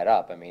you bring that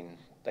up? I mean,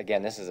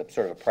 again, this is a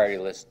sort of a priority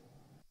list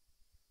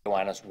you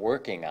want us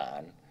working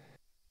on.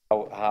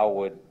 How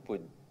would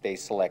they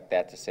select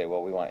that to say,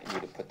 well, we want you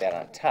to put that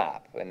on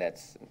top? And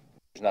there's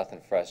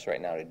nothing for us right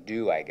now to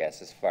do, I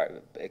guess,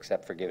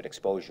 except for give it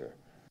exposure.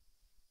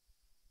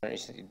 Do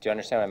you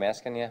understand what I'm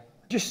asking you?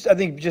 I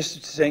think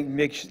just saying,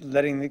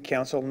 letting the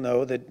council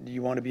know that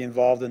you want to be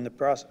involved in the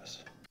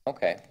process.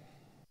 Okay.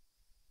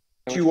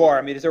 You are,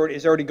 I mean, it's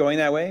already going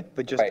that way,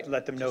 but just Right.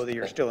 let them know that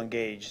you're still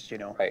engaged,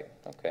 Right,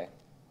 okay.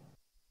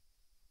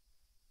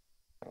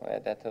 I'll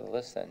add that to the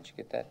list then. Did you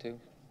get that too?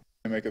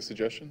 Can I make a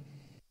suggestion?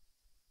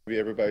 Maybe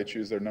everybody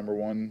choose their number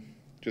one,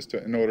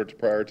 in order to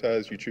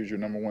prioritize, you choose your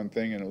number one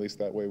thing, and at least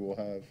that way we'll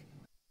have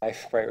I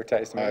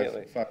prioritized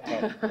immediately.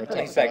 At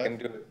least I can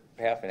do it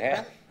half and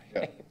half.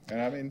 Yeah,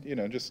 and I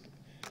mean, just.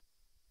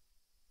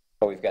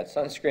 So we've got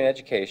sunscreen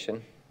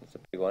education. That's a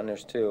big one.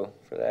 There's two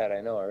for that,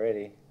 I know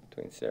already,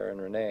 between Sarah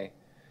and Renee.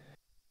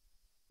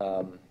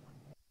 Mine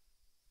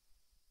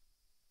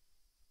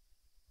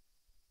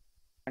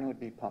would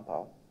be pump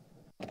out.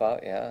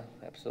 About, yeah,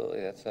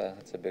 absolutely. That's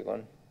a big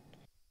one.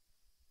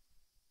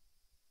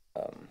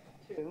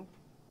 Two.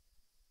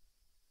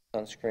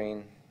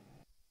 Sunscreen.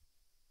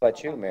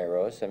 But you, Mayor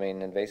Rose, I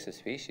mean, invasive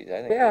species,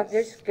 I think. Yeah, is-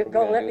 just we're go,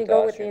 gonna let do me with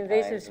go with the Austrian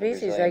invasive pines and the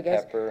species, I Brazilian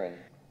guess. pepper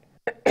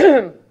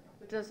and-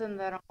 But doesn't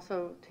that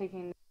also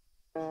taking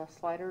the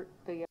slider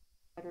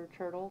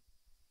turtle?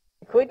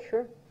 Could,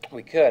 sure.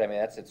 We could, I mean,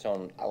 that's its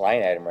own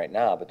line item right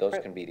now, but those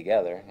can be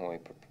together when we.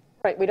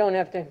 Right, we don't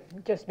have to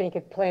just make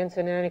it plants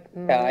and Yeah, I think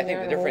the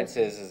animals. difference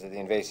is that the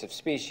invasive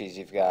species,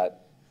 you've got,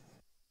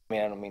 I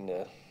mean, I don't mean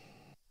to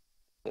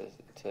just,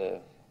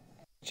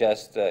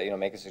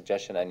 make a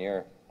suggestion on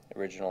your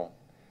original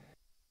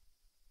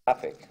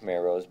topic,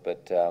 Mayor Rose,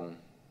 but, for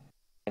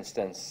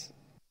instance,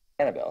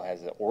 Annabelle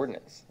has an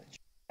ordinance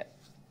that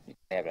you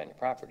can have it on your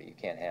property. You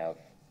can't have,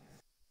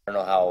 I don't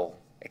know how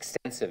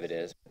extensive it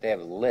is, but they have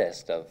a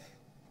list of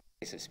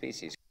invasive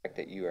species, correct,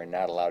 that you are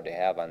not allowed to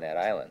have on that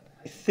island.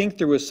 I think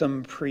there was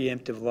some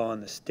preemptive law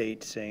in the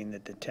state saying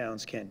that the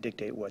towns can't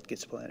dictate what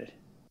gets planted.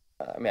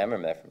 I mean, I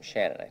remember that from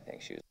Shannon, I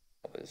think. She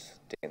was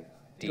digging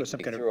There was some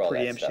deep kind of through all that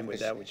preemption stuff. with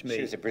 'Cause that, which She made,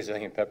 was a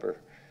Brazilian pepper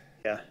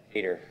yeah.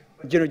 hater.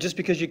 Just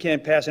because you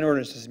can't pass an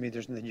ordinance doesn't mean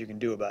there's nothing you can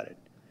do about it.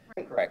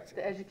 Correct.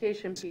 The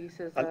education piece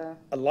is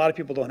A lot of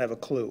people don't have a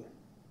clue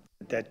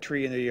that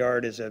tree in their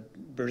yard is a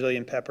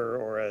Brazilian pepper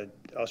or a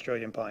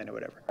Australian pine or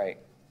whatever. Right.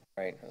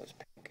 Those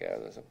pink,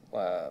 those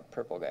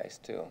purple guys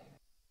too.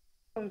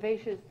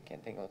 invasive,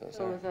 Can't think of what those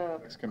so are. as a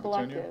Next, can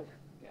continue. collective,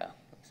 Yeah.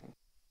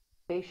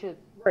 they should.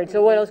 Right,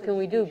 so what else can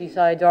we do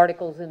besides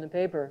articles in the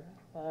paper?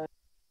 I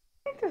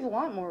think there's a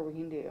lot more we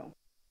can do.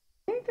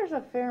 I think there's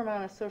a fair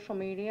amount of social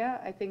media.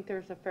 I think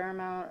there's a fair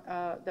amount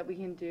that we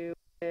can do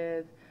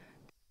with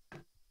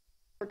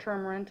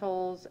short-term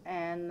rentals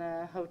and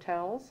the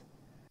hotels,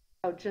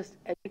 about just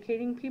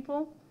educating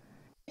people.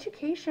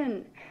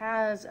 Education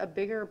has a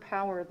bigger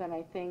power than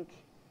I think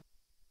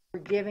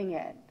we're giving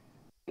it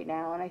right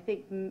now, and I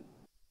think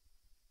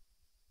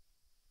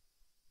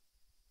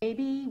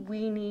maybe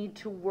we need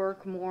to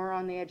work more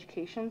on the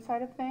education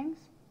side of things,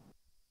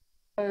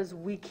 because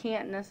we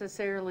can't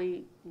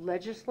necessarily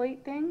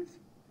legislate things.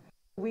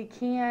 We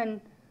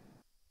can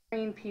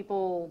train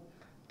people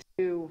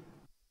to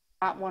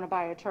not want to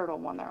buy a turtle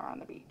when they're on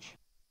the beach,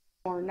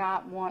 or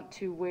not want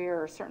to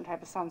wear a certain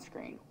type of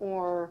sunscreen,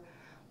 or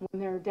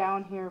when they're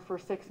down here for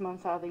 6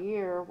 months out of the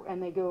year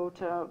and they go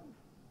to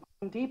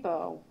Home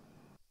Depot,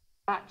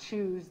 not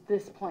choose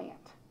this plant.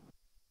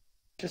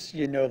 Just,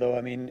 though,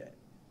 I mean,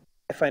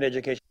 I find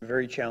education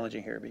very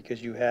challenging here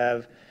because you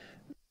have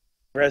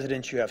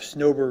residents, you have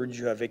snowbirds,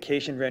 you have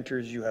vacation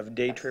renters, you have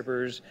day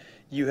trippers,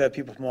 you have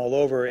people from all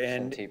over,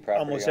 and Absentee property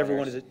almost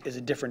everyone owners. is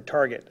a different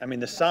target. I mean,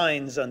 the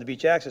signs on the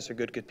beach access are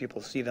good because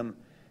people see them,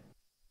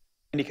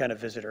 any kind of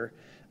visitor.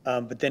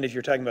 But then if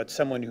you're talking about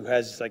someone who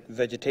has like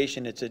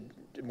vegetation, it's a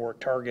more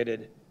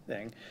targeted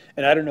thing.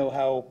 And I don't know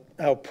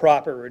how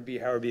proper it would be,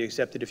 how it would be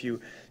accepted if you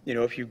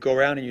go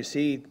around and you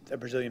see a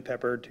Brazilian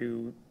pepper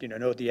to,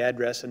 know the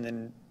address, and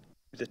then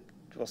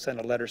we'll send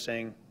a letter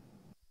saying,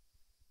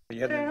 you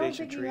have But an I don't invasive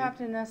think you tree. have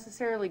to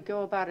necessarily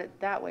go about it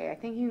that way. I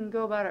think you can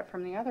go about it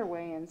from the other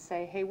way and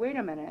say, hey, wait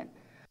a minute.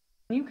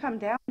 When you come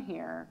down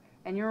here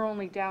and you're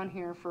only down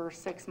here for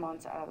 6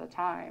 months out of the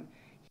time,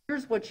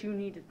 here's what you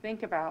need to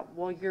think about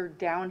while you're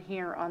down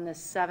here on this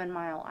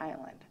 7-mile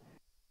island.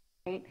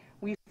 Right?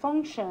 We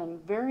function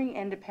very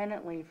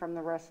independently from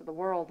the rest of the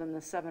world in the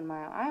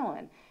 7-mile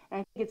island. And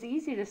I think it's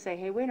easy to say,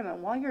 hey, wait a minute,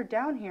 while you're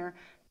down here,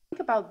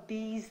 think about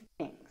these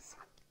things.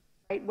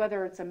 Right?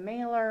 Whether it's a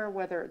mailer,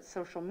 whether it's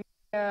social media,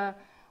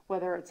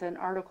 whether it's an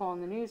article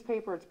in the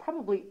newspaper, it's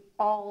probably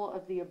all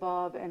of the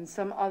above and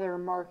some other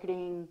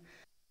marketing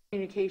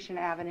communication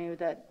avenue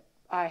that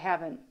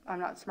I'm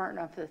not smart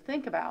enough to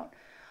think about.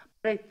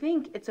 But I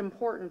think it's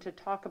important to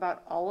talk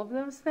about all of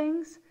those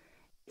things.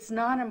 It's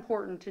not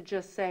important to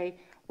just say,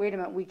 wait a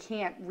minute, we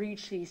can't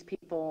reach these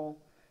people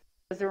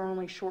because they're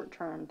only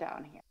short-term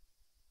down here.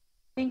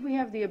 I think we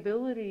have the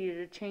ability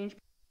to change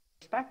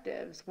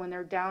perspectives when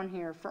they're down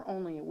here for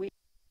only a week.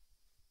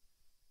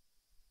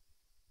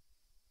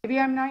 Maybe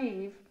I'm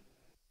naive.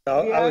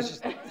 No, Maybe I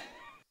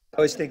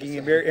was thinking,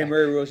 and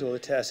Mary Rose will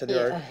attest, that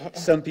there are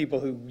some people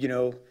who,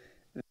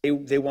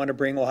 they want to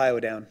bring Ohio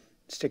down,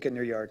 stick it in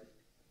their yard.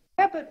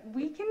 Yeah, but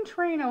we can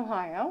train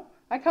Ohio.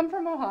 I come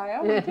from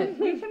Ohio.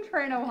 We can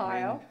train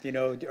Ohio.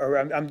 Or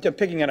I'm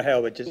picking on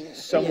Ohio, but just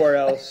somewhere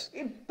else.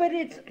 But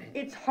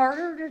it's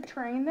harder to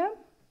train them.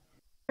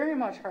 Very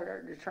much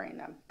harder to train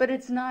them. But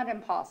it's not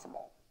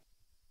impossible.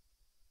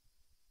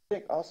 I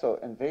think also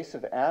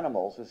invasive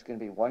animals is going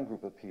to be one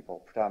group of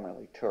people,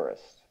 predominantly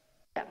tourists.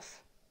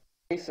 Yes.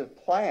 Invasive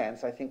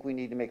plants, I think we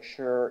need to make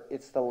sure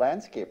it's the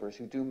landscapers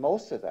who do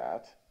most of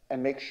that,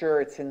 and make sure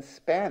it's in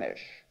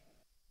Spanish.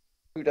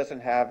 Who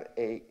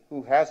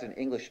has an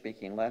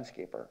English-speaking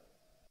landscaper?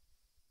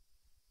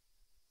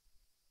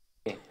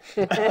 I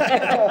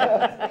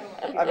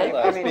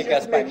mean,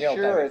 just make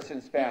sure it's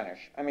in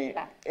Spanish. I mean,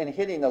 in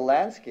hitting the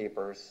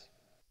landscapers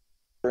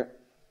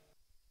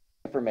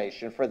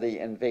information for the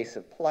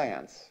invasive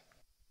plants,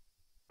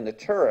 and the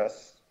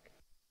tourists,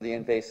 the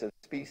invasive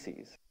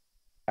species,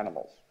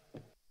 animals.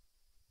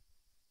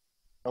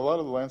 A lot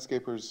of the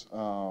landscapers,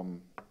 not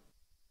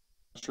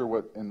sure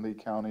what in Lee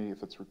County,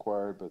 if it's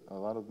required, but a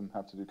lot of them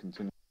have to do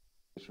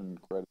continuation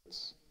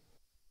credits.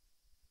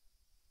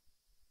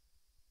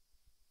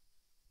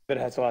 But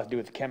it has a lot to do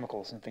with the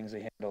chemicals and things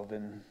they handle.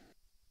 Then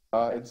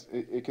there's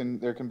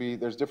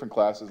different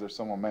classes. There's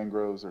some on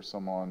mangroves. There's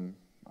some on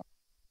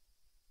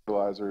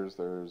fertilizers.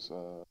 There's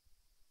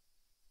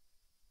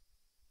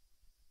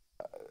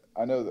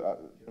I know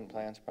that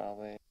plants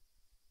probably.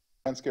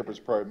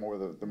 Landscapers probably more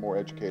the more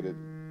educated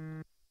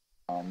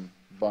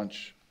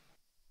bunch.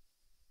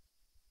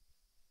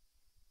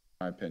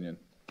 My opinion.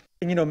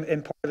 And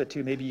and part of it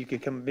too, maybe you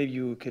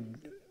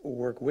could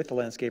work with the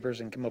landscapers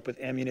and come up with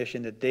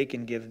ammunition that they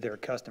can give their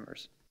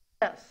customers.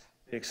 Yes.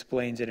 It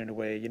explains it in a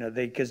way,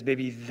 because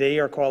maybe they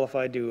are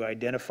qualified to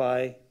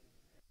identify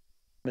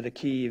some of the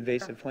key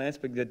invasive plants,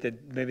 but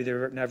that maybe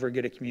they're never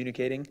good at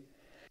communicating,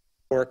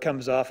 or it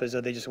comes off as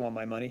though they just want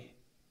my money.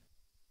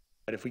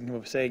 But if we can come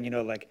up with saying,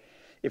 like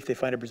if they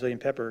find a Brazilian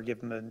pepper, give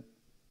them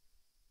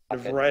a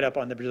write up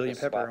on the Brazilian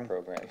pepper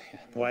program.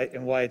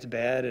 why it's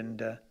bad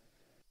and.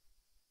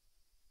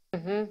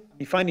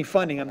 Finding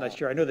funding, I'm not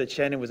sure. I know that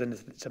Shannon was into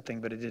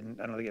something, but I don't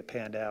think it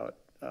panned out.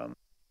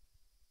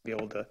 Be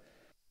able to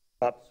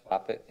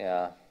swap it,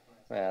 yeah.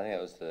 I think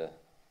it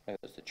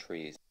was the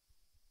trees.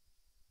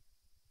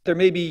 There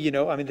may be,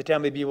 the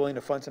town may be willing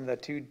to fund some of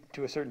that too,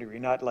 to a certain degree.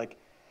 Not like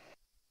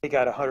take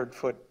out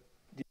 100-foot,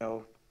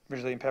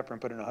 Brazilian pepper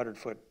and put in a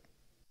 100-foot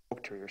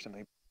oak tree or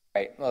something.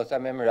 Right. Well, I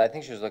remember. I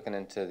think she was looking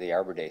into the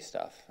Arbor Day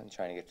stuff and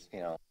trying to get,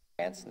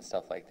 grants and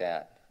stuff like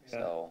that. Yeah.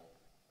 So,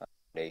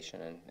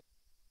 foundation and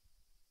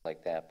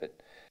like that, but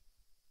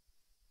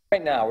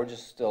right now we're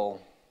just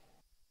still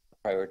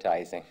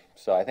prioritizing.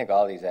 So I think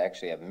all these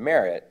actually have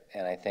merit,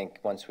 and I think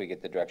once we get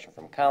the direction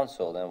from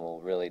council, then we'll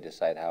really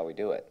decide how we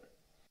do it.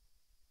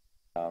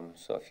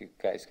 So if you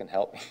guys can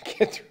help me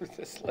get through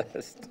this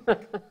list.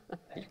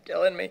 You're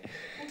killing me.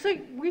 So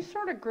we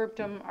sort of grouped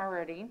them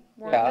already.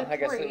 I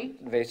guess the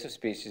invasive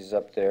species is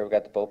up there. We've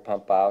got the boat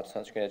pump out,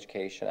 sunscreen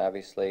education,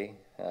 obviously.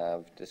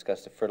 We've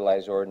discussed the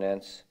fertilizer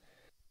ordinance.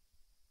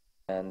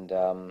 And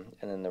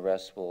then the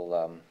rest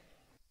will,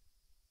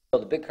 so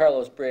the Big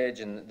Carlos Bridge,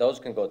 and those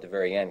can go at the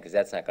very end, because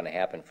that's not going to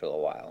happen for a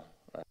little while.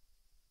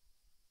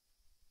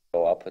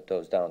 So I'll put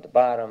those down at the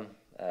bottom.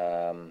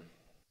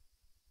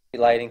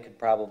 Lighting could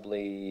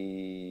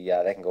probably,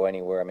 that can go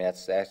anywhere. I mean,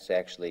 that's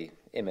actually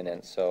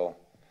imminent, so.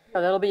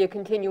 That'll be a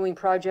continuing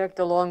project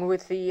along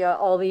with the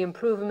all the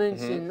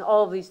improvements and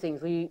all of these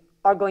things. We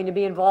are going to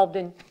be involved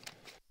in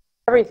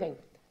everything.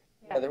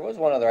 Yeah, there was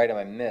one other item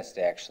I missed,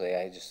 actually.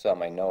 I just saw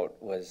my note,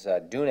 was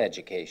dune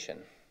education.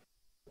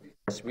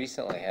 Just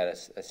recently had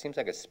it seems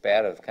like a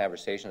spat of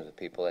conversations with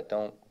people that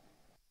are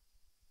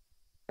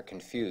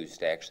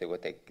confused, actually,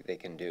 what they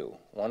can do.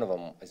 One of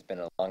them has been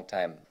a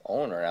long-time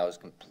owner, and I was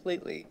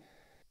completely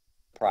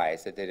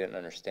surprised that they didn't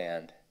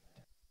understand,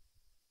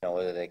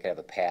 whether they could have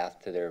a path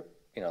to their,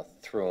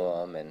 through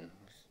them and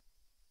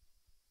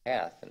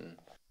path.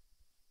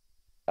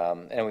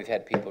 And we've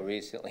had people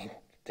recently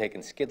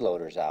taking skid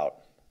loaders out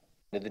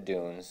into the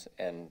dunes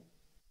and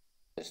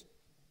just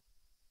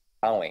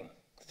plowing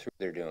through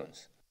their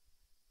dunes.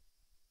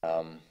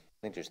 I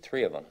think there's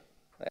 3 of them.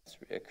 That's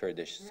occurred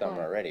this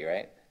summer already,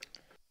 right?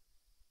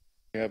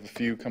 We have a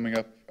few coming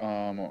up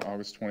on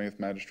August 20th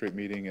magistrate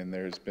meeting, and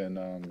there's been,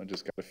 I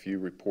just got a few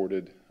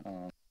reported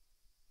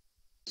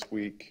this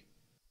week,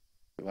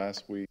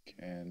 last week,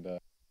 and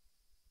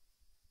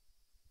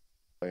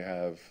they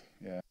have,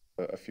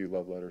 a few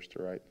love letters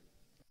to write.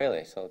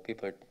 Really? So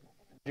people are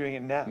doing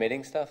it now.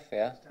 Admitting stuff,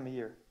 yeah? This time of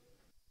year.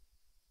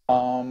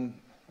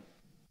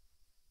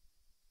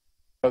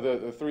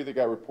 The three that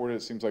got reported,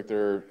 it seems like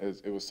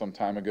it was some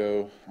time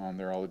ago.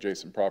 They're all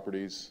adjacent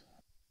properties.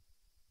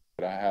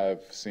 But I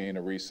have seen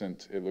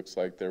it looks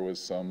like there was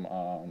some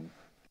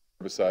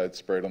herbicide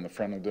sprayed on the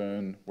frontal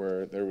dune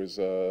where there was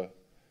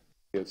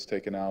it's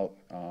taken out.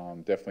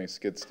 Definitely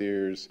skid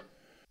steers,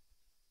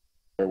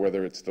 or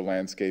whether it's the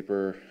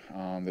landscaper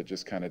that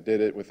just kind of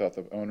did it without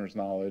the owner's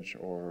knowledge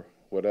or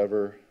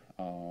whatever.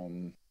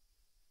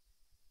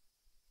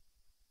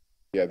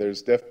 Yeah,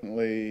 there's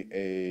definitely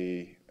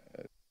a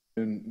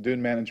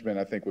dune management.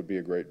 I think would be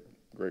a great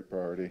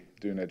priority.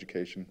 Dune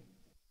education.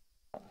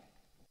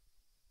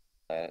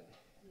 That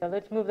Now,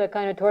 let's move that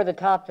kind of toward the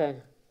top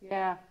then.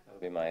 Yeah.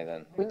 would be my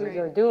then. We lose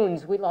our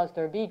dunes, we lost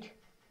our beach.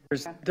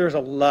 There's a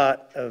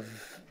lot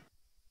of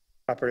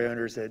property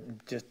owners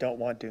that just don't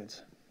want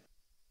dunes.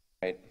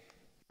 Right.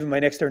 Even my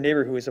next door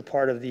neighbor, who was a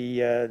part of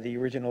the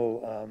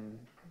original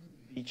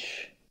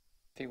beach.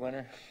 Fee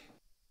winner?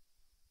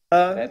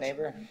 That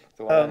neighbor?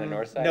 The one on the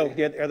north side? No,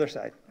 the other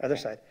side.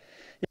 Yeah,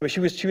 but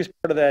she was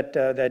part of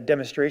that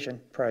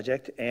demonstration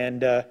project,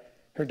 and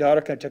her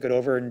daughter kind of took it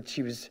over, and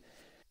you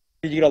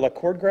get all the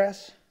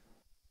cordgrass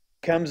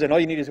comes, and all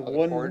you need is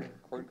one.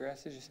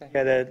 Cordgrass, did you say?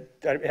 Yeah,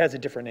 it has a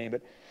different name,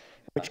 but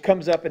which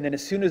comes up, and then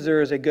as soon as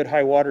there is a good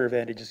high water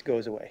event, it just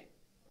goes away,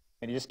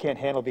 and you just can't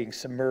handle being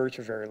submerged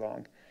for very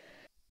long.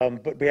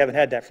 But we haven't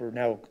had that for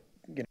now,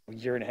 a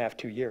year and a half,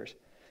 2 years.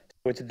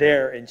 So it's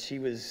there, and she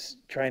was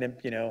trying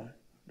to,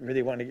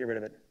 really wanted to get rid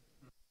of it.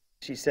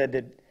 She said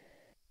that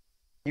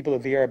people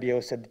at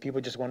VRBO said that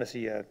people just want to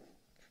see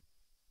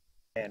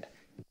sand.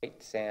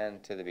 White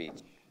sand to the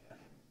beach.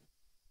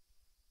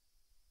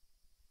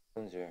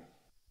 Dunes are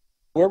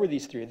Where were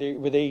these three?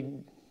 Were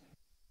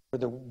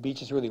the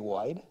beaches really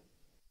wide?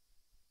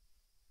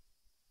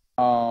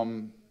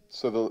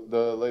 So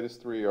the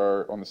latest three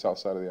are on the south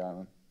side of the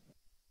island.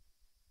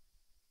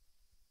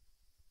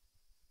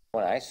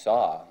 one I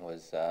saw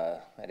was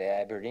at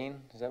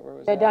Aberdeen. Is that where it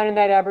was? Yeah, at? down in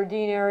that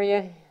Aberdeen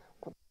area,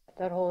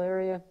 that whole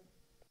area.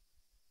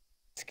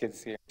 Skid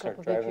steer, start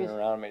Couple driving pictures.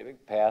 around, made a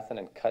big path, and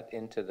then cut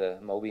into the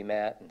Moby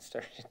mat and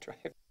started to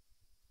drive.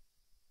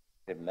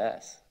 A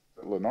mess.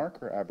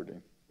 Lanark or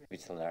Aberdeen? Maybe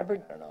it's Lanark,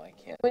 I don't know, I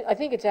can't. Well, I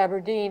think it's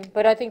Aberdeen,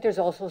 but I think there's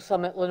also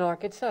some at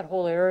Lanark. It's that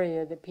whole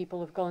area that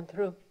people have gone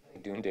through.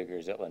 Dune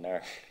diggers at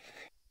Lanark.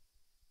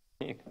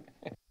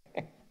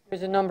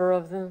 There's a number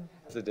of them.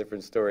 It's a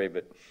different story,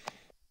 but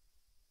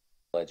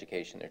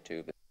education there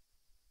too. But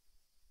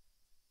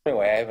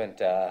anyway, I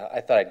haven't.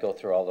 I thought I'd go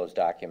through all those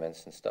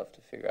documents and stuff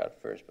to figure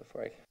out first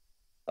before I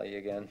tell you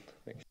again.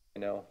 Make sure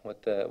you know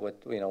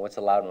what's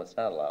allowed and what's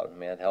not allowed. I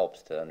mean, it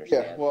helps to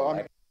understand. Yeah, well, from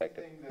my I'm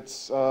perspective.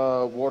 It's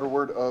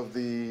waterward of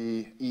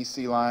the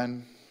EC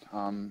line,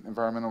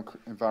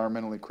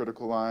 environmentally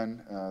critical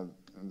line.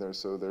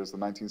 There's the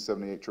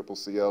 1978 triple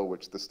CL,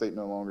 which the state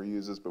no longer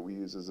uses, but we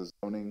use as a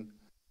zoning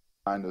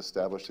line to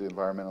establish the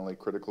environmentally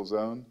critical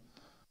zone.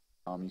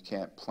 You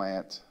can't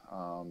plant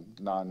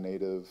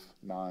non-native,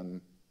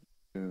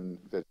 non-dune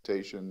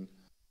vegetation,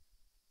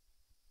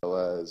 as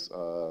well as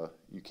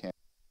you can't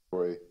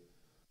destroy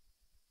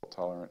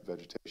tolerant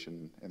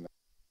vegetation in that.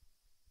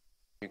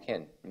 You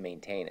can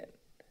maintain it.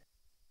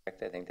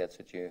 Correct? I think that's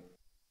what you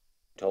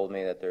told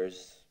me, that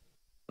there's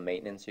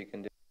maintenance you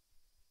can do.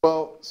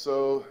 Well,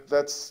 so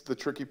that's the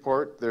tricky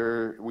part.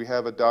 We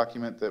have a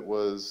document that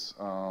was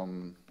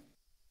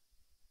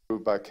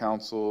approved by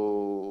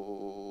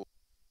council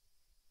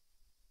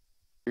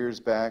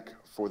years back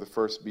for the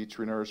first beach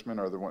renourishment,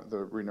 or the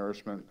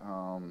renourishment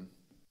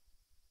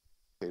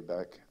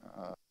back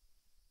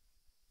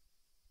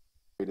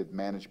created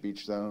managed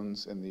beach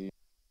zones in the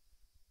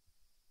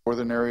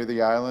northern area of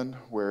the island,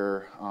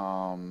 where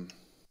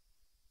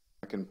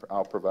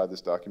I'll provide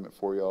this document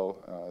for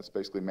y'all. It's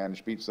basically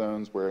managed beach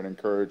zones where it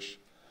encouraged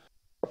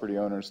property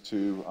owners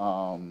to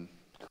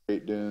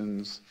create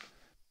dunes,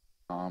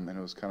 and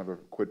it was kind of a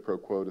quid pro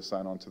quo to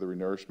sign on to the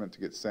renourishment to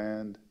get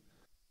sand.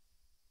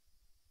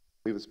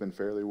 I believe it's been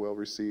fairly well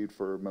received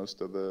for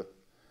most of the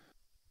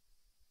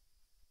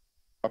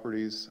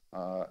properties.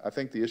 I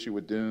think the issue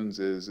with dunes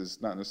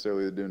is not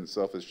necessarily the dune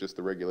itself, it's just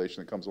the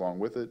regulation that comes along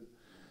with it.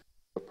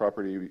 The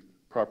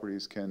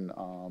properties can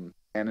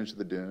manage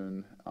the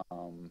dune,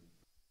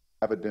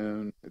 have a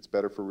dune. It's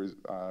better for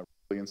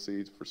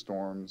resiliency for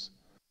storms,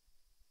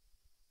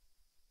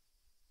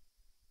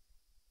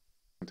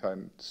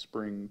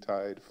 spring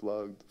tide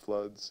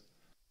floods.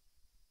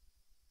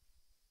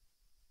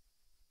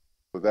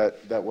 So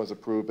that was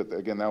approved, but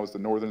again, that was the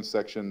northern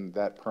section.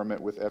 That permit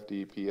with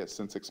FDEP has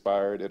since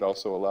expired. It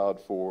also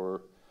allowed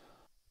for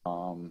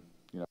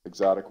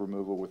exotic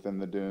removal within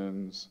the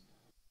dunes,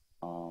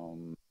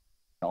 and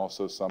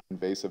also some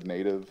invasive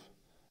native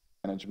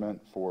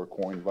management for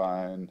coin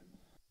vine,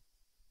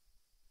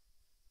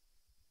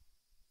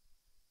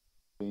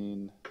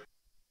 bean,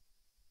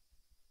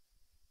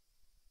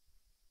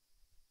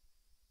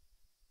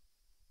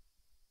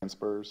 and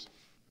spurs,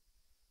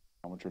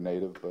 which are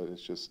native, but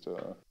it's just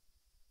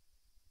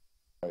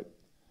right.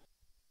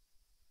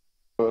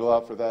 So it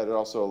allowed for that. It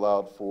also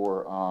allowed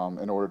for,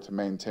 in order to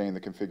maintain the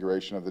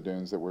configuration of the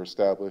dunes that were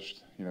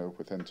established, you know,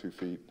 within 2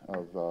 feet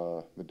of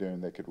the dune,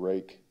 they could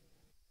rake,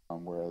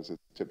 whereas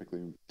it's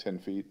typically 10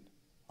 feet.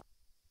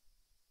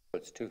 So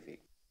it's 2 feet.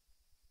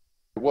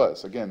 It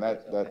was, again,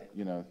 that,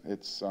 you know,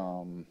 it's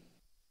something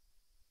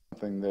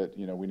that,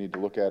 you know, we need to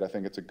look at. I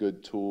think it's a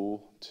good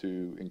tool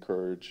to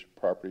encourage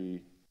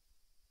property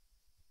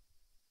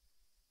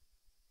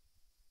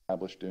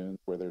established dunes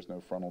where there's no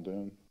frontal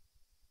dune.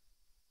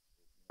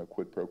 A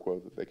quid pro quo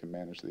that they can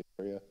manage the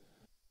area.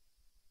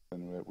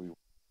 And that we.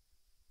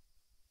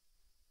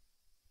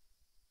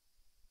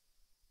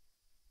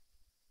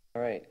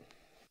 All right.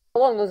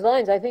 Along those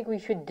lines, I think we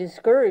should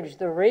discourage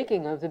the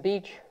raking of the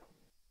beach,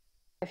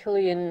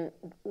 especially in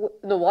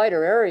the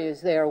wider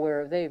areas there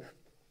where they've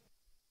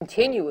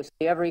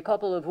continuously, every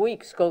couple of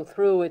weeks, go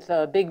through with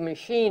a big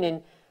machine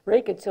and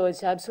rake it so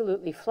it's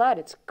absolutely flat.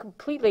 It's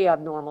completely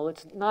abnormal.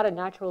 It's not a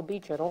natural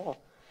beach at all.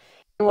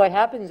 And what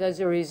happens as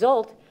a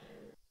result,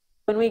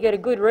 when we get a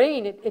good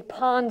rain, it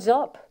ponds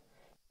up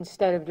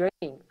instead of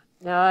draining.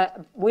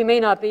 Now, we may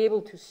not be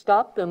able to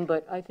stop them,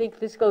 but I think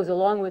this goes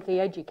along with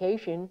the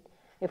education.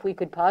 If we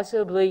could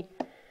possibly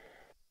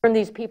turn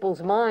these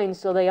people's minds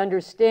so they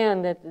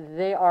understand that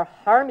they are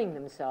harming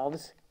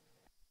themselves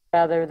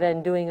rather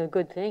than doing a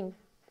good thing.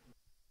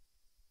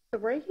 The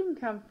raking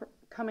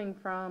coming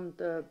from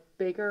the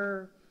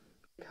bigger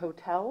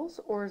hotels,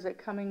 or is it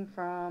coming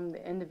from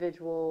the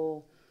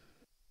individual?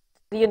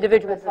 The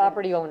individual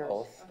property owners.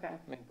 Both. Okay.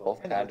 I mean,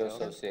 both condo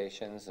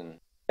associations and.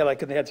 Yeah,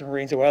 like when they had some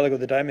rains a while ago,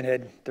 the Diamond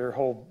Head, their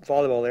whole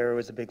volleyball area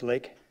was a big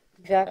lake.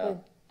 Exactly.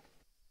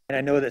 And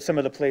I know that some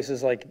of the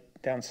places like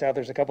down south,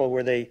 there's a couple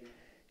where they, you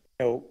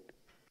know,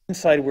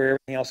 inside where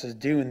everything else is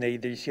dune, they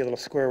see a little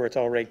square where it's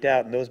all raked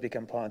out, and those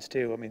become ponds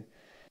too. I mean,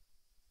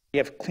 you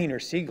have cleaner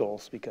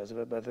seagulls because of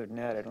it, but other than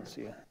that, I don't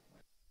see it.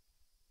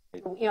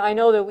 You know, I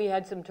know that we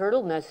had some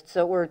turtle nests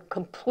that were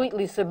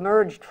completely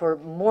submerged for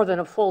more than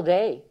a full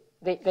day.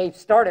 They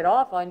started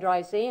off on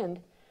dry sand,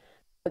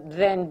 but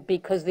then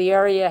because the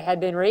area had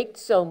been raked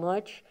so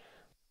much,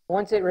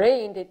 once it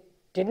rained, it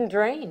didn't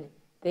drain.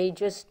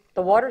 The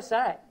water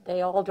sat.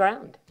 They all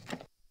drowned.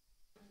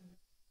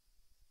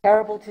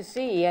 Terrible to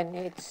see, and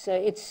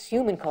it's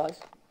human cause.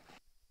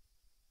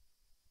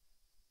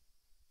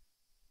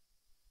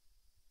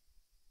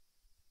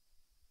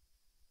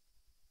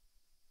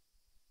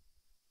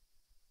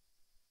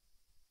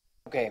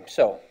 Okay,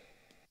 so.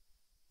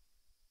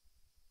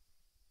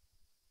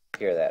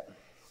 Hear that.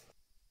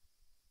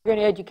 You're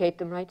going to educate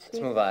them, right, Steve?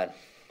 Let's move on,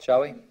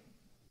 shall we? Anybody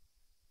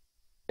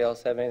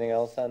else have anything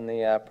else on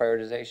the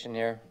prioritization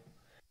here?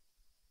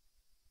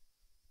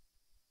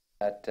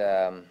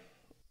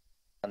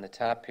 On the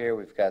top here,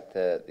 we've got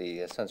the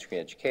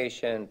sunscreen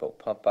education, boat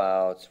pump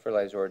outs,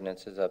 fertilizer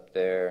ordinances up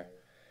there,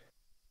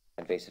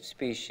 invasive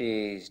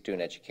species, dune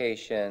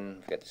education.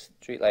 We've got the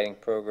street lighting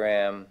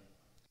program.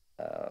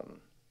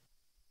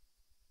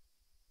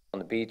 On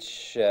the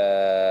beach,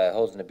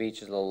 holes in the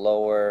beach is a little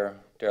lower.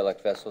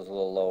 Derelict vessels a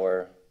little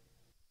lower.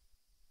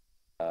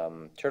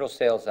 Turtle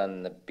sales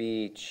on the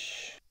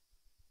beach,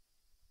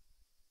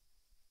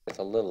 it's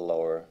a little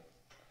lower.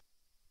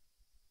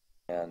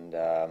 And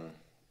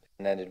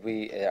then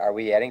are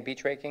we adding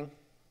beach raking?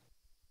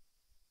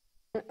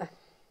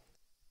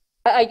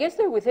 I guess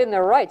they're within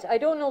their rights. I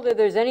don't know that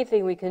there's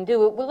anything we can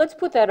do. Well, let's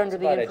put that under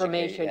It's the about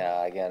information.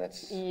 Yeah, again,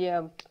 it's.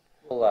 Yeah.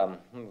 Well,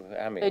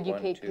 how many?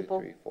 Educate 1, 2, people.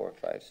 3, 4,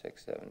 5,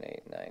 6, 7,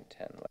 8, 9,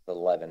 10,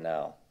 11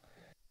 now.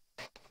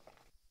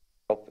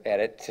 Oh, add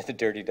it to the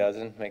dirty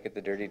dozen. Make it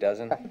the dirty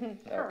dozen.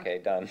 Okay,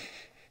 done.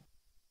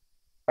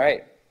 All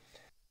right.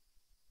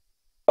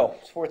 Oh,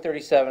 it's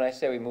 4:37. I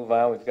say we move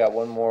on. We've got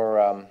one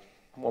more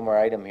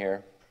item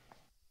here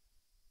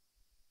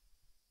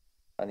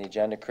on the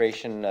agenda.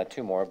 Creation,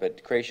 2 more,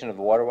 but creation of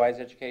the waterwise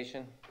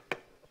education.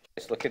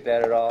 Just look at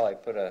that at all. I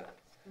put a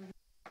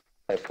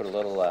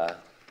little.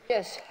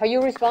 Yes. Are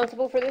you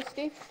responsible for this,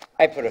 Steve?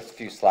 I put a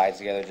few slides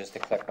together just to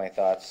collect my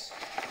thoughts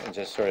and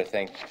just sort of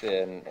think,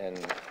 and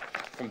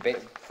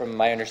from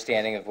my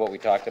understanding of what we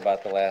talked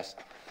about the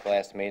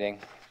last meeting.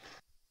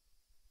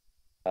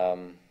 I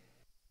mean,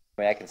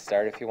 I can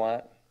start if you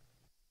want.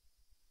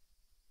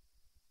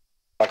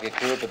 Walk you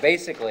through it, but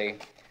basically,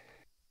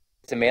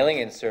 it's a mailing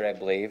insert, I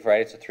believe,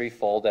 right? It's a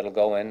 3-fold that'll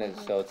go in, and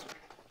so it's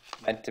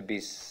meant to be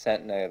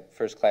sent in a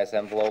first-class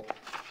envelope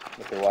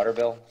with your water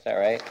bill. Is that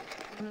right?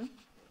 Mm-hmm.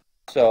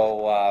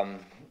 So,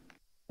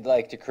 I'd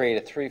like to create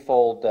a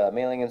 3-fold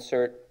mailing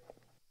insert.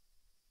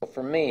 So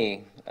for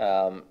me,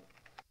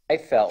 I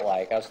felt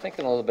like I was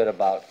thinking a little bit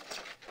about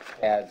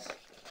Ed's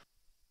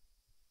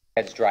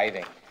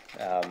driving,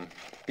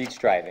 beach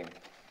driving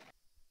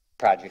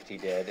project he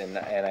did,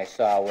 and I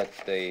saw what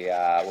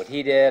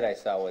he did. I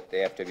saw what the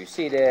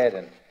FWC did,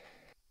 and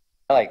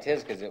I liked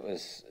his because it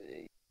was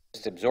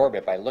just absorb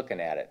it by looking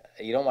at it.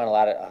 You don't want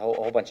a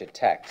whole bunch of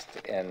text,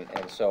 and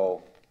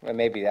so well,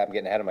 maybe I'm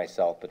getting ahead of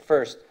myself. But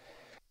first,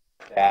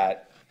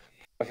 that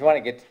if you want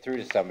to get through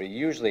to somebody,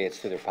 usually it's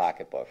through their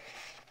pocketbook.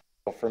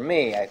 So for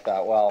me, I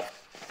thought, well,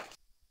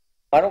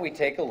 Why don't we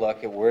take a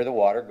look at where the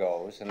water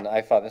goes? And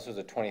I thought this was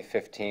a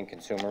 2015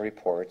 Consumer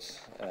Reports,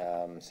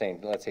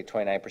 saying, let's say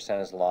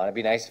 29% is lawn. It'd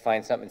be nice to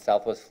find something in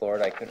Southwest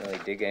Florida. I couldn't really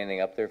dig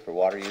anything up there for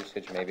water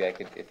usage. Maybe I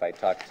could, if I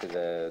talked to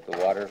the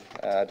water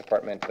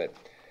department. But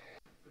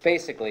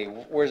basically,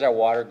 where's our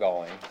water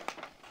going?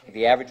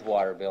 The average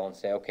water bill, and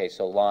say, okay,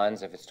 so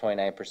lawns, if it's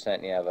 29%,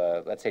 and you have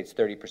a, let's say it's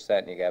 30%,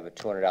 and you have a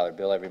 $200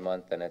 bill every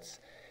month, then it's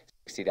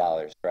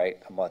 $60, right?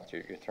 A month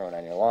you're throwing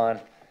on your lawn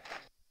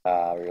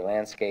or your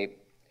landscape.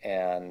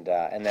 And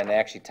then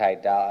actually tie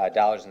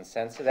dollars and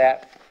cents to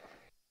that,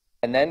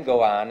 and then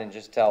go on and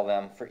just tell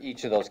them for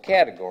each of those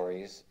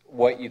categories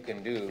what you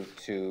can do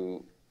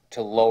to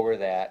lower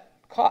that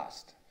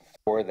cost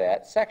for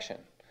that section.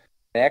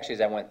 And actually,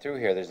 as I went through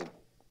here, there's a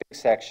big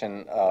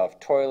section of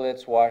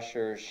toilets,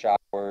 washers,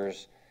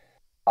 showers,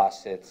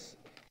 faucets,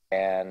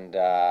 and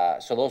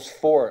so those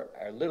four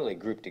are literally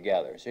grouped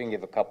together. So you can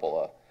give a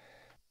couple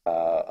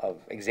of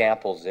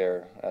examples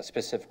there,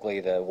 specifically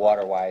the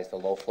water-wise, the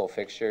low-flow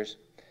fixtures.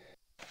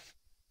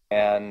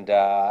 And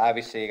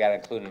obviously, you got to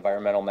include an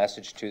environmental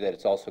message too, that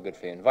it's also good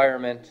for the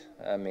environment.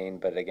 I mean,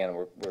 but again,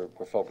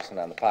 we're focusing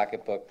on the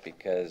pocketbook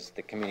because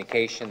the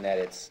communication that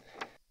it's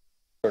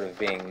sort of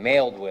being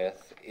mailed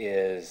with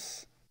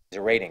is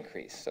a rate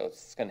increase, so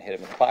it's going to hit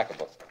them in the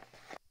pocketbook.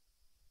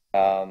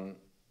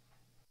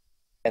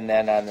 And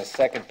then on the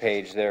second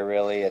page there,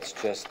 really, it's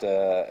just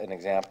an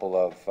example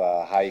of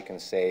how you can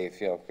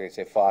save. You know,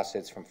 say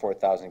faucets from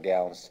 4,000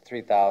 gallons to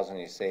 3,000,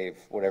 you save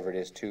whatever it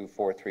is, 2,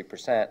 4,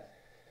 3%.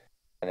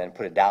 And then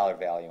put a dollar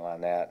value on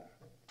that.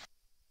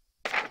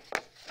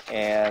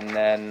 And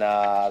then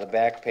the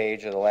back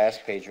page or the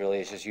last page really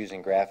is just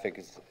using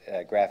graphics,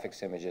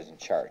 images, and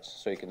charts.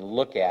 So you can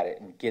look at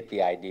it and get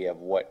the idea of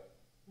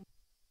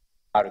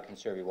how to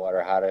conserve your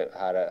water, how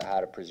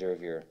to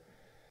preserve your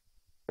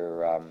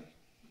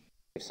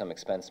save some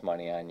expense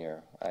money on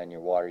your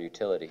water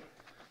utility.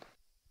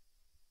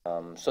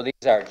 So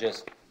these are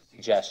just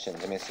suggestions.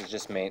 I mean, this is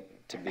just meant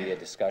to be a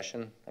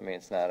discussion. I mean,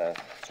 it's not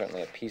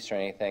certainly a piece or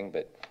anything,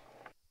 but.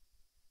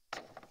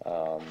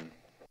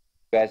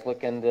 You guys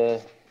look into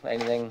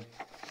anything?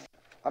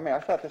 I mean, I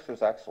thought this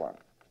was excellent,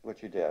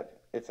 what you did.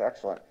 It's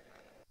excellent.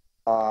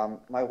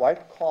 My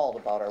wife called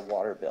about our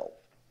water bill,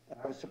 and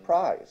I was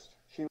surprised.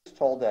 She was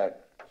told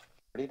that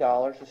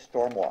 $30 is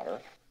stormwater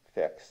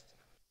fixed,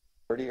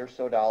 $30 or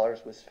so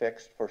was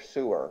fixed for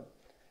sewer.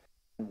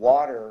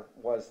 Water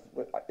was,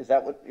 is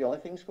that what the only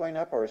thing's going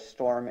up, or is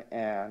storm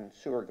and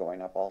sewer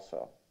going up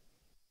also?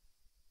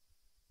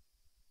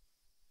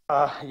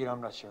 I'm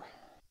not sure.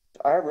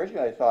 I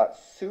originally thought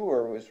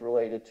sewer was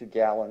related to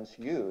gallons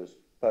used,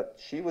 but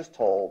she was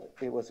told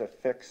it was a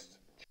fixed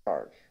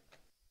charge.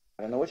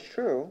 I don't know it's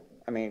true.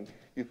 I mean,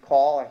 you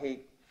call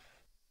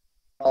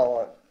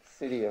a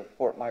city of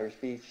Fort Myers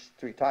Beach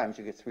 3 times,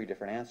 you get 3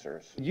 different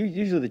answers.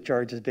 Usually the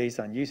charge is based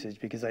on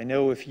usage, because I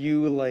know if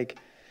you, like,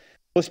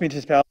 most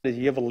municipalities,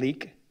 you have a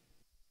leak,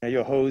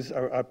 your hose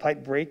or a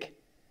pipe break,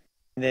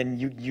 and then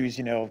you use,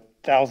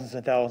 thousands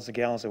and thousands of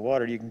gallons of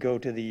water, you can go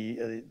to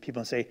the people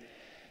and say,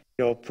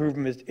 prove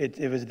them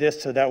it was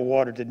this, so that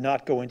water did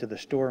not go into the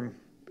storm,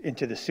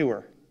 into the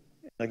sewer.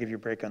 They'll give you a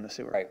break on the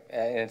sewer. Right,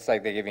 and it's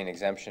like they give you an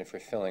exemption for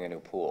filling a new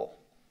pool,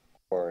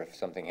 or if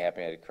something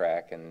happened at a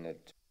crack and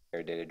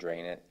they did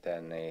drain it,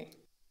 then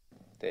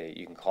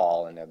you can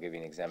call and they'll give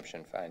you an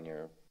exemption on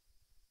your.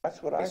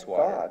 That's what I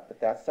thought, but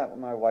that's not what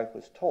my wife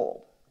was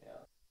told. Yeah,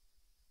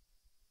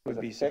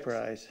 would be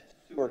surprised.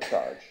 Sewer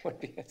charge. Would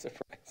be a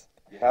surprise.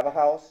 You have a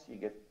house, you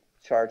get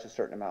charged a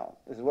certain amount.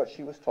 This is what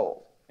she was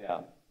told.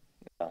 Yeah.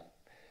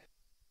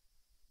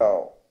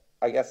 So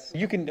I guess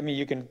you can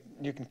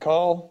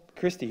call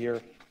Christy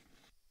here.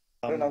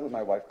 I don't know who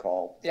my wife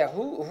called. Yeah,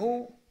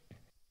 who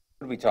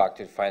would we talk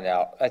to find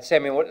out? I'd say,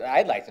 what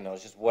I'd like to know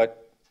is just what's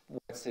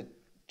the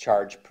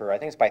charge per, I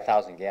think it's by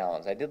 1,000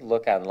 gallons. I did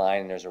look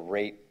online and there's a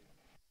rate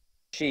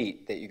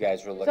sheet that you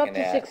guys were looking at.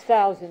 It's up to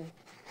 6,000.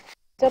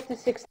 It's up to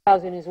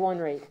 6,000 is one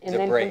rate. And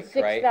then from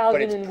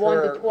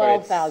 6,001 to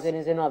 12,000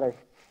 is another.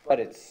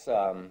 But it's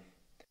 $6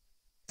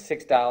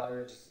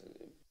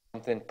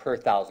 something per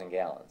 1,000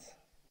 gallons.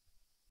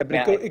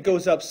 But it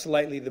goes up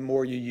slightly the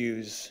more you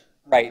use.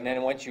 Right, and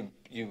then once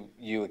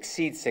you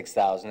exceed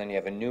 6,000, then you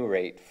have a new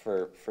rate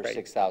for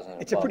 6,000.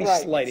 It's a pretty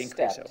slight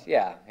increase.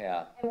 Yeah.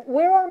 And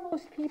where are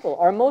most people?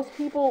 Are most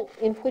people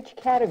in which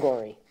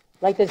category?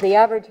 Like, does the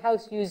average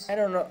house use? I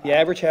don't know. The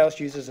average house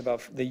uses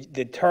about,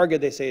 the target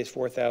they say is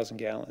 4,000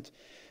 gallons.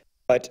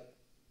 But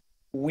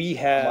we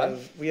have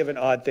an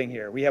odd thing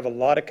here. We have a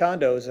lot of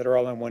condos that are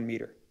all on 1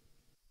 meter.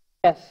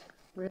 Yes.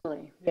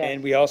 Really? Yes.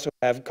 And we also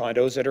have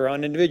condos that are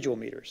on individual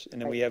meters. And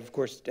then we have, of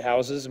course,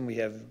 houses, and we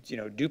have,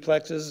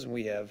 duplexes, and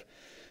we have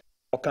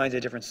all kinds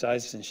of different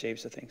sizes and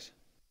shapes of things.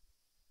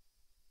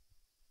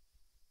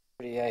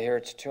 Yeah, here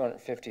it's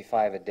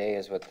 255 a day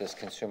is what this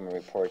Consumer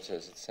Report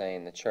says. It's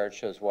saying the chart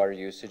shows water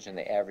usage in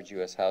the average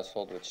U.S.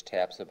 household, which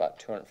taps about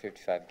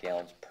 255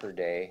 gallons per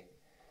day.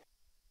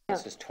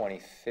 This is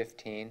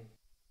 2015.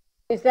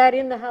 Is that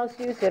in the house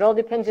use? It all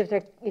depends if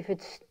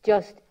it's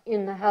just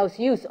in the house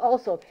use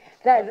also.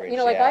 That, you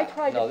know, like I Yeah.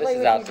 tried to No, this play is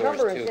with these outdoors,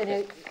 numbers too. and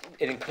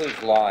It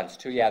includes lawns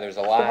too, yeah, there's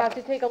a you have lot.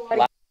 to take a lot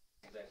of,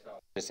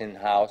 Just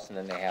in-house, and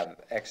then they have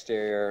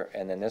exterior,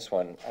 and then this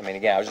one, I mean,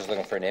 again, I was just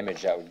looking for an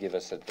image that would give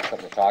us something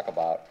to talk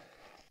about.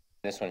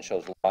 This one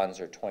shows lawns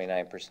are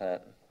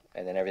 29%,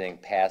 and then everything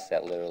past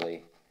that,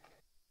 literally,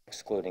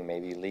 excluding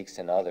maybe leaks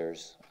and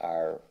others,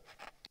 are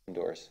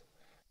indoors.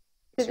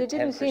 because So it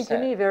didn't seem to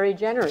 10%. me very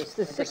generous.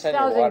 The 10% of your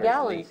 6,000 water is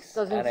gallons leaks.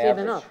 doesn't On seem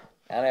average- enough.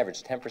 On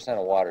average, 10%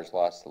 of water is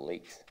lost to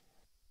leaks.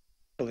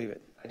 Believe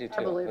it. I do I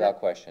too, believe without it.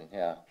 question,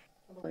 yeah.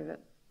 I believe it.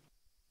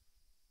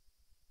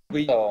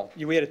 We So-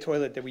 we had a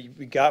toilet that we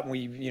got when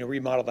we,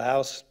 remodeled the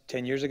house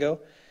 10 years ago.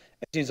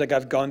 It seems like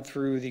I've gone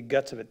through the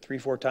guts of it 3,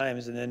 4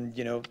 times, and then,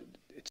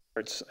 it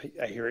starts,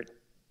 I hear it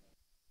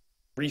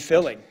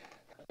refilling.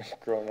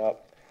 Growing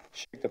up,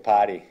 shake the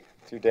potty.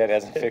 Your dad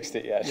hasn't fixed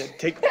it yet. Yeah,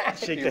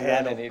 shake You the run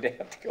handle. and you'd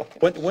have to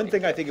go. One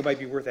thing I think it might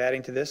be worth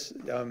adding to this,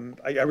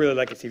 I really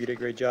like it, Steve, you did a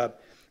great job,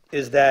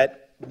 is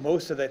that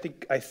most of I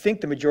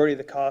think the majority of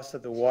the cost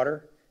of the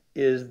water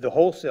is the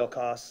wholesale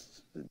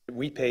costs that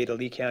we pay to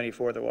Lee County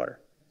for the water.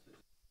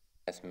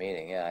 That's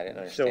meeting, yeah, I didn't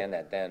understand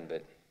that then,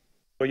 but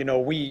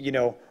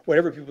Well,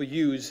 whatever people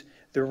use,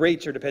 the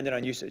rates are dependent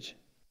on usage.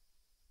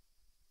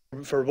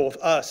 For both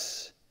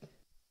us,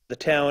 the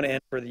town,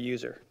 and for the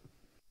user.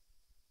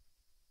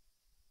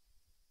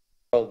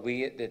 well,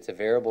 it's a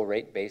variable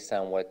rate based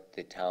on what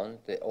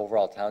the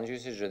overall town's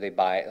usage, or they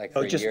buy, like for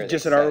a year?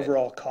 Just they at our set it?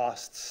 overall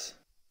costs.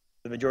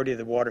 The majority of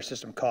the water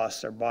system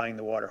costs are buying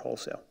the water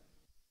wholesale.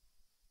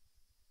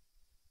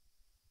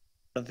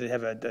 Don't they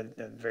have a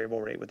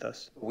variable rate with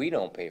us? We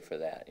don't pay for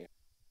that.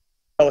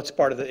 Oh, it's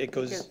part of it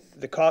goes,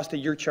 the cost that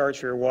you're charged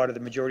for your water, the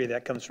majority of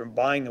that comes from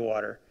buying the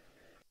water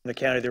from the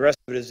county. The rest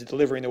of it is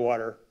delivering the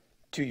water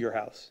to your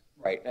house.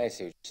 Right, I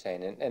see what you're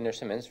saying, and there's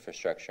some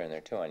infrastructure in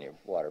there too on your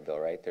water bill,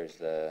 right? There's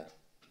the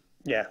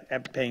Yeah,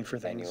 and paying for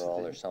things.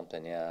 annual or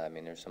something, yeah, I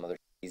mean, there's some other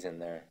fees in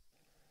there.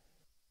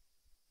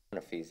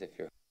 Fees if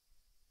you're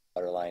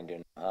water line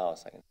doing the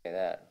house, I can say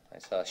that. I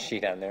saw a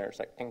sheet on there, it's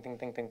like ting, ting,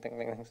 ting, ting, ting,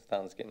 ting, ting,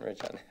 town's getting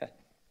rich on that.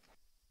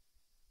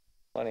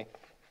 Funny.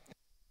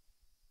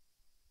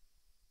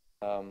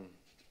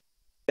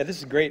 Yeah, this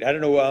is great. I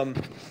don't know,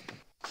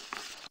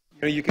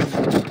 you can,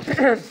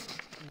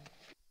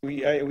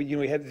 we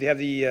have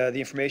the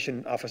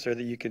information officer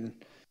that you can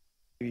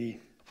maybe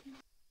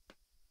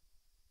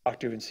talk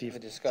to and see The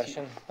if,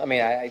 discussion, I mean,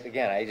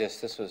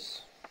 this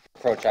was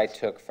approach I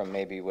took from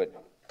maybe what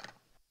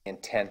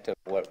intent of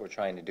what we're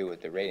trying to do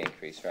with the rate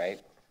increase, right?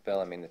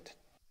 Bill, I mean,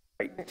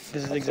 this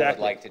is I'd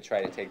exactly, like to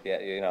try to take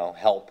that,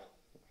 help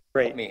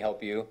right, me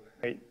help you.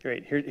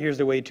 right. Here's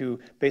the way to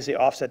basically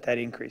offset that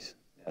increase.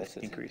 This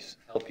is- Increase.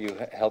 Help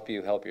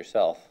you help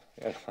yourself.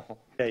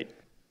 Right.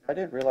 I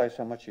didn't realize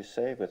how much you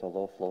save with a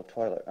low-flow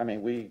toilet. I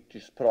mean, we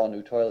just put all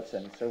new toilets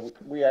in, so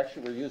we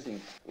actually were using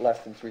less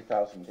than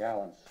 3,000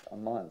 gallons a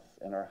month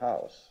in our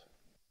house.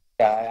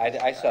 Yeah,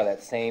 I saw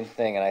that same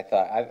thing, and I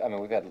thought, I mean,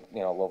 we've had,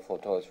 low flow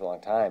toilets for a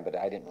long time, but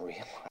I didn't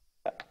realize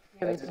that.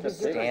 That's it's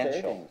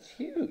substantial, savings. it's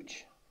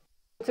huge.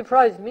 What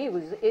surprised me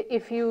was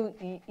if you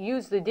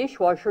use the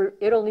dishwasher,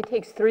 it only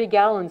takes 3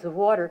 gallons of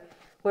water,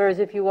 whereas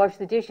if you wash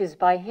the dishes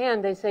by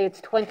hand, they say it's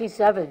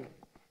 27.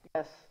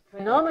 Yes.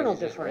 Phenomenal You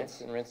just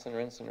difference. rinse and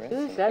rinse and rinse.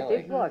 Use and that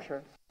really-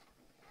 dishwasher.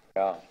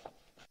 Yeah,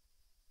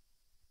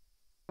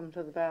 Come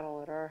to the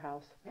battle at our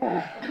house.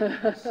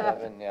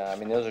 7, yeah, I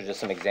mean, those are just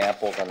some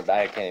examples on the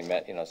back. I can't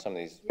even, some of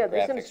these Yeah,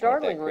 there's some graphics aren't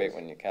startling that great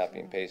ones. when you copy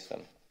and paste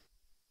them.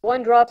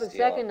 1 drop a Steal.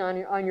 second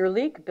on your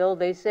leak bill,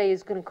 they say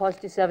is going to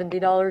cost you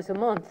 $70 a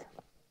month.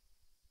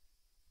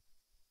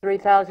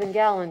 3,000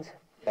 gallons.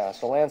 Yeah,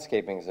 so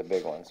landscaping is a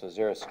big one, so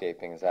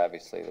xeriscaping is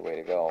obviously the way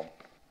to go.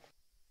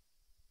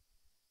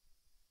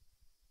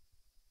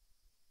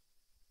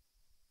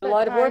 A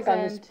lot of work on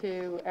That ties this.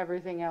 into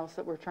everything else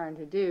that we're trying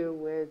to do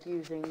with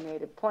using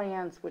native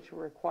plants, which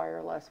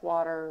require less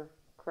water,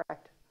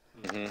 correct?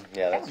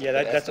 Yeah, that's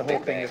that's the the whole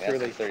big thing that's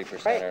really.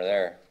 30% are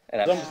there.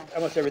 And I'm,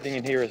 Almost everything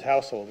in here is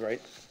household,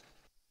 right?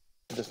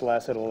 Just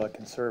last, it'll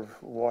conserve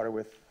water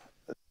with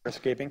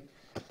escaping.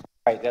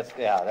 right, that's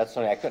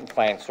something I couldn't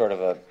find sort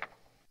of an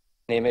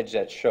image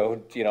that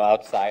showed,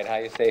 outside how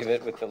you save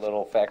it with the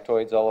little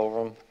factoids all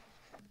over them.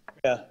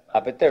 Yeah,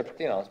 But they're,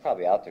 it's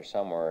probably out there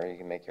somewhere. You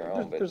can make your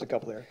own. But there's a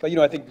couple there. But,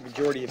 I think the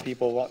majority of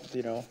people want, I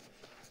mean,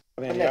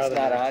 something that's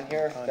not on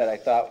here that I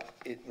thought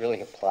it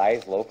really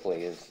applies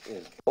locally is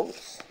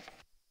boats.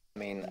 I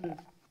mean, I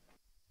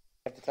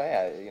have to tell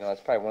you, it's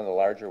probably one of the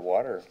larger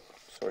water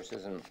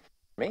sources in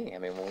me. I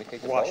mean, when we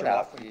take the Wash boat it out,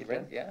 off when you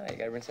get you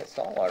gotta rinse that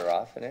salt water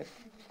off in it.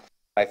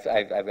 I've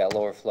got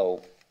lower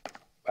flow,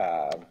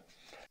 whatever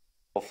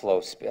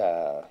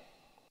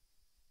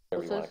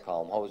you want to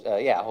call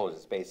them,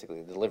 hoses,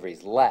 basically. The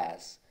delivery's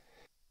less,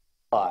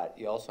 but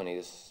you also need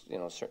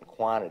a certain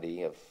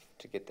quantity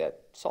to get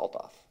that salt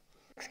off.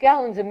 6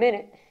 gallons a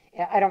minute.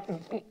 Yeah, I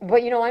don't,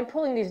 but I'm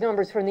pulling these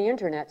numbers from the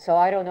internet, so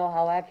I don't know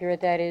how accurate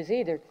that is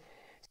either.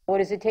 What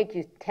does it take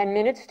you, 10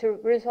 minutes to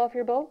rinse off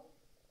your boat?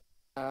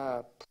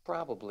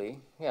 Probably,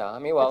 yeah. I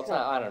mean, well, it's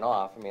not on and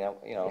off. I mean,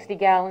 you know, 60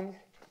 gallons?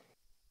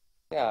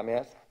 yeah, I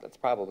mean, that's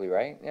probably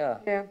right, yeah.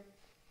 Yeah.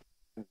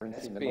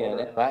 Rinsing the Being,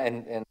 motor.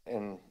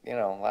 and, you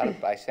know, a lot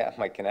of, I sat in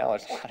my canal,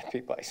 there's a lot of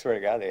people, I swear to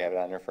God, they have it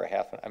on there for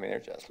I mean, they're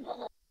just,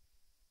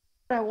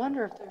 But I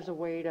wonder if there's a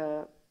way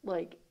to,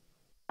 like,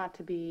 not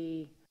to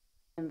be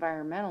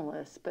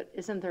environmentalist, but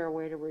isn't there a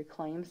way to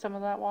reclaim some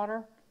of that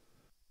water?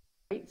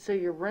 Right, so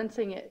you're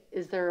rinsing it,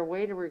 is there a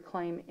way to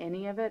reclaim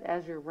any of it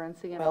as you're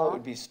rinsing it well, it off?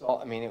 would be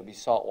salt, I mean, it would be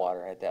salt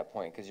water at that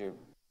point, because your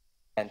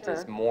intent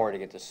is Sure. more to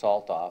get the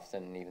salt off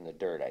than even the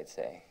dirt, I'd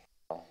say.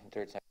 Well,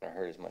 dirt's not gonna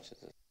hurt as much as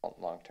the salt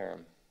long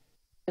term.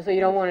 So you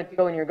don't want it to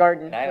go in your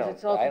garden? And 'cause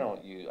it's also-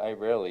 I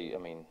rarely, I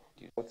mean,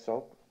 use What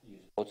soap?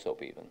 boat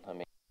soap even, I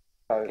mean,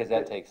 because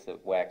that takes the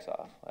wax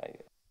off.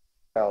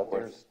 Well, Fourth,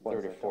 there's third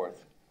ones or that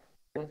fourth.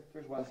 don't.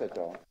 There's ones that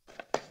don't.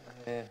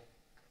 Yeah.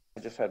 I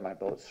just had my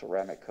boat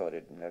ceramic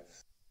coated, and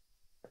that's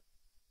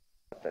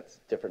a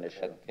different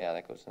issue. Yeah,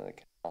 that goes into the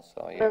canal,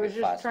 so. I was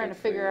just trying to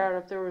figure out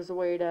if there was a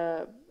way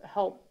to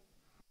help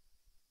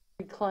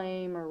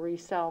reclaim or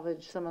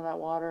resalvage some of that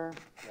water.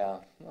 Yeah,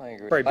 I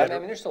agree. Probably But, I better-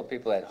 mean, there's still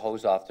people that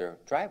hose off their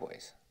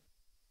driveways.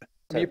 I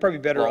mean, you're probably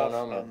better Blowing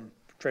off, them and-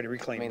 trying to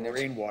reclaim I mean, there's-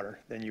 rainwater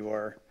than you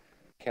are.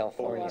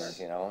 Californians,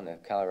 you know, and the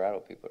Colorado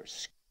people are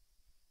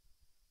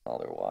all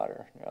their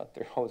water. They're out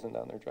there hosing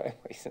down their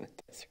driveways in the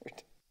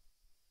desert.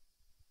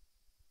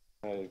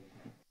 A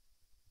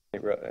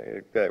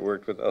guy I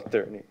worked with out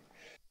there.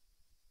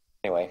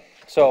 Anyway,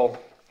 so,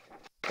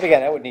 but again,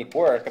 that would need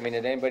work. I mean,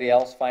 did anybody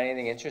else find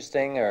anything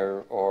interesting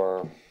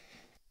or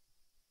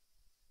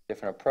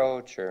different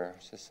approach, or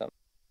is this something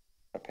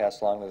I pass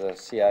along to the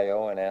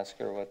CIO and ask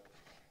her what?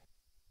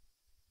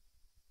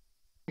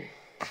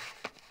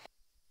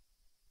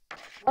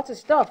 Lots of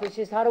stuff, it's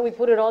just how do we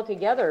put it all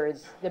together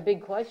is the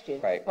big question.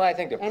 Right, well, I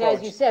think the And as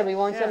you approach, said, we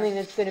want something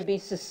that's going to be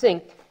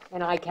succinct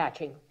and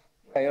eye-catching.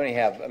 I only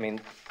have, I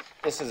mean,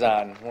 this is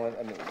on,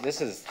 I mean,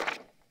 this is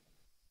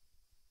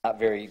not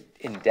very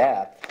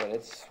in-depth, but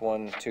it's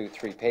 1, 2,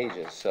 3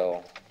 pages,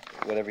 so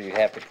whatever you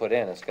have to put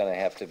in, it's gonna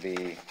have to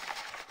be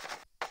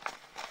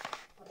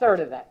A third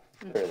of that.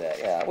 for that,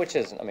 yeah, which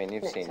is, I mean,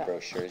 you've Yeah, seen so-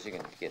 brochures, you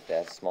can get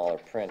that smaller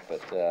print,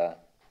 but, I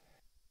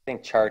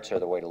think charts are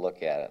the way to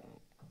look at it.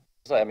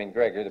 So, I mean,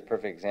 Greg, you're the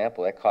perfect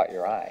example, that caught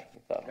your eye, you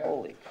thought,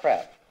 holy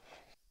crap.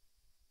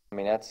 I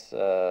mean, that's,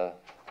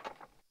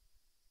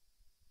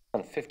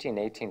 on 15,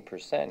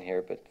 18%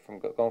 here, but from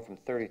going from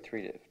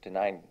 33 to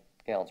 9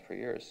 gallons per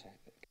year is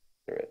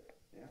accurate.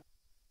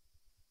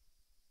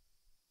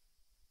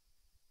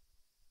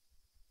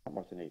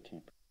 More than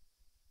 18.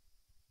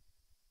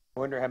 I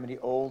wonder how many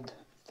old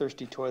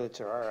thirsty toilets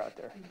there are out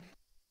there.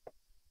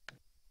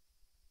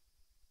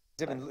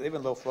 They've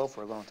been low flow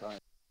for a long time.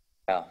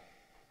 Yeah.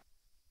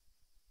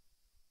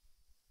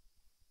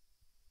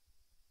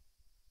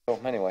 So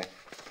anyway.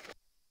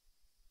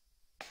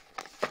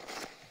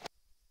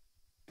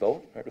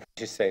 Vote, or do we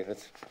just say,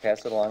 let's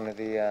pass it along to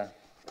the,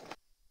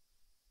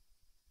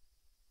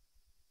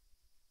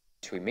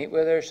 should we meet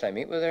with her? Should I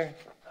meet with her?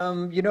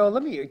 You know,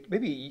 let me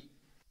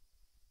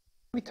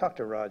talk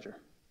to Roger.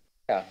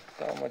 Yeah,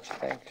 tell him what you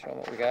think, show him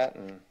what we got,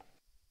 and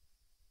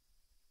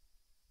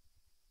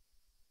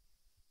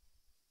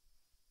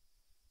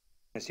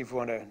And see if we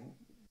want to,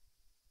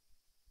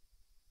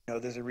 you know,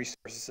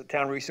 there's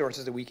town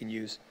resources that we can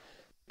use.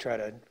 Try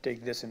to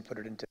take this and put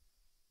it into.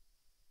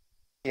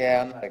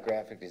 yeah, I'm not a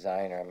graphic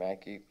designer. I mean,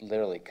 you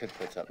literally could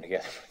put something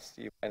together.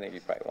 I think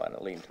you probably want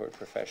to lean toward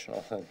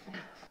professional. And,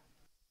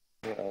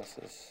 you know, this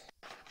is.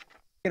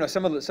 You know,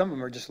 some of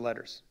them are just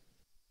letters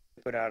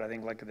put out. I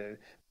think like at the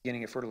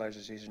beginning of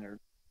fertilizer season or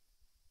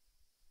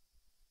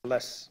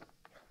less.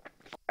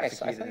 I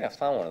think I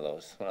found one of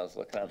those when I was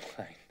looking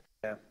online.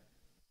 Yeah.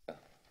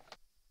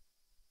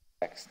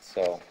 Text.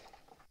 So,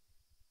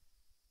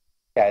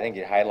 yeah, I think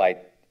you'd highlight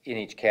in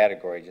each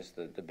category just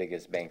the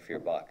biggest bang for your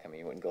buck. I mean,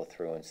 you wouldn't go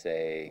through and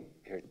say,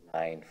 here's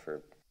 9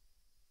 for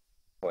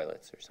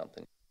toilets or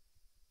something.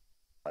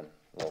 On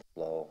low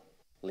flow,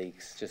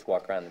 leaks. Just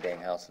walk around the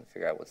dang house and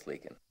figure out what's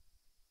leaking.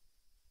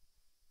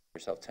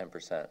 Yourself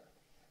 10%.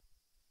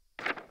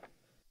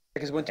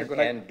 Because when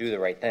And do the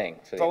right thing.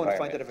 For if the I want to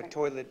find environment. out if a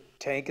toilet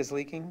tank is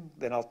leaking,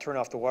 then I'll turn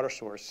off the water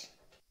source.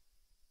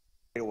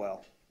 Pretty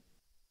well.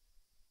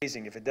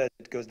 Amazing. If it does,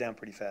 it goes down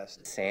pretty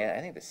fast. Sand,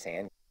 I think the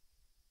sand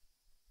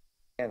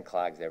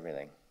clogs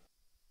everything.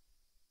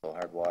 So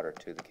hard water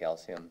too, the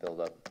calcium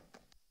buildup.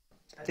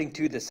 I think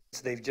too, this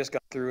they've just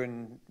gone through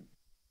and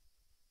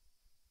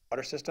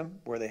water system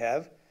where they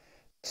have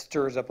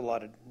stirs up a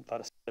lot of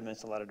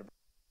sediments, a lot of debris.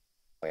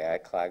 Oh, yeah, I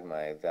clogged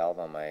my valve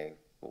on my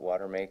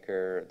water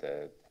maker,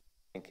 the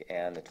sink,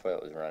 and the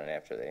toilet was running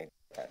after they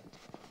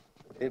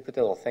put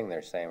the little thing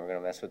there saying we're going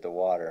to mess with the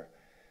water.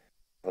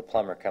 Have a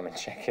plumber come and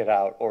check it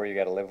out, or you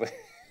got to live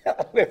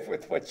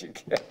with what you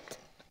get.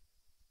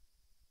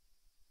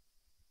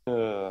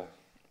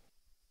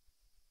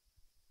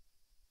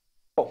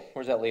 Oh,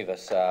 where's that leave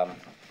us? You're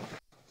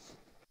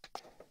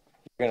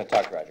going to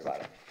talk to Roger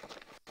about it.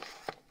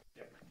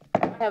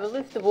 I have a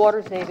list of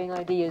water-saving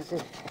ideas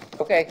if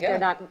Okay, They're yeah.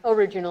 not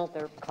original,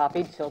 they're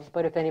copied, so,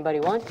 but if anybody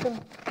wants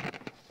them,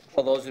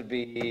 Well, those would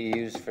be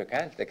used for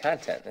the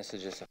content. This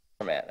is just a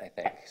format, I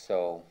think.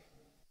 So,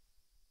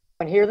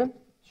 want to hear them?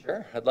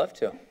 sure, I'd love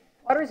to.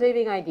 Water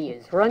saving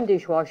ideas. Run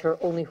dishwasher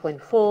only when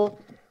full.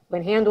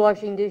 When hand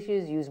washing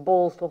dishes, use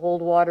bowls to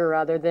hold water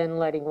rather than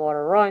letting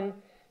water run.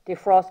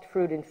 Defrost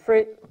food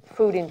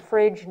in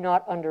fridge,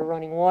 not under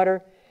running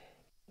water.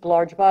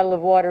 Large bottle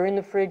of water in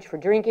the fridge for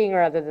drinking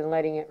rather than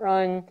letting it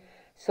run.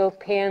 Soak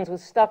pans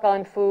with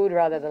stuck-on food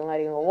rather than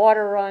letting the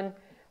water run.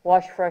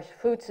 Wash fresh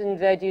fruits and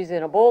veggies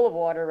in a bowl of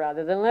water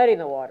rather than letting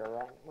the water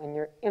run. When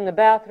you're in the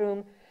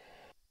bathroom,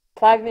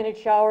 5-minute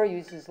shower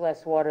uses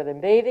less water than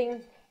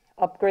bathing.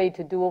 Upgrade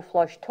to dual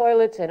flush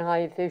toilets and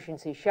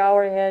high-efficiency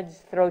shower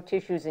heads. Throw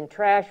tissues in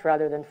trash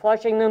rather than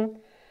flushing them.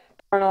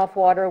 Turn off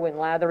water when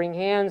lathering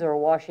hands or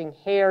washing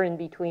hair in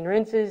between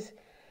rinses.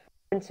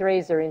 Rinse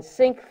razor in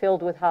sink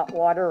filled with hot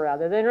water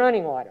rather than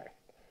running water.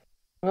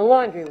 In the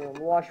laundry room,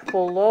 wash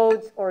full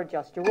loads or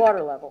adjust your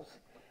water levels.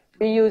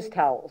 Reuse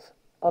towels.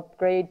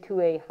 Upgrade to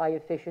a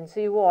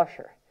high-efficiency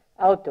washer.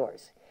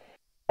 Outdoors.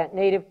 Plant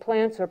native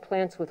plants or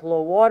plants with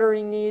low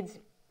watering needs.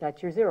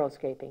 That's your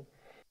xeriscaping.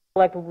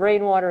 Collect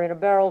rainwater in a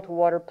barrel to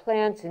water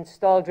plants.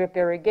 Install drip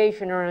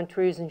irrigation around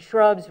trees and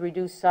shrubs.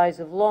 Reduce size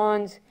of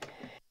lawns.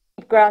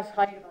 Keep grass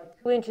height about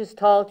 2 inches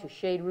tall to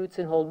shade roots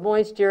and hold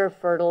moisture.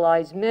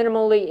 Fertilize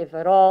minimally, if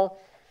at all.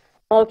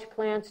 Mulch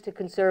plants to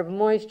conserve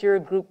moisture.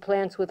 Group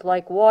plants with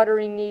like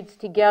watering needs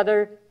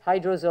together.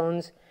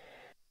 Hydrozones.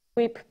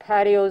 Sweep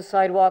patios,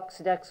 sidewalks,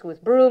 decks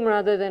with broom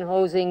rather than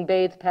hosing.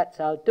 Bathe pets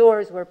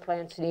outdoors where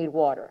plants need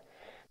water.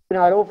 Do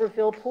not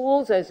overfill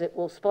pools as it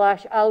will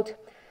splash out.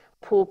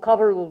 Pool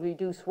cover will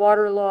reduce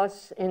water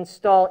loss.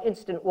 Install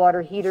instant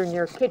water heater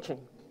near kitchen.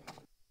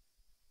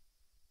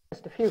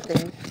 Just a few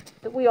things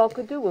that we all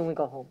could do when we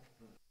go home.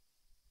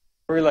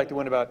 I really like the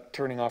one about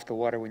turning off the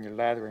water when you're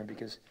lathering,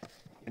 because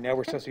now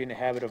we're supposed to be in the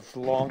habit of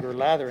longer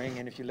lathering,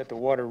 and if you let the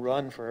water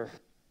run for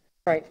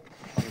Right.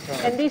 a long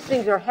time. And these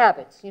things are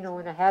habits, you know,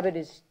 and a habit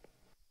is,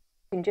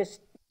 you can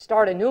just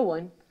start a new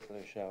one,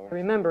 Another shower,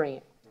 remembering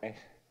it. right?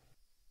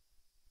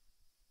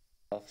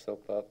 Off,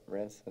 soap up,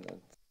 rinse, and then.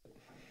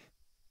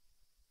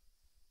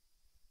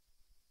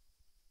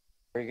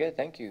 Very good,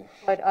 thank you.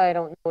 But I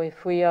don't know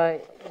if we,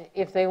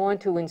 if they want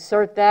to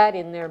insert that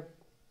in their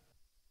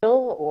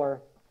bill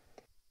or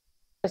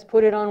just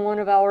put it on one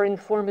of our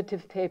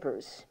informative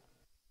papers.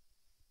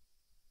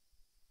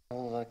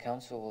 Well, the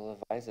council will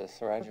advise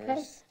us,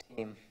 Roger's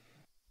team.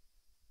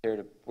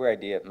 We're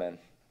idea men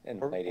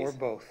and ladies. Or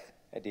both.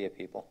 Idea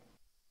people.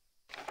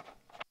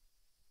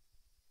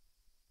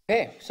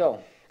 Okay, so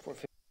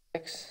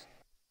 456,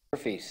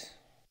 fees.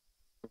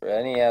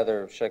 Any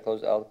other, should I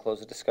close, I'll close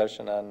the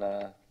discussion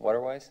on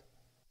Waterwise?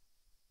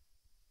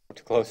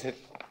 To close it.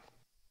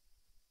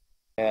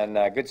 And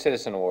Good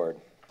Citizen Award.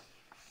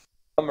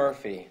 A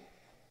Murphy.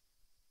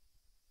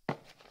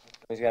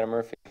 He's got a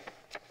Murphy.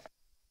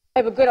 I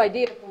have a good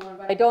idea for one,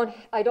 but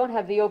I don't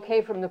have the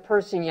okay from the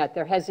person yet.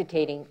 They're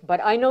hesitating. But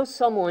I know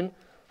someone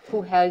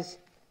who has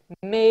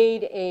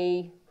made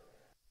a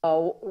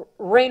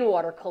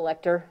rainwater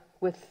collector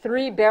with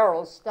 3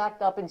 barrels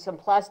stacked up in some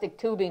plastic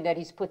tubing that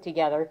he's put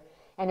together,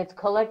 and it's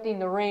collecting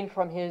the rain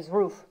from his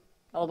roof,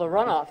 all the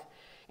runoff.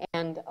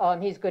 And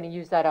he's going to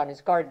use that on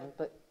his garden,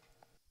 but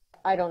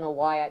I don't know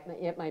why.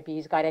 It might be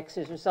he's got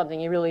exes or something.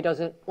 He really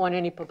doesn't want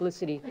any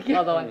publicity,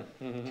 although I'm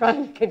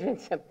trying to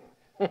convince him.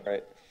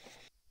 Right.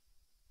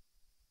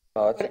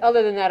 Oh, But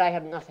other than that, I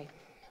have nothing.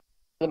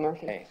 The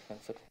Murphy. okay,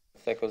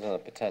 that goes in the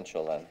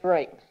potential then.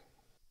 Right.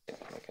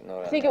 Make a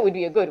note I on think that. it would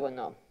be a good one,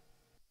 though.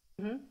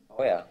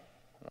 Oh, yeah.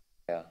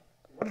 Yeah.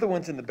 What are the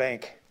ones in the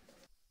bank?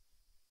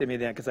 Give me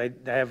that, because I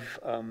have,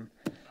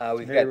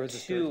 We've Mary got Rosa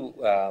two,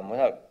 I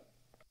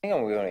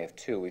think we only have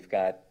 2. We've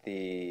got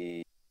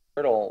the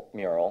turtle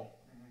mural.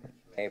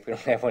 Hey, if we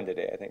don't have one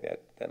today, I think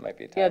that might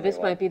be a time. Yeah, this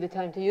might be the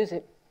time to use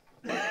it.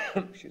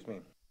 Excuse me.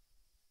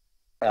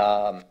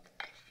 The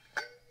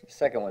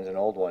second one's an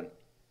old one.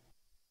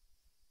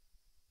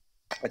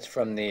 It's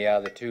from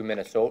the 2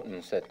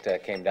 Minnesotans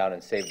that came down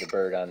and saved the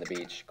bird on the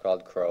beach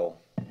called Crow.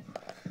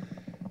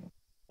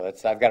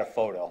 So I've got a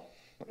photo,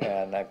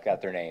 and I've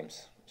got their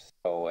names.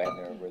 So,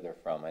 and where they're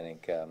from. I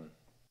think,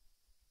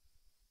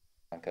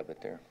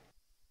 but they're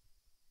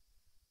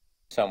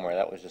somewhere.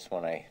 That was just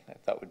one I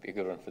thought would be a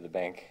good one for the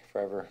bank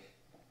forever.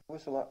 What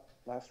was the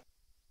last?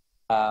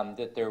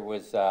 That there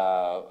was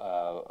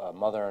a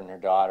mother and her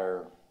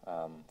daughter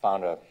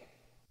found a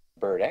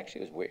bird.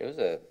 Actually, it was weird. It was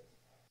I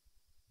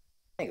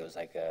think it was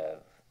like a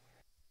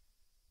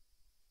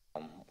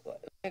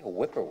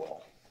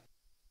whippoorwill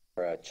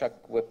or a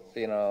chuck whip,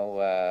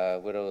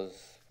 widow's,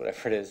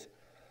 whatever it is.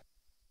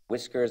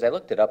 Whiskers. I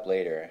looked it up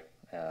later.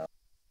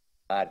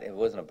 It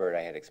wasn't a bird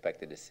I had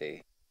expected to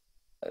see.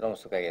 It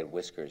almost looked like it had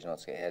whiskers.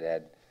 It's like it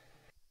had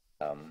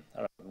I don't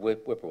know,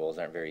 whippoorwills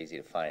aren't very easy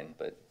to find,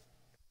 but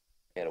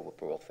it had a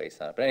whippoorwill face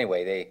on it. But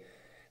anyway, they didn't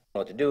know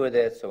what to do with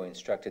it, so we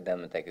instructed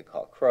them that they could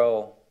call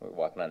Crow. We were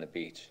walking on the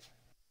beach,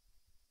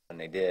 and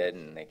they did,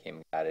 and they came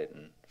and got it.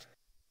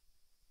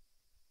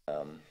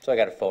 And so I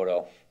got a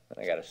photo.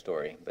 I got a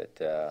story, but,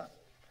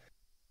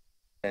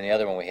 and the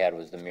other one we had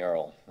was the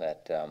mural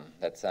that,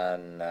 that's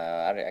on,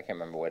 I can't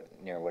remember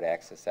near what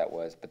axis that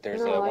was, but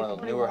there's No, one of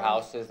the newer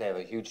houses, they have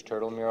a huge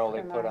turtle mural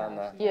they put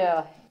on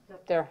Yeah,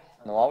 up there.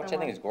 the wall, which I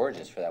think is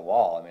gorgeous for that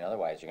wall. I mean,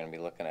 otherwise you're gonna be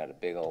looking at a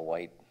big old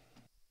white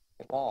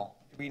wall.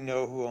 Do we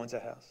know who owns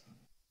that house?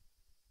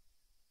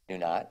 Do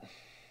not.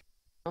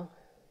 You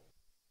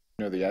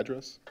know the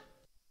address?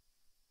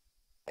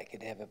 I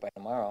could have it by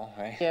tomorrow,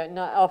 right? Yeah,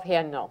 not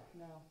offhand, no.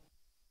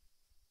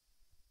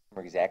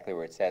 Remember exactly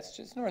where it's at. It's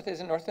just north,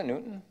 is it north of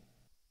Newton?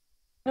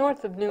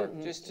 North of Or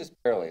Newton. just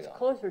barely It's though.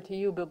 closer to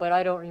you, but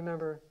I don't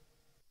remember.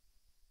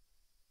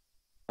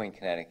 Between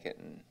Connecticut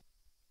and.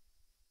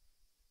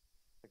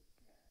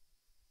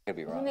 Could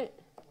be Isn't wrong. it?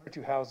 One or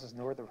two houses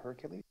north of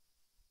Hercules?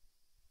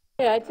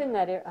 Yeah, it's in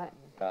that area.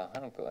 I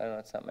don't know.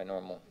 It's not my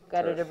normal.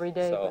 Got it turf, every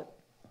day, so. but-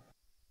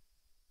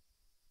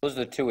 Those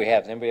are the two we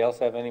have. Does anybody else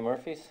have any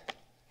Murphys?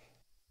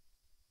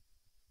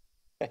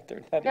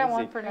 They're not Got easy.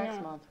 one for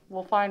next month.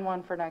 We'll find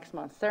one for next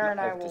month. Sarah and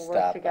I have to will stop.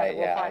 work together.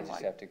 We'll Yeah, I find just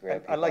one. have to grab I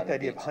people like on the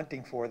idea of beach.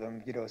 hunting for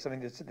them, something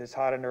that's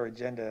hot on our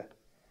agenda.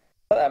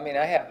 Well, I mean,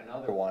 I have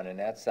another one, and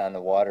that's on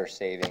the water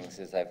savings,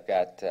 is I've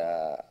got,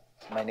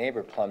 my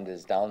neighbor plumbed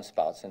his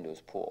downspouts into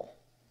his pool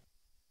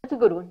That's a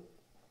good one.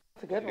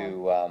 It's a good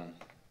one.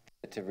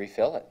 to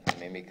refill it. I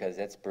mean, because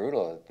that's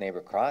brutal.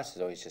 Neighbor Cross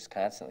is always just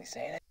constantly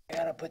saying, I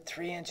gotta put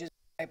 3 inches in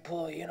my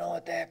pool, you know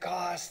what that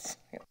costs?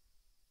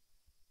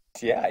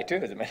 Yeah, I do,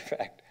 as a matter of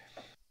fact.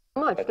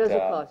 How much But, does it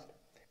cost?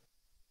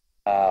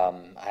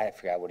 I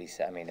forgot what he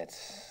said. I mean,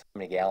 it's how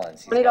many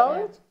gallons? He's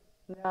got. $20?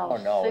 Oh,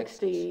 no, it's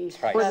 60,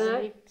 probably-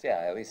 70. Yeah,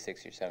 at least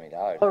 $60 or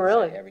 $70. Oh,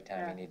 really? Every time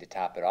Yeah. you need to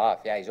top it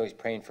off. Yeah, he's always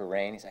praying for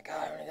rain. He's like, oh,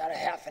 I only got a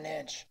half an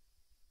inch.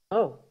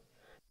 Oh.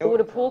 Would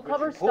a pool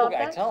cover Pool stop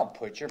guy, that? tell him,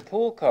 put your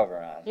pool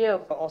cover on. Yeah.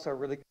 Also, a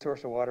really good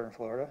source of water in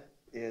Florida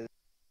is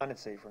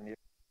condensate from the.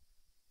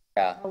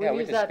 Yeah, We yeah, we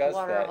use that to discussed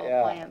water that, all the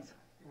yeah. plants.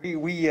 We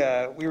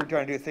were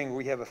trying to do a thing where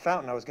we have a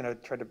fountain. I was going to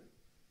try to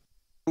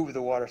move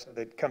the water so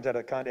that it comes out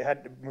of the conduit. It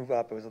had to move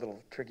up. It was a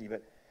little tricky,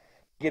 but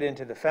get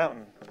into the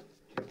fountain,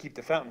 keep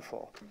the fountain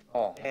full.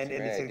 Oh, that's And a it's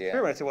great an idea.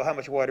 experiment. I said, well, how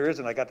much water is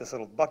it? And I got this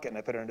little bucket and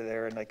I put it under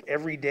there. And like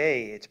every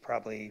day, it's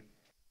probably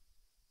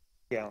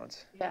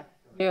gallons. Yeah,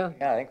 Yeah.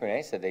 Yeah, I think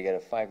Renee said they get a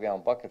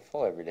 5-gallon bucket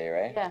full every day,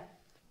 right? yeah.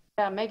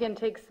 Yeah, Megan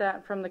takes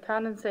that from the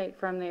condensate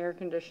from the air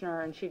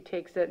conditioner and she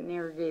takes it and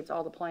irrigates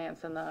all the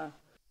plants in the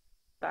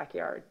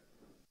backyard.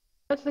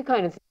 That's the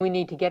kind of thing we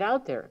need to get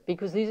out there,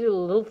 because these are the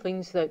little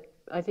things that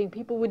I think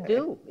people would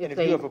do And if if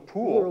they you have a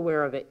pool- were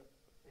aware of it.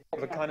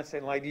 The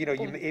condensate line,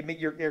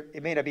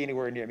 it may not be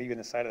anywhere near, maybe in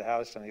the side of the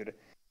house, something.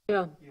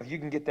 Yeah. If you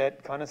can get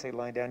that condensate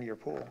line down to your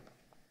pool.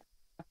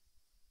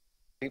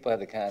 People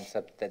have the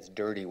concept that's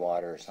dirty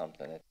water or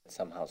something. It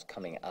somehow is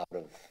coming out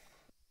of.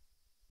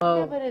 Yeah,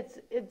 Oh, but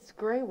it's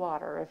gray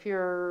water if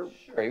you're,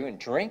 Or you can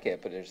drink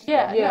it, but there's.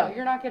 yeah, Yeah. no,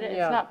 you're not gonna, it's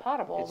Yeah. not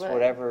potable, It's but,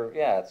 whatever,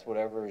 yeah, it's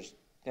whatever's,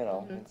 we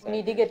inside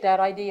need to there. get that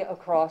idea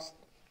across.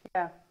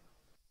 yeah.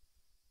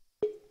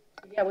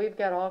 Yeah, we've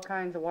got all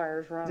kinds of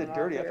wires Is running it off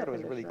dirty? the I air thought it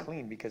was really conditioner.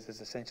 clean because it's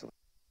essentially.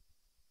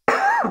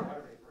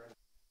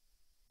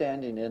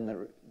 Standing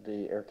in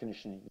the air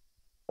conditioning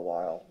a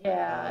while.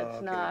 Yeah, Oh, it's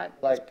okay. not,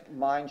 Like,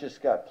 mine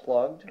just got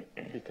plugged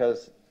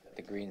because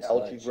The green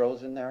algae sludge.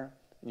 grows in there.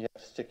 And you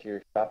have to stick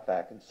your shop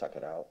back and suck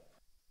it out.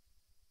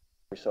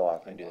 Every so I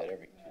often. do that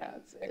every. yeah,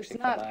 it's Actually,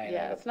 for not, mine, I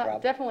yeah, have it's a not,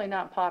 problem. definitely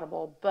not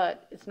potable,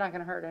 but it's not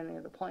gonna hurt any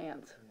of the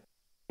plants.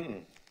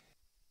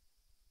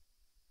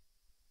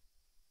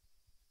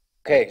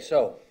 Okay,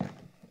 so,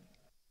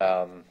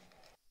 what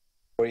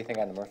do you think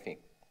on the Murphy?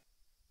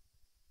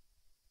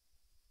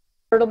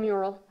 Turtle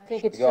mural. I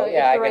think it's, Go- it's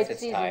Yeah, I the right guess it's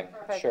season. time,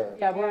 sure.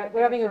 Yeah,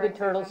 we're having a good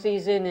turtle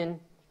season, and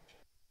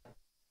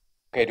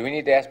Okay, do we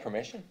need to ask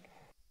permission?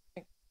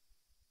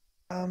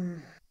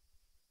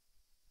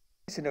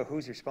 Nice to know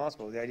who's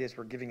responsible. The idea is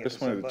we're giving it.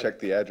 Just wanted to check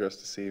the address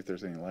to see if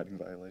there's any lighting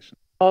violation.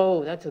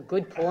 oh, that's a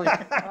good point.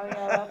 Oh,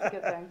 yeah, that's a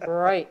good thing.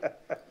 Right,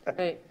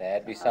 right.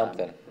 That'd be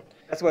something.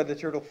 That's why the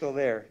turtle's still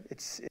there.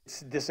 It's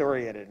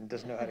disoriented and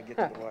doesn't know how to get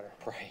to the water.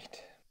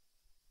 Right.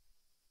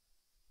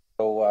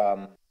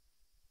 So,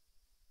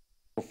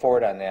 move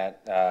forward on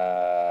that.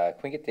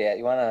 Can we get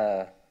you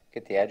wanna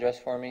get the address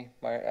for me,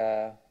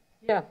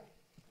 Yeah,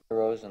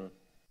 Rose, and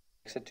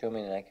fix it to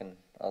me, and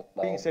I'll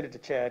You can send it to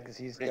Chad because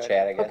he's the got.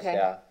 chat, I guess, okay.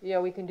 yeah. Yeah,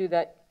 we can do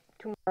that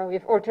tomorrow,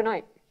 or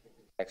tonight.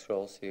 Text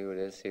roll, see who it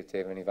is, see if they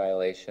have any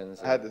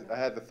violations. I had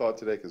the thought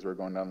today because we were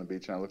going down the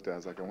beach and I looked at it, I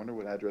was like, I wonder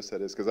what address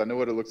that is, because I know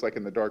what it looks like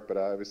in the dark, but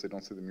I obviously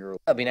don't see the mural.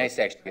 It'd be nice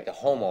to actually get the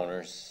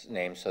homeowner's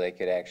name so they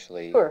could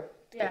actually Sure.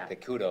 Yeah. get the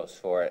kudos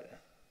for it.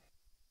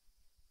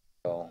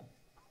 So,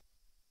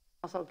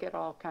 Also get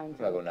all kinds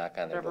I'll go of, knock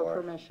on the whatever door.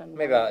 permission.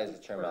 Maybe as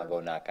a term, I'll go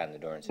knock on the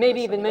door and see.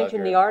 Maybe "Listen, even we love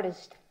mention the your-"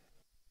 artist.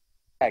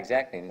 Yeah,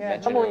 exactly, Yeah,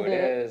 mention who someone it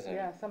did it. is, and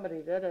I Yeah,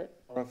 somebody did it.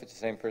 don't know if it's the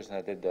same person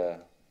that did the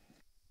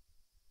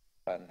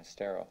Button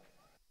Estero.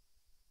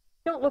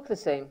 Don't look the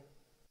same.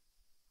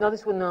 No,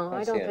 this one, no,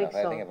 I don't think I think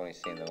so. I've only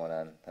seen the one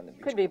on the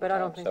beach. Could be, but I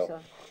don't think So- so.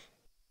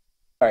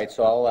 All right,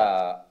 so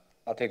I'll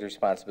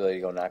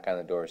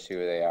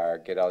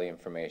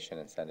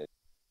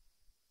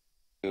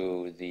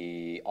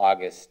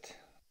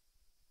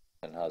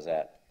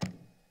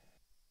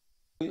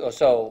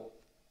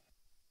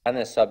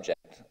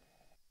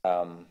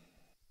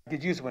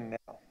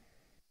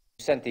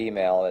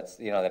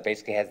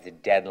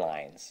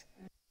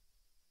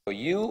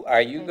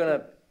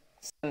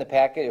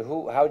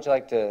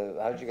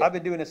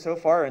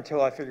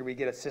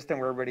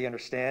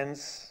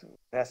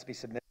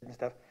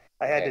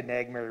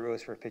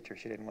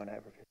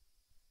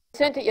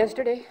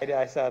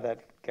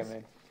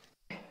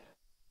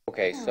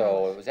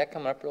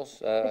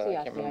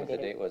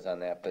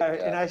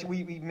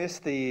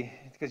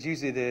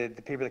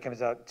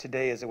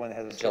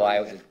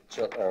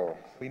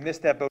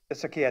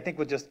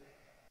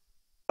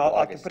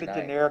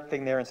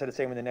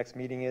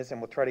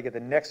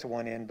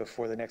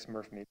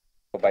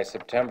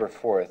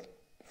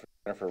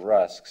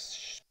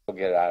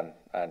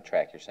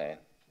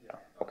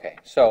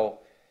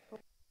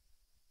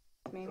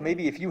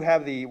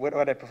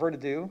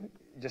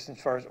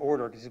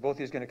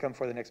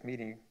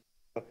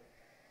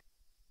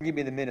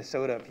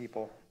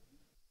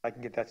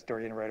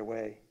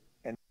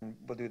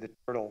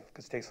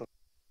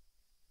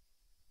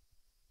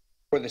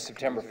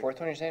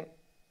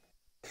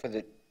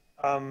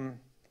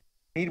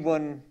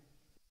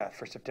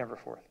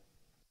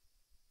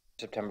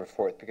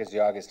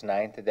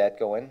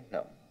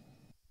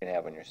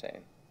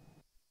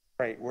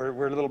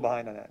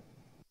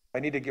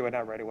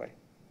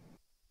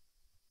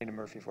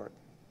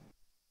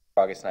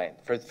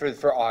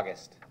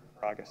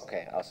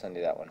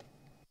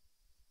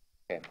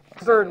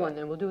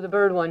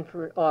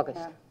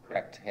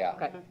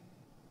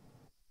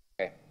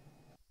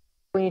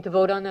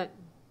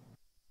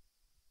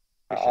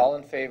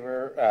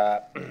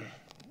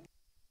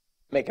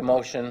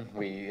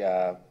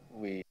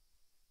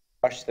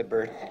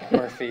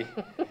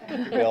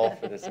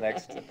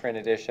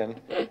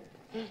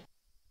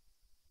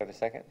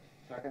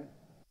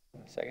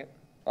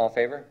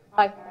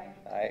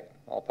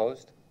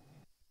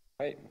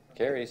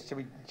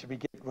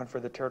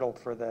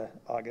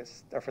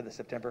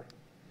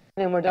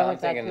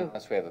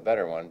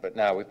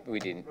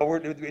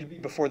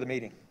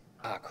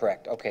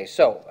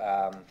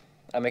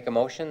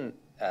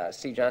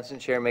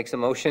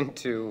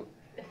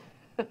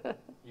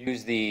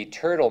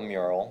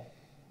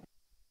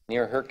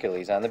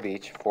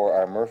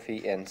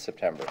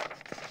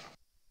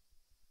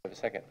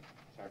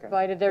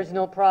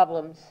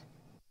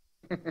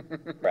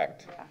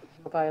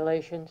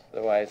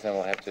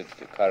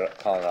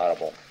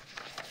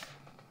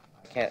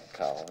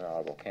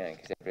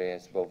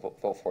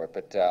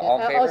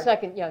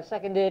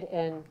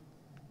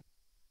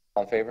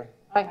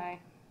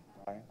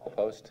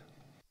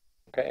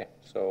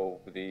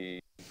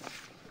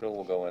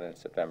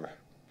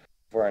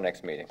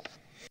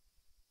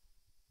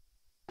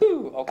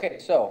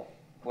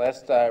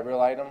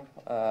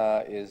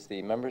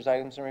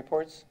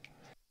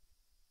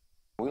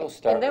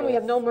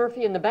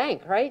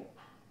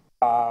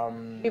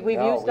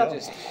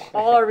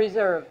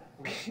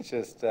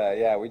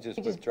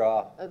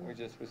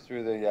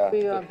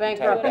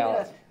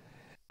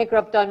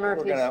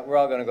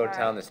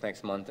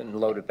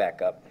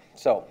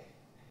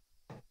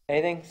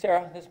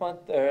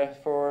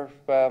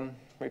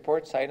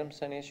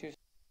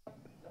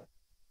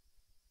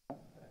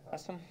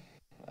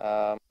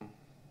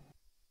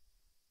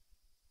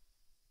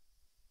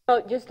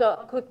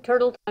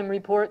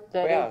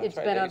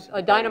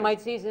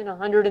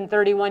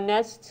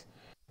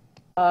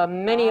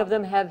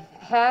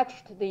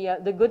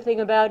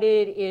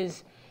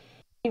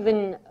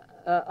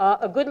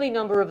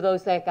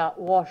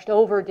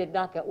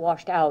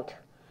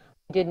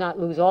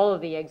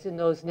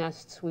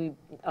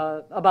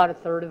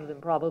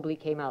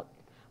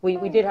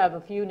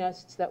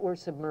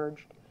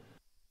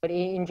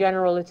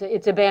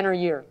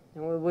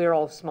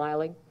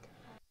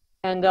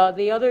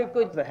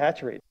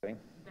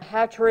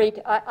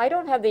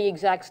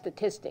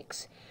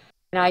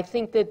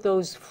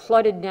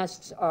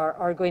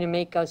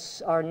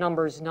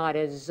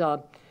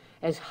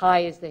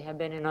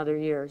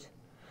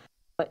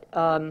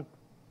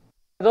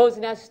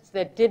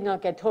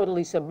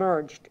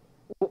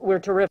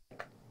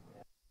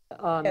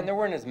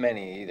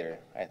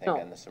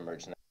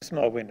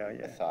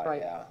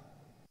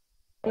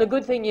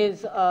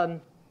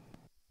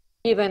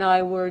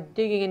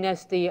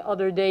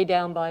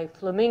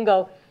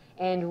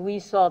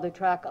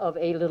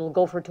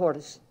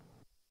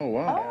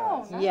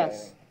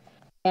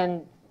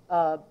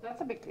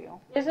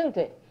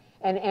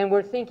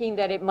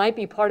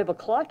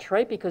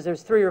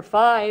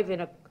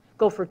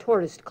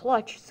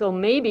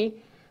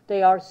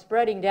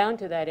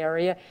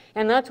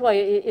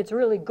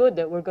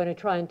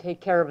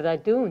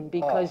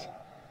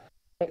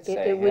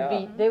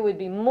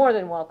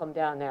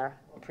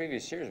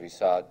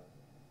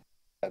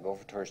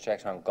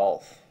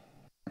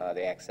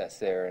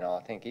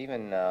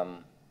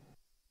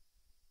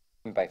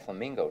by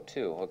Flamingo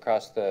too,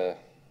 across the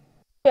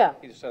Yeah,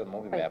 either side of the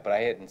movie map, but I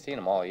hadn't seen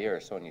them all year,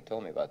 so when you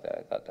told me about that,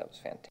 I thought that was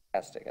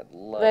fantastic. I'd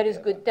love that is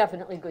to good,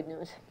 definitely good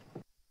news.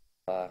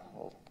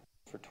 well,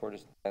 for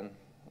Tortoise then.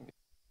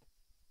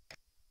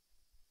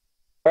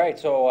 All right,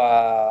 so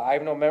I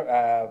have no,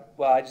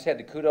 well, I just had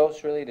the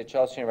kudos really to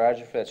Chelsea and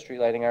Roger for that street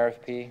lighting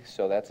RFP,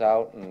 so that's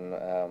out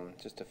and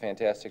just a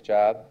fantastic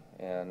job.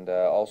 And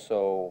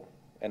also,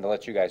 and to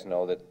let you guys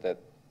know that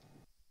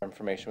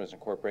information was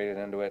incorporated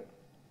into it.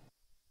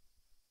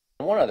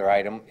 One other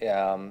item,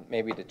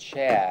 maybe to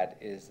Chad,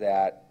 is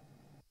that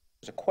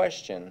there's a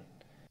question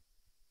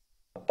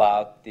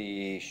about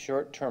the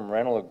short-term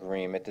rental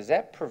agreement. Does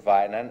that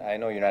provide, and I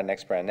know you're not an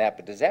expert on that,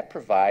 but does that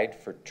provide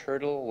for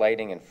turtle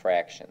lighting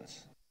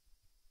infractions?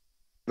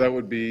 That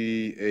would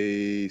be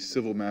a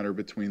civil matter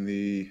between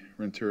the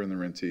renter and the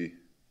rentee.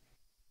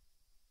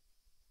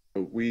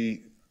 But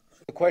The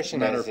question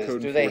Matter is of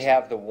code do they enforcement.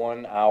 have the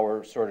 1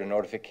 hour sort of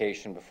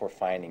notification before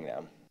finding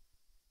them?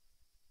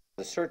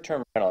 The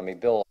short-term rental, I mean,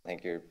 Bill, I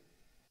think you're,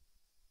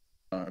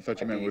 I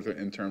thought you meant with it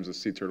in terms of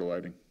sea turtle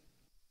lighting.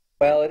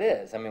 well, it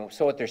is. I mean,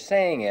 so what they're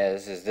saying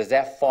is does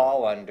that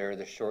fall under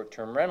the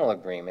short-term rental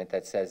agreement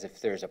that says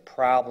if there's a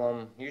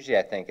problem, usually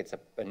I think it's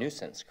a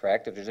nuisance,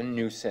 correct? If there's a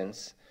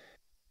nuisance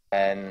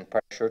and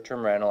part of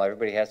short-term rental,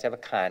 everybody has to have a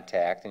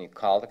contact, and you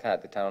call the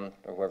town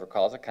or whoever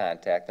calls a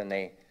contact, and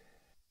they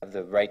have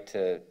the right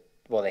to,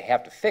 well, they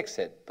have to fix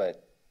it,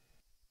 but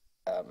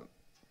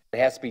it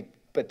has to be,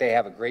 but they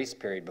have a grace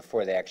period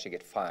before they actually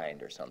get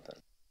fined or something.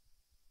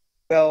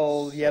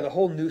 Well, yeah, the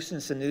whole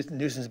nuisance and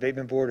nuisance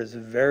abatement board is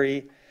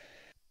very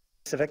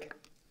specific.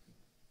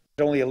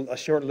 There's only a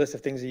short list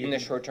of things that you In the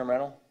short-term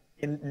rental?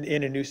 in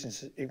a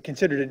nuisance,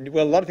 considered,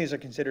 well, a lot of things are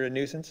considered a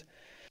nuisance.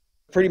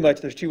 Pretty much,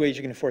 there's 2 ways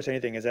you can enforce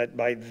anything, is that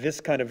by this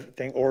kind of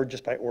thing or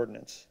just by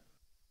ordinance.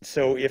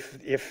 So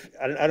if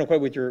I don't know quite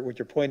what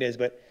your point is,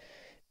 but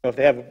if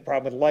they have a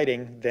problem with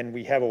lighting, then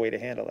we have a way to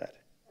handle that.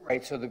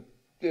 Right, so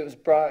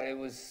it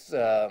was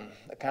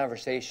a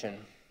conversation,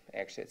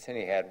 actually, that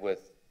Cindy had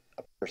with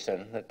a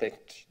person that they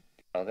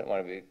didn't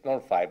want to be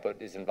notified,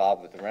 but is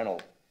involved with the rental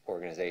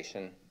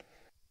organization.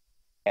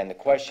 And the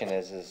question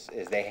is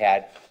they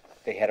had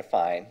a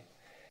fine,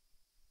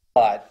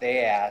 but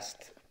they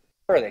asked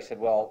her, they said,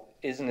 well,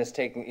 isn't this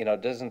taking,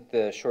 doesn't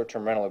the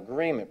short-term rental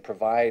agreement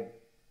provide,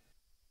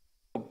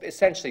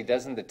 essentially,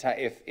 doesn't the time,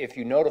 if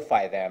you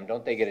notify them,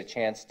 don't they get a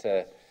chance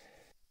to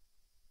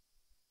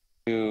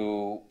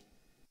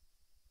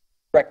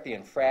correct the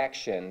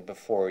infraction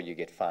before you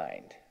get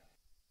fined?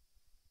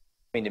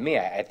 I mean, to me,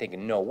 I think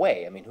in no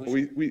way. I mean,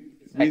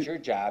 it's your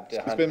job to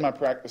It's hunt. been my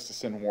practice to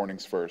send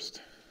warnings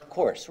first. Of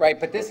course, right,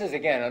 but this is,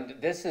 again,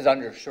 this is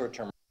under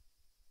short-term,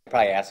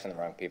 probably asking the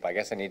wrong people. I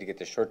guess I need to get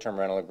the short-term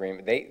rental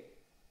agreement.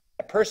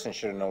 A person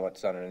should know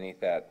what's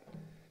underneath that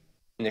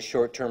in the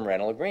short-term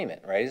rental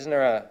agreement, right? Isn't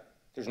there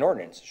there's an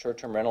ordinance, a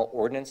short-term rental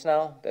ordinance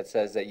now that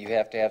says that you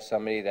have to have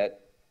somebody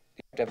that,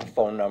 you have to have a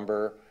phone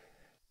number.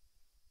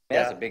 I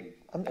mean, that's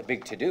a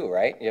big to-do,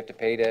 right? You have to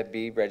pay to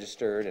be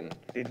registered and.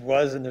 It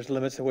was, and there's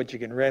limits to what you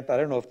can rent. I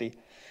don't know if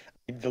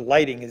the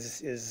lighting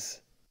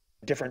is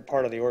a different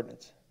part of the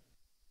ordinance.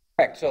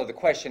 Correct, so the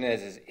question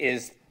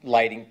is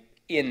lighting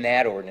in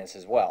that ordinance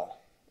as well?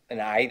 And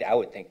I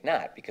would think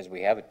not, because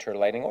we have a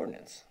turtle lighting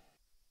ordinance.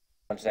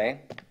 You know what I'm saying?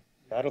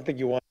 I don't think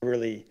you want to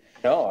really,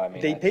 No, I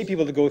mean. they pay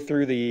people to go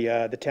through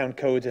the town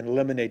codes and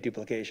eliminate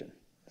duplication.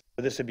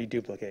 So this would be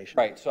duplication.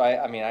 Right, so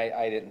I mean,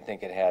 I didn't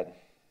think it had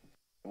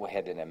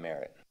any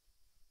merit.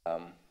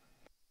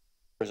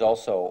 There's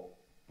also,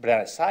 but on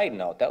a side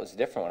note, that was a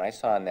different one. I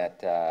saw in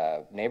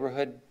that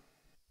neighborhood,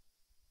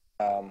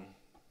 I don't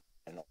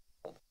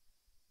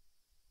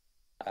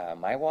know,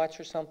 My Watch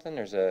or something,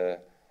 there's a,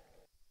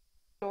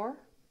 Sure.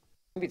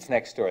 maybe it's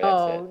next door, that's it.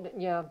 Oh,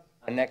 yeah.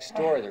 And next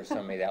door, there's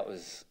somebody that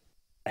was,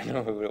 I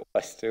know who it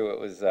was too, it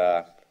was,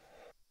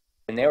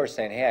 and they were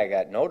saying, hey, I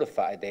got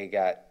notified,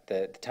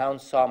 the town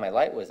saw my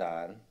light was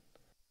on.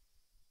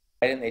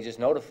 Why didn't they just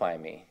notify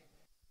me?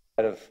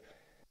 Instead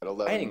of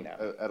finding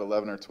them. At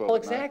 11 or 12 Well,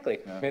 at night. exactly.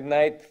 Yeah.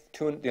 Midnight,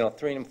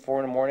 3 and 4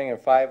 in the morning, or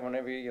 5,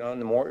 whenever, in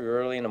the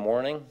early in the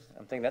morning.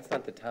 I'm thinking that's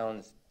not the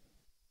town's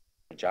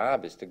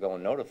job, is to go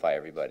and notify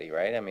everybody,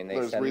 right? I mean, they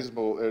There's send.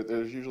 reasonable,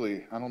 there's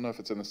usually, I don't know if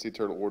it's in the sea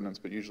turtle ordinance,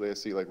 but usually I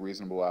see like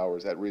reasonable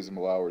hours that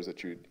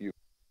you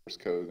enforce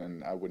code,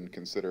 and I wouldn't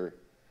consider,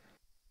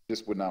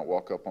 just would not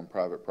walk up on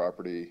private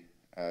property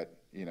at,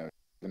 even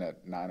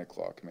at 9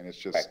 o'clock. I mean, it's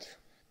just, Correct.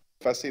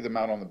 if I see them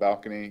out on the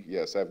balcony,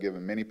 yes, I've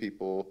given many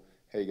people,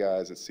 hey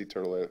guys, it's sea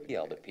turtle.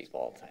 Yelled at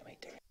people all the time. I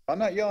did. I'm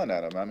not yelling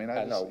at them. I mean,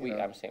 I No,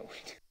 just, I'm saying we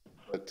do.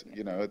 but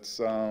it's,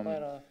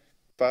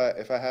 But,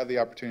 if I have the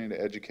opportunity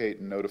to educate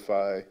and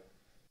notify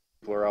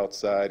people are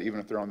outside,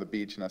 even if they're on the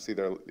beach and I see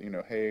their,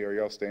 hey, are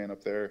y'all staying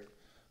up there?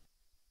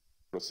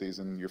 Turtle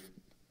season, you're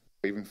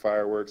waving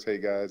fireworks. Hey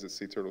guys, it's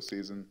sea turtle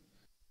season.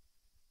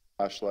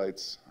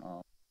 Flashlights.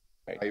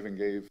 Right. I even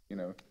gave,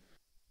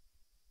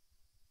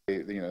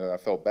 I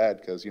felt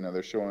bad because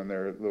they're showing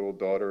their little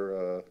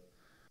daughter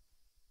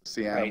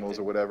see animals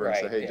or whatever and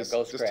say, right, hey, yeah, just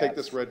ghost take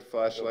this crabs. red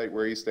flashlight,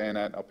 where are you staying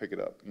at? I'll pick it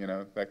up, you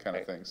know, that kind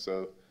of thing.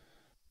 So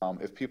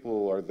if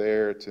people are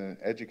there to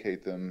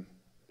educate them,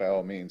 by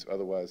all means,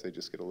 otherwise they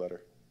just get a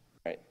letter.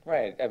 Right,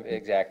 right,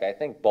 exactly. I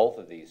think both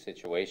of these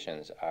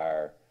situations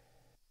are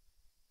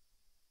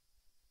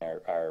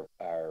can't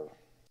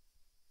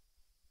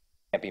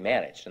be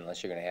managed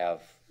unless you're going to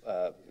have,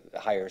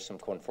 hire some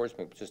code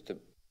enforcement just to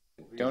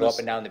go up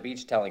and down the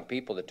beach telling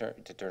people to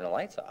turn the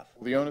lights off.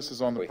 The onus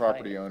is on the We find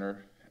property it.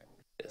 owner,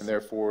 and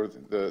therefore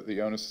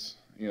the onus,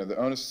 you know, the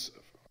onus,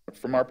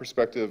 from our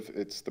perspective,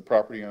 it's the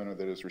property owner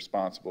that is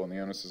responsible, and the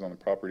onus is on the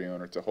property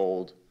owner to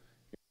hold,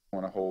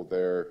 want to hold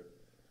their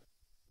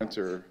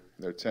renter,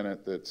 their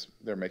tenant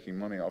they're making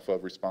money off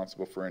of,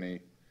 responsible for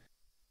any,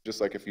 just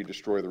like if you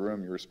destroy the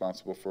room, you're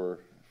responsible for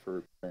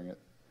repairing it.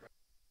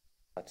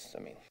 That's,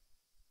 I mean,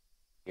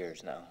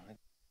 years now.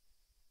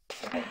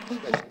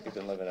 You've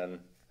been living on the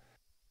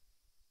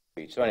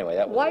beach. So anyway,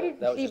 that was, Why that was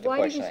did, just Steve, a why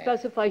did question you I had.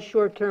 specify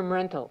short-term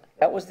rental?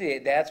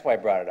 That's why I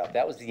brought it up.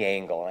 That was the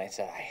angle, and I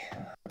said,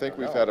 I think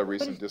we've had a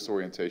recent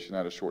disorientation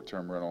out of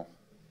short-term rental.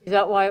 Is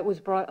that why it was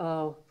brought,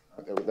 oh,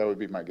 That would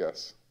be my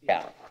guess.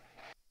 yeah.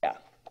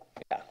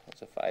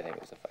 I think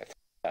it was a 5.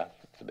 Yeah,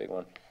 it's a big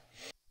one.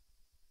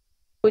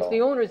 it's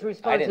the owner's I didn't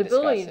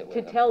responsibility discuss it with to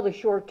him. tell the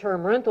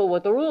short-term rental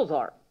what the rules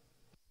are.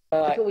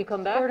 That's what we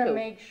come back Or to to.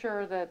 make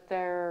sure that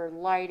their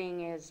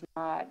lighting is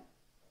not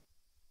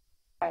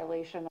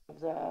violation of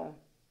the,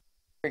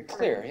 Very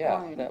clear, yeah,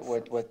 that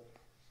Compliance. what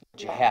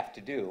you have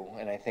to do,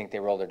 and I think they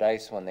roll their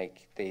dice when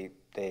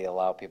they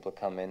allow people to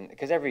come in,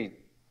 because every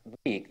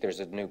week there's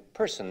a new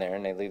person there,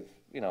 and they leave,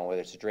 you know,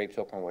 whether it's drapes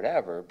open or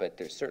whatever, but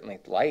there's certainly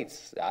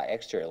lights,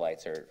 exterior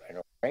lights are a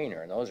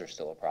no-brainer, and those are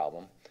still a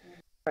problem.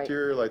 Right.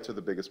 Interior lights are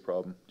the biggest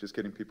problem, just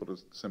getting people to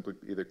simply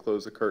either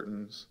close the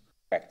curtains.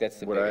 Correct, that's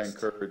the What I biggest.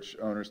 encourage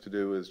owners to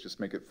do is just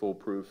make it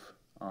foolproof.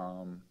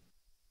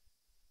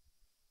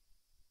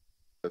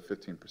 The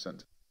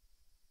 15%.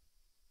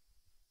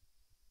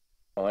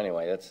 Well,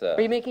 anyway, that's, Are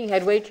you making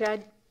headway,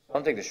 Chad? I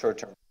don't think the short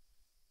term,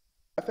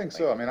 I think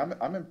so. I mean,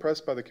 I'm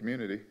impressed by the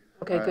community.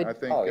 Okay, good. I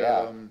think, Oh,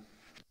 yeah. you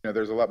know,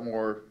 there's a lot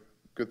more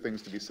good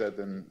things to be said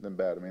than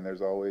bad. I mean,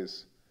 there's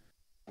always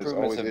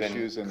Improvements have been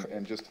issues,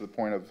 and just to the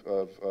point of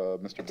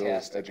Mr.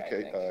 Bill's Fantastic, I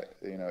think.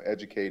 you know,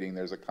 educating.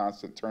 There's a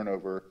constant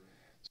turnover.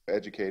 So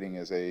educating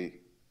is a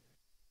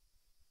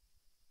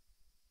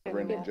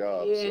never-ending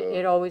job.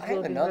 It So always I will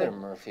have be. another right?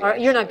 Murphy.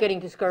 You're not actually. getting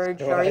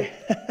discouraged, are you?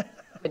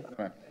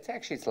 It's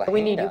actually, it's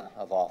We need Lahaina,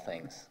 of all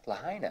things.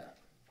 Lahaina.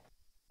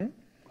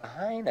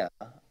 Lahaina.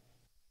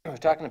 I was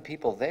talking to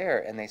people there,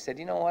 and they said,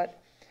 you know what?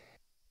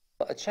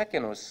 A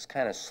check-in was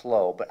kind of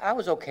slow, but I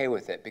was okay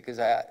with it because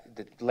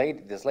this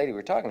lady we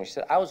were talking to, she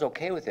said, I was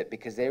okay with it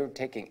because they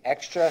took an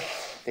extra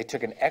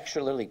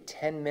literally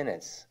 10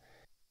 minutes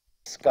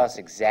to discuss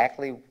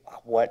exactly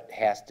what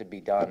has to be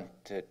done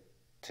to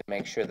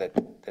make sure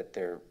that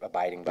they're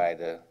abiding by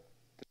the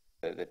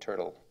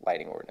turtle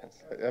lighting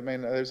ordinance. I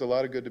mean, there's a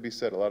lot of good to be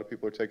said. A lot of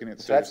people are taking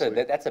it So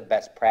seriously. that's a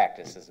best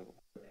practice, is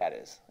what that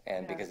is,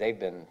 and because they've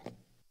been,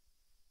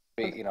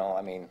 you know,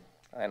 I mean,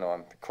 I know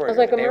I'm recording. Sounds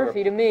like but a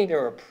Murphy to me. They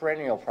were a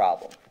perennial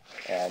problem,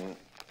 and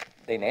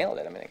they nailed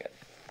it. I mean, they got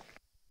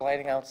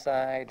lighting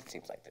outside. It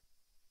seems like the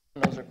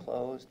windows are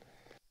closed.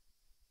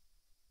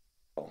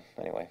 Oh,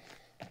 anyway,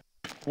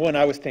 One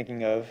I was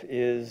thinking of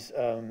is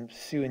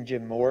Sue and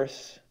Jim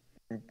Morris,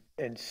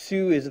 and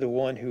Sue is the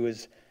one who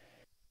is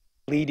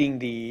leading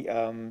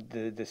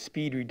the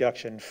speed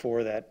reduction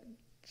for that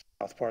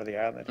south part of the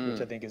island,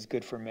 which I think is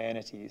good for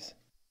manatees,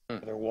 for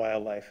their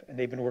wildlife, and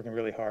they've been working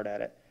really hard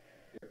at it.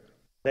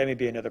 That may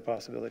be another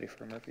possibility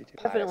for Murphy too.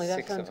 Definitely, that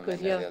 6 of sounds them good,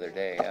 in there yeah. The other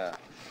day, yeah,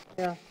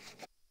 Yeah.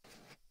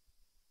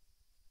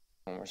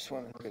 when we're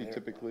swimming through there.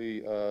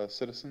 Typically,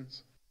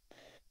 citizens.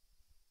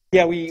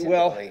 Yeah,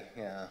 Typically,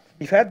 yeah.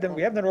 we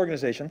have done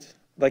organizations,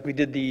 like we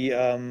did the,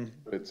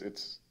 But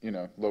it's you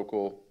know,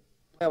 local.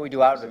 Yeah, we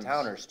do out of the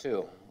towners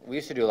too. We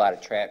used to do a lot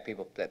of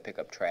people that pick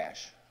up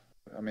trash.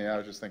 I mean, I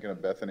was just thinking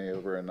of Bethany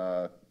over in,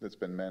 that's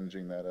been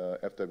managing that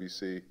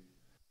FWC,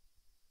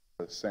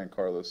 the San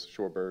Carlos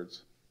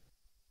Shorebirds.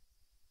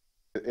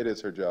 It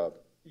is her job.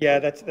 yeah,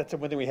 that's the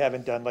one thing we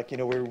haven't done, like,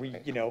 where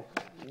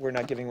we're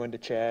not giving one to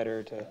Chad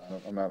or to,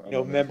 I'm not,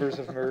 members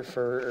of MRF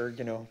or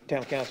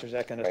town councilors,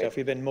 that kind of Right. stuff.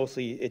 We've been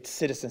mostly, it's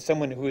citizens,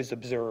 someone who is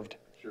observed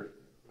Sure.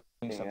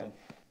 doing Yeah. something.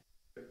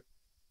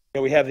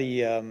 Yeah, we have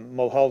the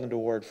Mulholland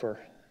Award for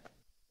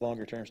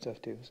longer term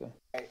stuff too, so.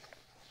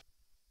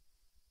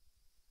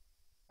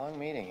 Long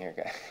meeting here,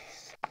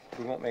 guys.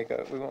 We won't.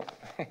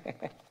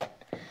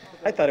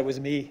 I thought it was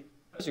me.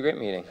 It was a great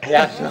meeting.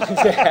 Yeah,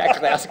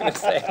 exactly. I was going to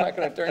say, I'm not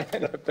going to turn it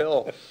into a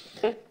bill.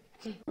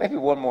 Maybe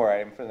one more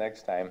item for the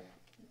next time.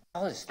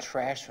 All this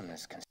trash from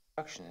this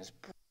construction is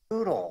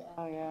brutal.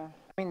 oh, yeah.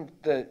 I mean,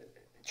 the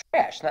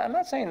trash, now, I'm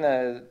not saying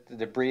the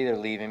debris they're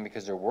leaving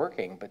because they're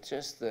working, but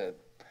just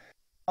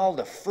all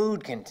the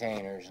food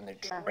containers and the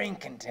drink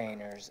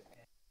containers,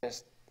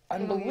 just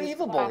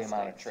unbelievable the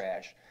amount of plastics.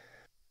 trash.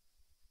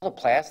 the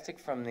plastic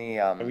from the,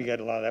 We got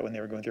a lot of that when they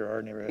were going through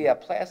our neighborhood. yeah,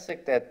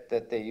 plastic that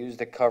they use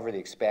to cover the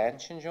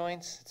expansion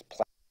joints, it's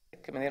plastic.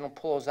 I mean, they don't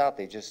pull those out,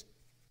 they just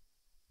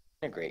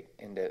integrate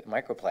into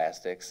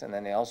microplastics. And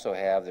then they also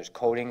have, there's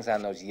coatings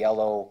on those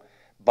yellow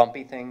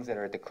bumpy things that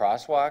are at the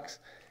crosswalks.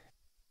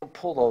 Don't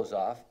pull those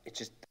off, it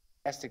just,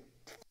 plastic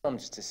film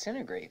just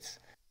disintegrates.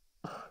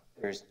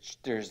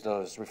 There's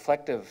those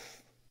reflective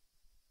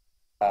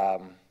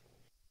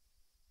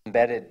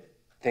embedded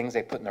things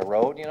they put in the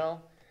road, you know,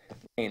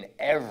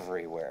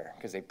 everywhere,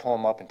 because they pull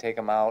them up and take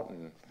them out,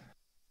 and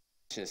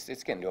it's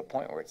getting to a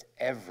point where it's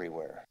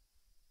everywhere.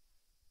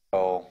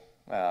 So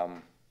I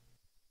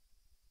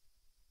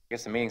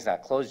guess the meeting's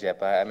not closed yet,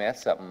 but I mean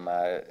that's something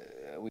as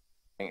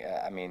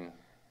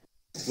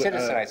a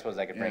citizen, I suppose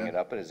I could bring it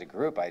up, but as a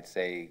group, I'd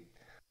say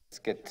let's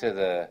get to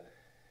the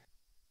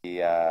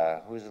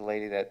who's the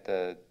lady that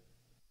the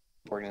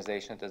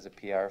organization that does the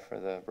PR for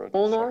the road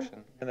Molnar?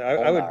 construction? And I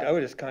Molnar.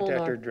 would just contact her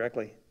Molnar.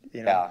 directly,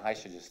 you know. Yeah, I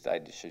should just do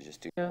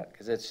that,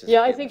 because it's just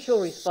Yeah, I getting think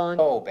she'll respond.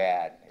 so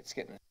bad. It's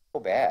getting so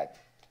bad.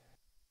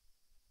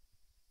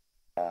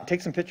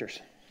 Take some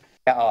pictures.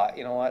 Yeah,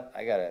 you know what?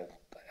 I got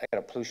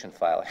a pollution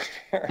file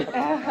here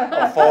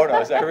of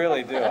photos. I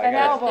really do. An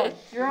album,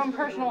 your own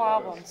personal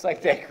album. It's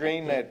like that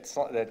green.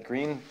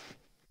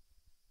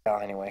 Oh,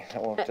 anyway, I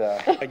won't.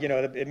 You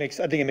know, I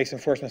think it makes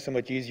enforcement so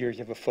much easier if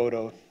you have a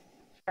photo.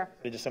 Sure.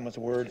 It's just someone's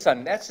word.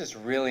 That's just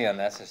really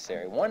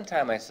unnecessary. One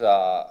time I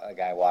saw a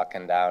guy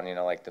walking down, you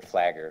know, like the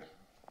flagger.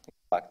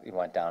 He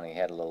went down and he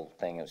had a little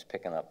thing. It was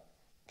picking up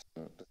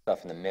some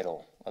stuff in the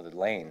middle of the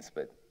lanes,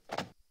 but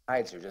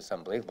hides are just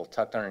unbelievable.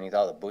 Tucked underneath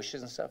all the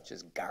bushes and stuff,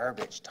 just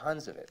garbage,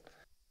 tons of it.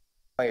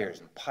 Wires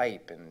and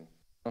pipe and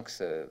chunks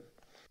of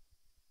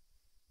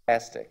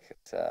plastic.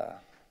 It's a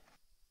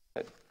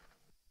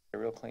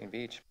real clean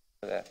beach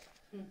for that.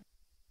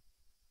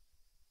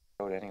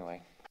 Road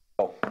anyway.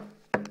 Oh.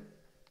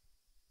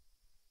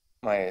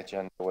 My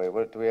agenda, wait,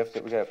 what do we have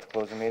to, we gotta have to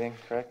close the meeting,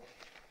 correct?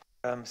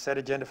 Set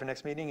agenda for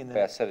next meeting and Yeah,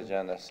 then set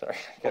agenda, sorry.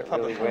 I got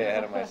really way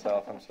ahead of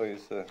myself. I'm so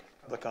used to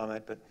public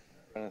comment, but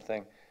running the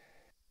thing.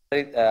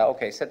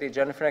 Okay, set the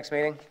agenda for next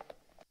meeting.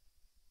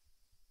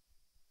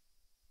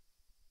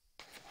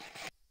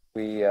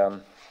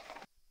 I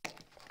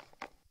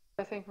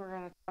think we're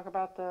gonna talk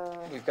about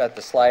We've got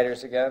the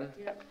sliders again.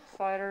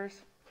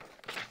 sliders.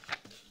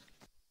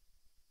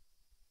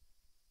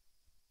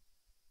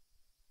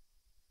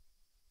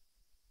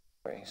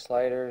 Okay,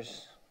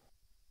 sliders.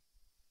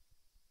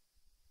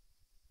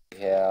 We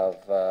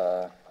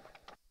have,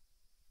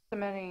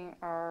 Submitting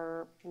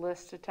our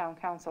list to town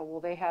council, will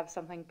they have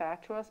something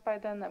back to us by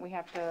then that we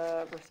have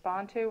to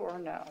respond to, or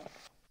no?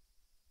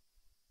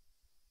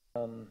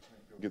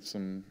 Get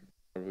some,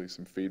 probably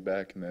some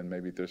feedback, and then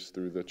maybe just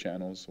through the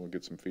channels, we'll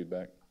get some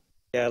feedback.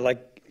 yeah,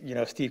 like, you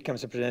know, if Steve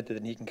comes to present it,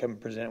 then he can come and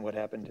present what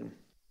happened. And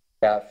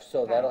yeah,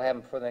 so that'll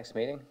happen for the next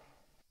meeting?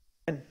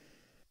 I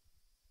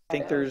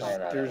think there's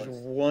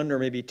one or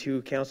maybe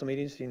two council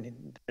meetings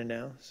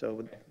now.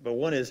 So, but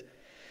one is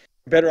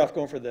better off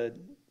going for the.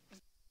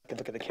 I can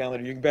look at the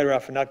calendar. You're better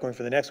off for not going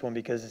for the next one,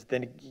 because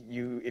then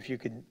if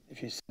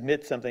you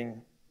submit something,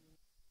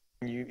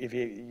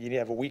 you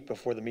have a week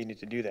before the meeting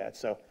to do that.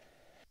 So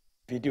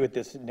if you do it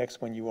this next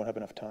one, you won't have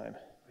enough time.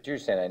 But you're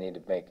saying I need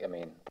to make,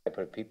 I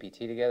put a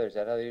PPT together, is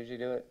that how they usually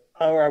do it?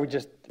 Or I would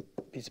just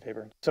piece of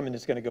paper, something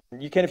that's going to go.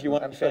 You can if you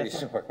want. I'm so used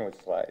to working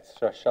with slides,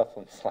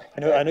 shuffling slides.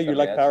 I know you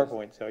like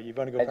PowerPoint, so you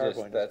want to go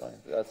PowerPoint. That's fine.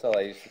 that's all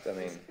I used to.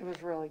 It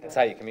was really good. That's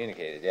how you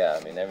communicated. Yeah,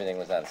 everything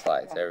was on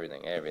slides.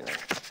 Everything. Right.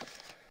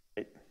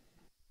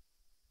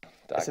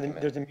 So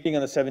Document. there's a meeting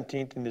on the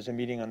 17th and there's a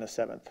meeting on the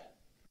 7th.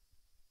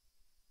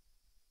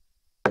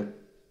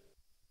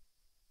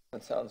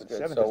 That sounds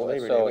good. 7th is So,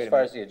 Labor Day. so Wait as a far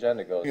minute. as the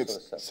agenda I goes, think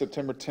so it's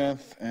September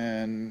 10th,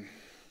 and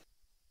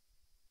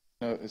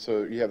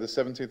so you have the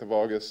 17th of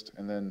August,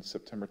 and then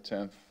September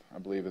 10th, I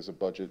believe, is a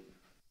budget.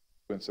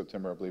 In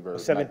September, I believe, or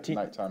 17th.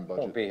 nighttime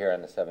won't budget. be here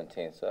on the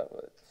 17th,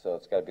 so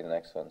it's got to be the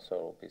next one. So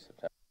it'll be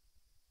September.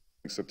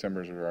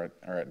 September's are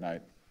at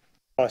night.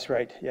 Oh, that's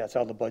right. Yeah, it's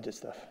all the budget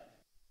stuff.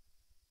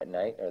 At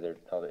night, or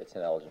it's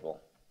ineligible.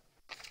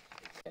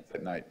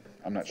 At night.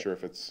 I'm not sure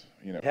if it's,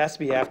 It has to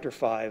be after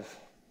 5.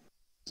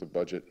 it's a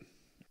budget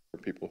for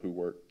people who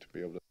work to be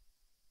able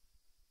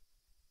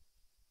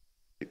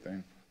to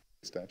thing,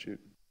 statute.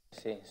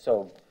 See,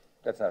 so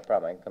that's not a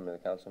problem. I can come to the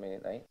council meeting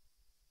at night.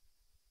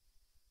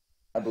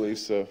 I believe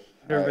so.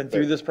 I've never been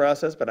through this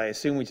process, but I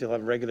assume we still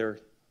have regular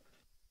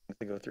things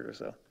to go through,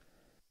 so.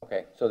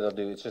 Okay, so they'll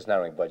do. It's just not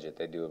only budget.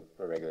 They do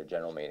a regular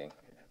general meeting.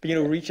 But,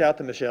 reach out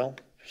to Michelle.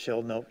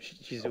 She'll know.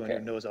 She's the one who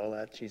Okay. knows all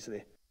that. She's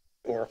the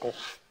oracle.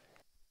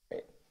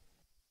 Great.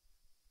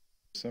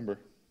 December.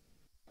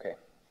 Okay.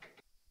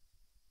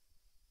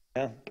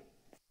 Yeah.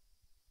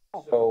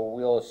 So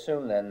we'll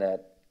assume then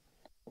that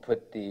we'll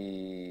put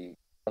the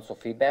council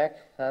feedback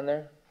on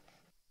there.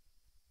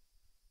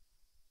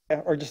 Yeah,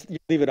 or just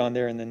leave it on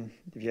there, and then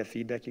if you have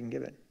feedback, you can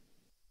give it.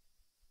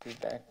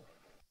 Feedback.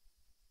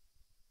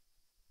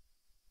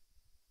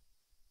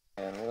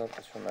 And what else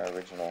is from our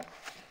original?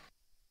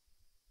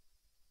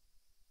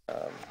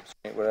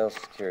 What else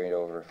is carried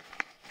over?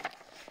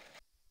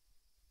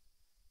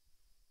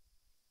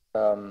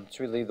 Should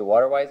we leave the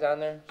water-wise on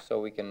there so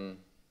we can,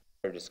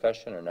 for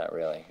discussion, or not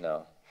really?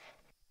 No.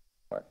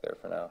 Mark there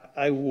for now.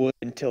 I would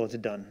until it's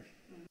done.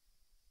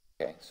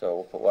 Okay, so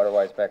we'll put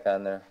water-wise back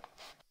on there.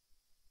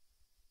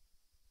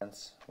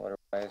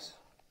 Water-wise.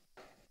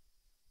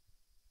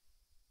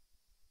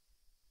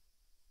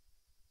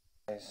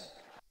 Nice.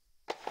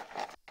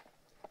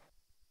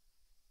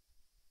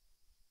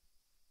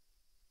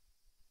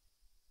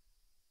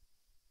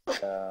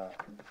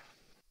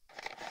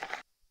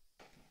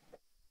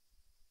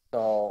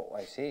 So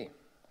I see.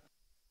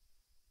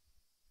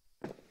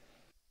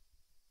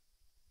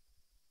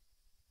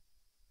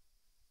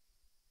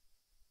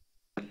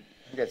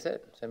 That's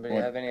it. Does anybody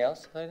have any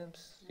else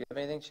items? Do you have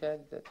anything, Chad?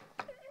 That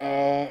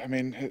I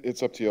mean,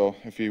 it's up to y'all.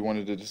 If you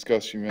wanted to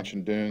discuss, you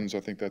mentioned dunes. I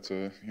think that's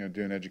a,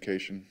 dune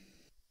education.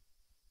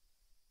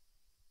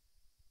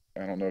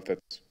 I don't know if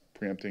that's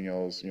preempting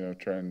y'all's,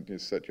 trying to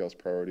set y'all's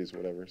priorities,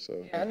 whatever,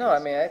 so. Yeah, no, I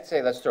mean, I'd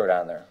say let's throw it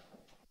on there.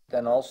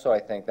 Then also, I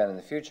think then in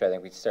the future, I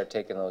think we start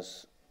taking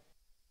those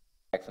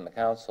back from the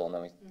council, and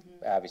then we,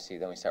 obviously,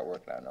 then we start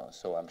working on those.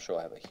 So I'm sure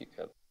I'll have a huge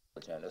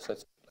agenda. So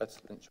let's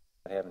enjoy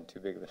not having too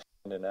big of an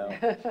agenda now.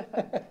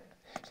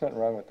 There's nothing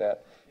wrong with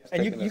that. It's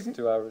And you taking us can-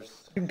 2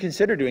 hours. You can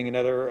consider doing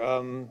another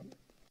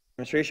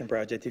demonstration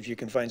project if you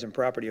can find some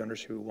property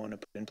owners who want to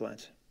put in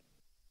plants.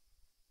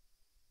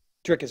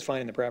 Trick is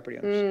finding the property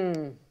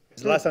owners.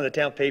 It's the last time the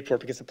town paid for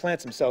it because the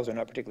plants themselves are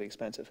not particularly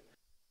expensive.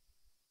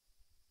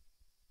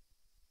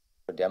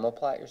 A demo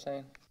plot, you're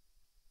saying?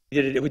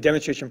 We did a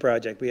demonstration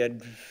project. We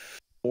had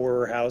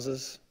 4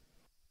 houses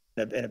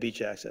and a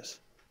beach access.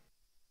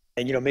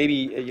 And,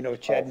 maybe,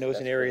 Chad Oh, knows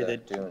that's an for area the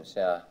dunes,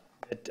 yeah.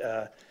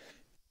 that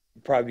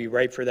would probably be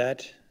right for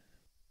that.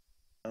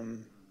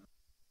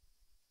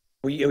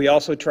 We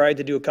also tried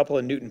to do a couple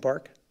in Newton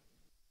Park.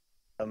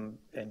 And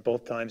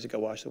both times it got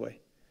washed away.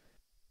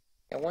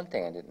 Yeah, one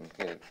thing I didn't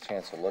get a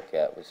chance to look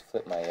at was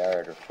flip my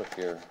yard or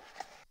flip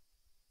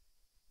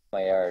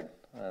my yard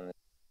on the.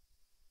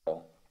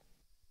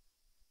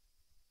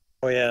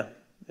 Oh, yeah.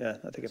 Yeah,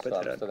 I think I put So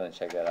that I'm out. still gonna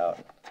check that out.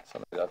 So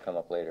maybe that'll come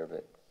up later,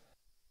 but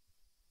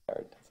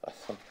yard, that's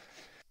awesome.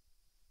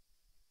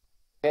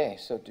 Okay,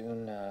 so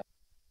doing,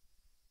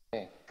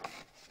 okay.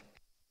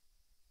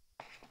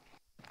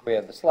 We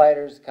have the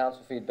sliders,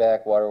 council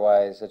feedback,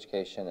 water-wise,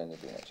 education, and the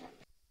dune education.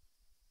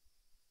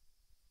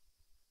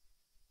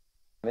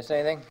 Miss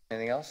anything?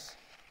 Anything else?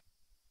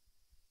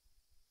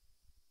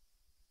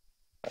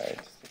 All right,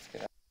 let's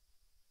get on.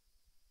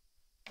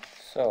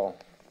 So,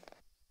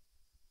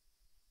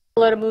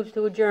 Let a move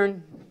to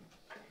adjourn.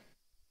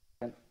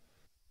 all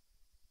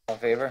in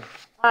favor?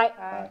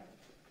 Aye.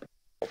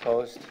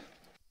 Opposed?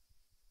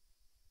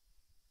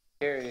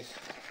 Carries.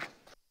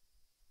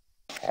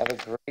 Have a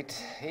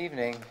great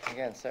evening.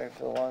 Again, sorry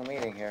for the long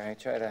meeting here. I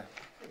try to.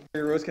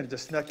 Mary Rose could have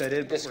just snuck that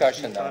in. before she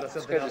Discussion thought though. of It's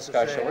something good else to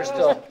discussion. say.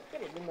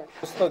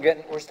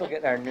 We're still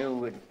getting our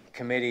new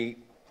committee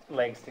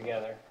legs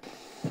together.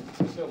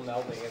 We're still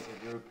melding as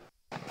a group.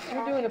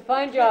 You're doing a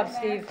fine job,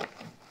 Steve.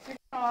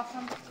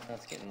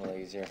 That's getting a little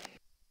easier.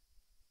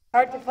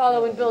 Hard to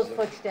follow in Bill's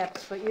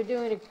footsteps, but you're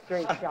doing a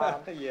great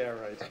job. Yeah,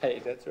 right. Hey,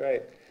 that's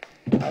right.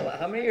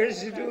 How many years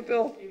did you do it,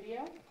 Bill?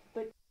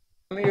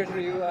 How many years were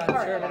you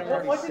chairman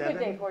of What's a good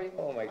day for you?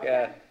 Oh my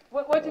God.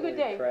 What's a good Holy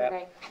day? crap.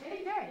 Okay.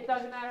 Any day. It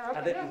doesn't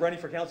matter. Running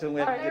for council and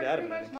we had to get out of it.